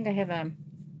 I think I have a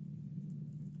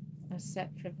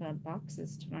set for the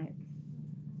boxes tonight.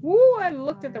 Woo, I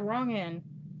looked at the wrong end.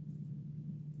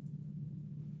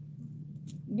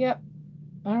 Yep.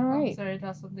 All right. Oh, sorry,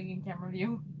 that's something in camera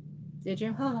view. Did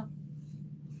you?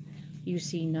 You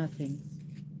see nothing.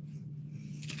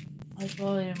 I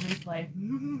saw it in replay.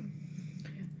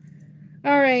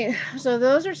 All right. So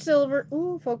those are silver.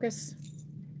 Ooh, focus.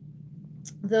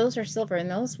 Those are silver,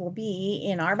 and those will be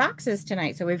in our boxes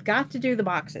tonight. So we've got to do the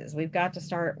boxes. We've got to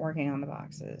start working on the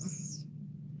boxes.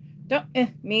 Don't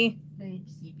me.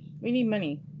 We need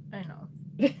money. I know.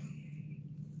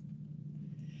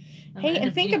 Hey,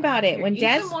 and think about it. When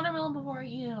Dad's eat some watermelon before I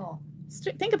eat it all.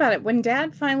 Think about it. When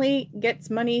Dad finally gets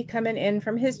money coming in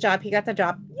from his job, he got the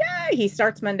job. Yay! He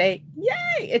starts Monday.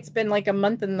 Yay! It's been like a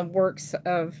month in the works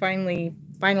of finally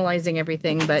finalizing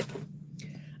everything, but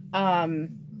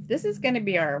this is going to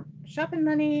be our shopping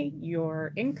money,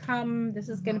 your income. This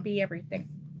is going to be everything.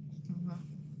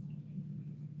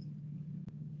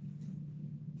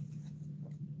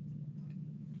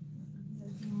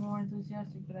 More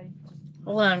enthusiastic, but I just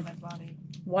hold on. My body.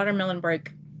 Watermelon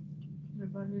break. My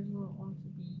body doesn't want to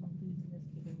be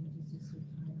enthusiastic and it's just so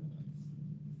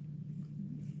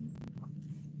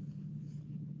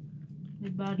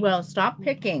tired. Well, stop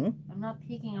picking. I'm not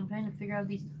picking. I'm trying to figure out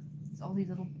all these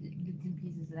little bits and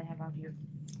pieces that I have out here.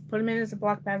 Put them in as a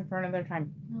block bag for another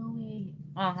time. No way.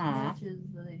 Matches,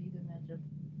 but I need to match up.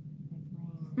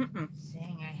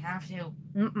 Saying I have to.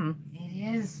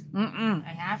 It is.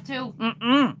 I have to.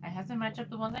 I have to match up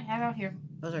the ones I have out here.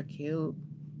 Those are cute.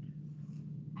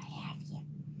 I have to.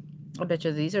 I bet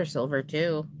you these are silver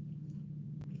too.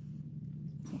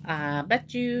 I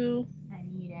bet you. I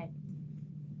need it.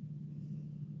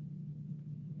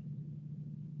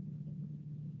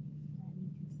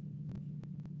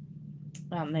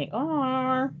 They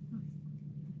are.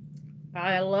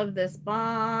 I love this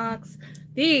box.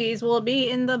 These will be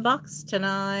in the box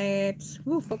tonight.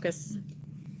 Ooh, focus.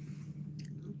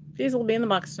 These will be in the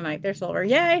box tonight. They're silver.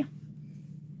 Yay!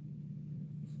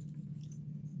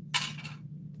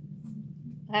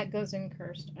 That goes in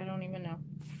cursed. I don't even know.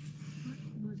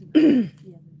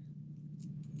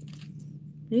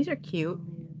 These are cute.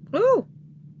 Ooh!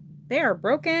 They are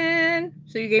broken.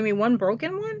 So you gave me one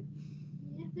broken one?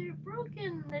 Yeah, they're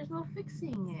broken. There's no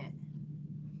fixing it.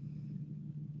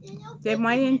 Then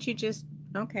why didn't you just...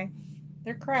 Okay.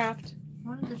 They're craft. I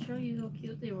wanted to show you how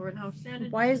cute they were and how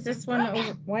sad. Why is this one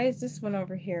over? Why is this one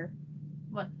over here?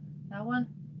 What? That one?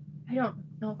 I don't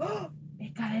know.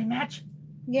 It got a match.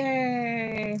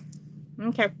 Yay!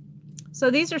 Okay.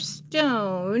 So these are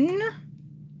stone.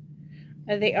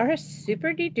 They are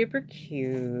super duper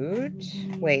cute.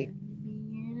 Wait.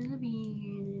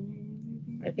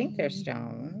 I think they're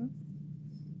stone.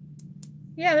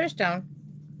 Yeah, they're stone.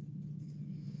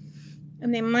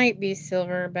 And they might be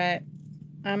silver, but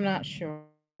I'm not sure.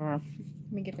 Let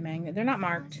me get the magnet. They're not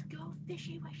marked. Let's go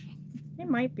fishy-wishy. They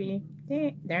might be.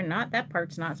 They're not. That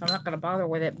part's not, so I'm not going to bother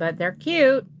with it, but they're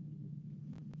cute.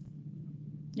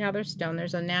 Yeah, they're stone.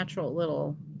 There's a natural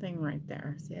little thing right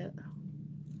there. See it?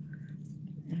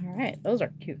 All right. Those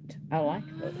are cute. I like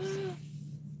those.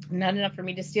 Not enough for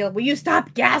me to steal. Will you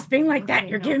stop gasping like that?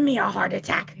 You're giving me a heart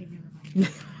attack.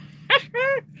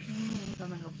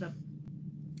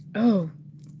 Oh,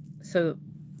 so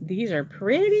these are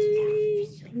pretty.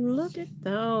 Look at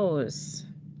those.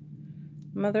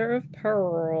 Mother of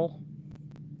pearl.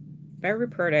 Very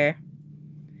pretty.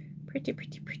 Pretty,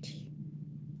 pretty, pretty.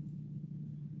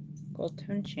 Gold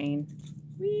tone chain.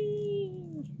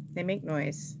 Whee! They make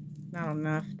noise. Not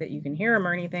enough that you can hear them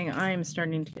or anything. I am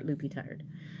starting to get loopy tired.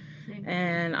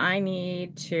 And I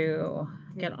need to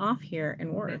get off here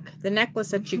and work. The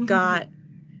necklace that you got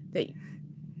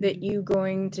that you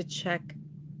going to check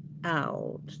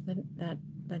out.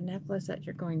 The necklace that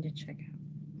you're going to check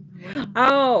out.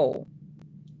 Oh,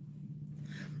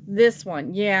 this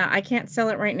one. Yeah, I can't sell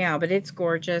it right now, but it's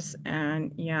gorgeous.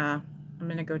 And yeah, I'm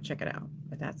going to go check it out.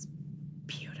 But that's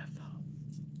beautiful.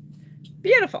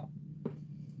 Beautiful.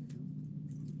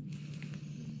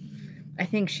 I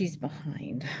think she's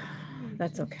behind.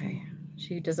 That's okay.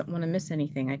 She doesn't want to miss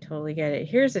anything. I totally get it.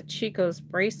 Here's a Chico's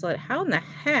bracelet. How in the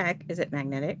heck is it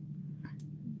magnetic?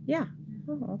 Yeah.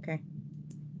 Oh, okay.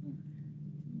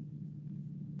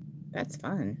 That's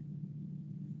fun.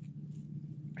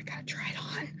 I gotta try it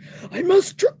on. I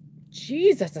must try.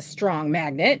 Jeez, that's a strong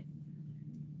magnet.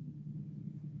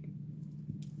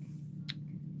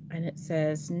 And it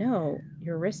says, no,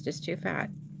 your wrist is too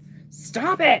fat.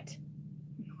 Stop it.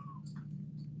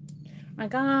 I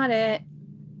got it.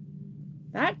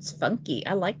 That's funky.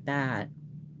 I like that.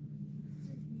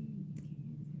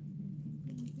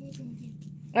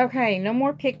 Okay, no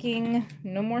more picking.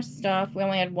 No more stuff. We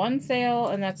only had one sale,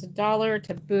 and that's $1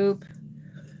 to Boop.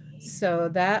 So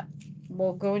that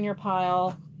will go in your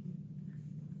pile.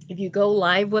 If you go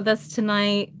live with us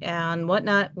tonight and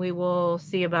whatnot, we will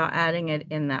see about adding it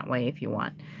in that way if you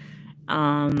want.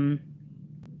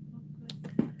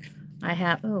 I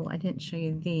have, oh, I didn't show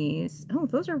you these. Oh,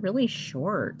 those are really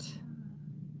short.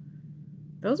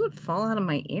 Those would fall out of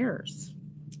my ears,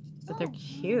 but they're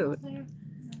cute.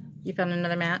 You found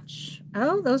another match?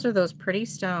 Oh, those are those pretty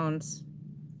stones.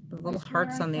 The little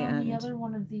hearts on the end. The other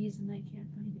one of these and I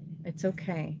can't find it. It's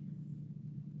okay.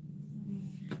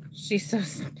 She's so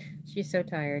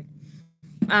tired.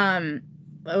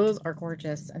 Those are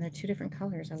gorgeous and they're two different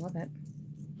colors. I love it.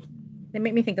 They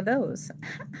make me think of those.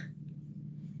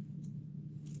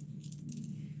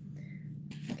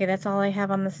 Okay, that's all I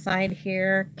have on the side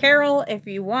here. Carol, if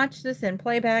you watch this in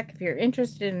playback, if you're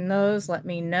interested in those, let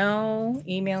me know.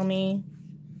 Email me.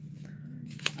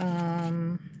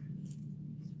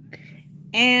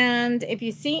 And if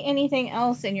you see anything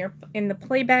else in the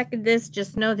playback of this,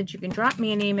 just know that you can drop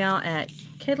me an email at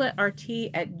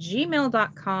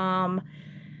kidletrT@gmail.com.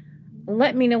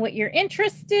 Let me know what you're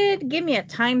interested. Give me a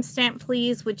timestamp,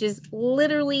 please, which is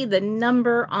literally the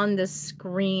number on the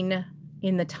screen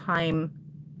in the time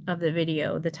of the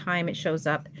video, the time it shows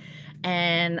up,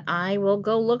 and I will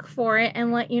go look for it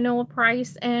and let you know a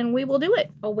price, and we will do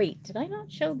it. Oh wait, did I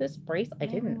not show this bracelet? I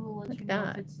didn't. We'll let you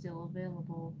know if it's still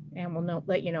available. And we'll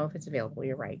let you know if it's available.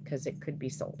 You're right, because it could be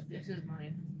sold. This is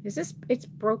mine. Is this? It's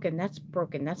broken. That's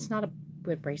broken. That's not a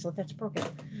good bracelet. That's broken.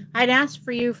 I'd asked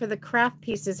for you for the craft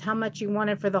pieces how much you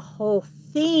wanted for the whole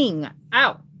thing.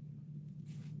 Ow.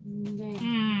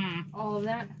 All of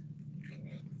that.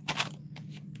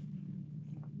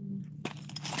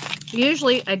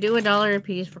 Usually I do $1 a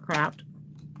piece for craft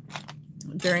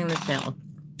during the sale,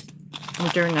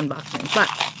 during unboxing, but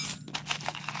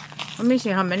let me see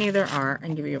how many there are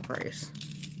and give you a price.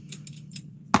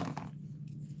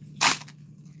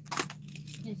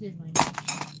 This is mine.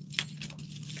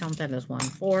 Count that as 1,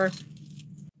 4,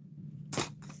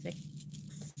 6,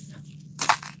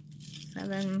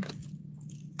 7,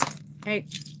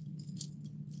 8,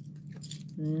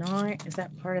 9. Is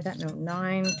that part of that? No,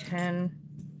 9, 10,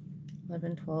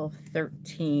 11, 12,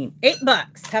 13.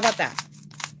 $8. How about that?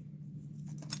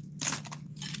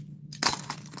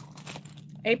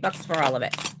 $8 for all of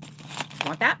it.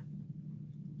 Want that?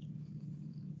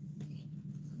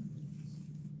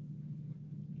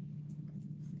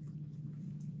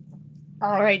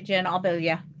 All right, Jen, I'll bill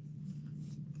you.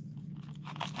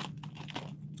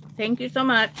 Thank you so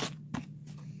much.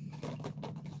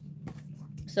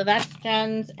 So that's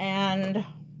Jen's, and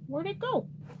where'd it go?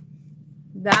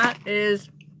 That is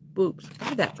Boops.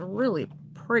 God, that's really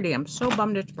pretty. I'm so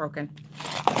bummed it's broken.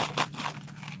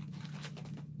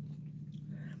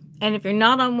 And if you're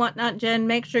not on Whatnot, Jen,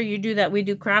 make sure you do that. We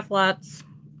do craft lots.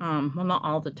 Well, not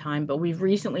all the time, but we've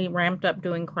recently ramped up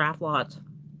doing craft lots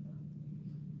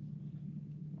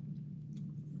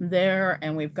there,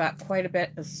 and we've got quite a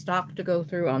bit of stock to go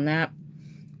through on that.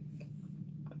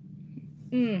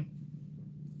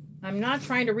 I'm not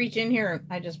trying to reach in here.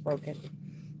 I just broke it.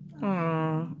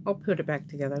 I'll put it back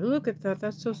together. Look at that.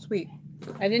 That's so sweet.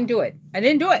 I didn't do it. I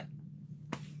didn't do it.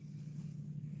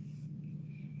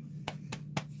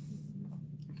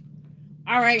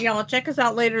 All right, y'all. Check us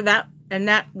out later. That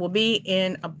will be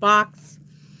in a box,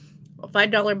 a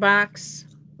 $5 box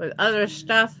with other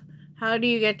stuff. How do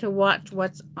you get to watch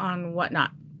what's on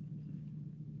Whatnot?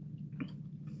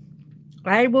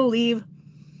 I will leave.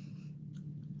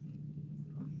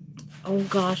 Oh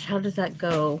gosh, how does that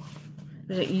go?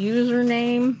 Is it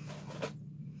username?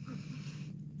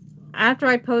 After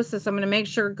I post this, I'm going to make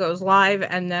sure it goes live,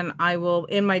 and then I will,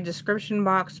 in my description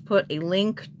box, put a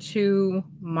link to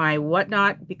my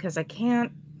Whatnot, because I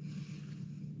can't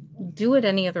do it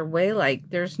any other way. Like,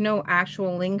 there's no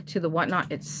actual link to the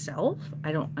Whatnot itself.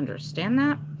 I don't understand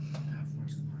that.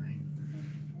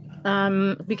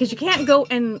 Because you can't go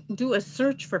and do a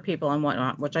search for people on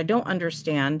Whatnot, which I don't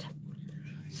understand.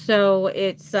 So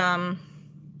it's,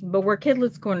 but we're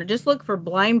Kidlets Corner. Just look for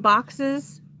blind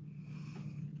boxes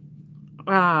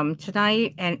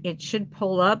tonight, and it should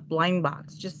pull up blind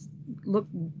box. Just look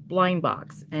blind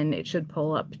box, and it should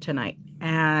pull up tonight.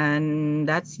 And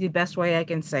that's the best way I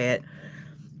can say it.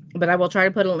 But I will try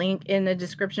to put a link in the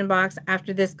description box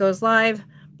after this goes live.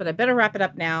 But I better wrap it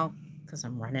up now, because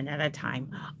I'm running out of time.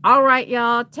 All right,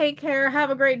 y'all. Take care. Have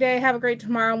a great day. Have a great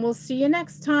tomorrow. And we'll see you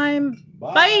next time.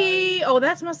 Bye. Bye. Oh,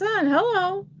 that's my son.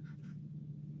 Hello.